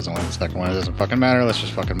not. That was only the second one. It doesn't fucking matter. Let's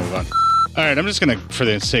just fucking move on. All right, I'm just going to, for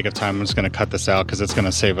the sake of time, I'm just going to cut this out because it's going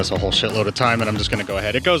to save us a whole shitload of time, and I'm just going to go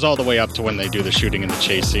ahead. It goes all the way up to when they do the shooting and the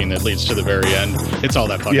chase scene that leads to the very end. It's all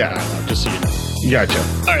that fucking dialogue, just so you know. Gotcha.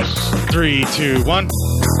 All right, 3, 2, 1.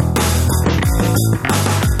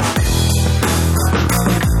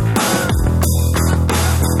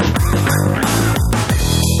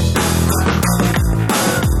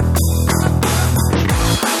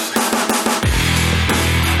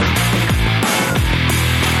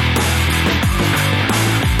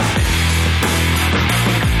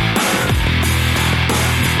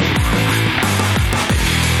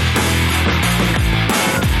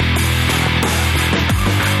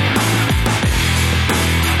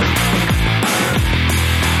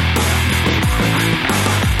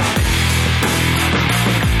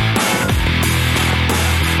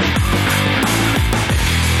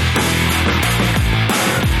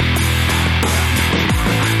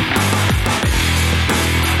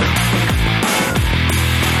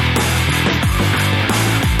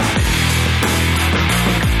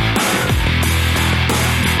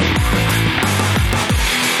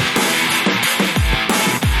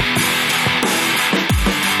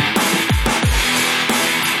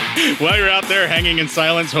 While you're out there hanging in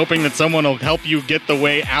silence, hoping that someone will help you get the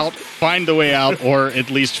way out, find the way out, or at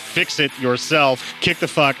least fix it yourself, kick the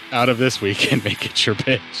fuck out of this week and make it your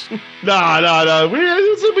pitch. No.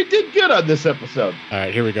 We did good on this episode. All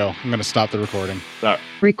right, here we go. I'm going to stop the recording.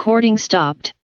 Recording stopped.